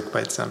thumbs are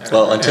quite something.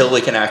 Well, until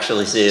we can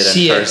actually see it in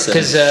person.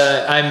 Because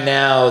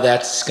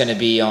that's going to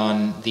be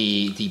on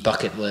the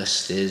bucket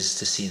list, is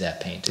to see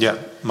that painting. Yeah,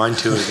 mine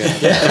too again.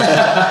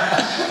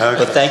 Okay.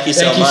 Well, thank you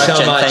so much,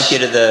 and thank you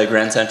to the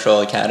Grand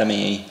Central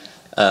Academy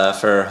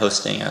for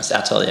hosting us,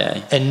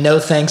 Atelier. And no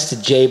thanks to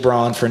Jay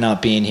Braun for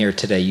not being here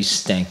today. You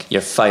stink.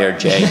 You're fired,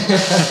 Jay.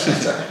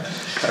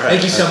 All right.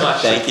 Thank you so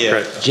much. Thank you.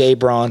 Great. Jay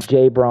Braun.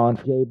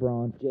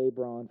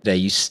 Today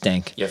you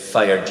stink. You're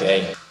fired,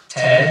 Jay.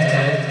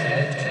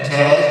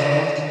 Ted.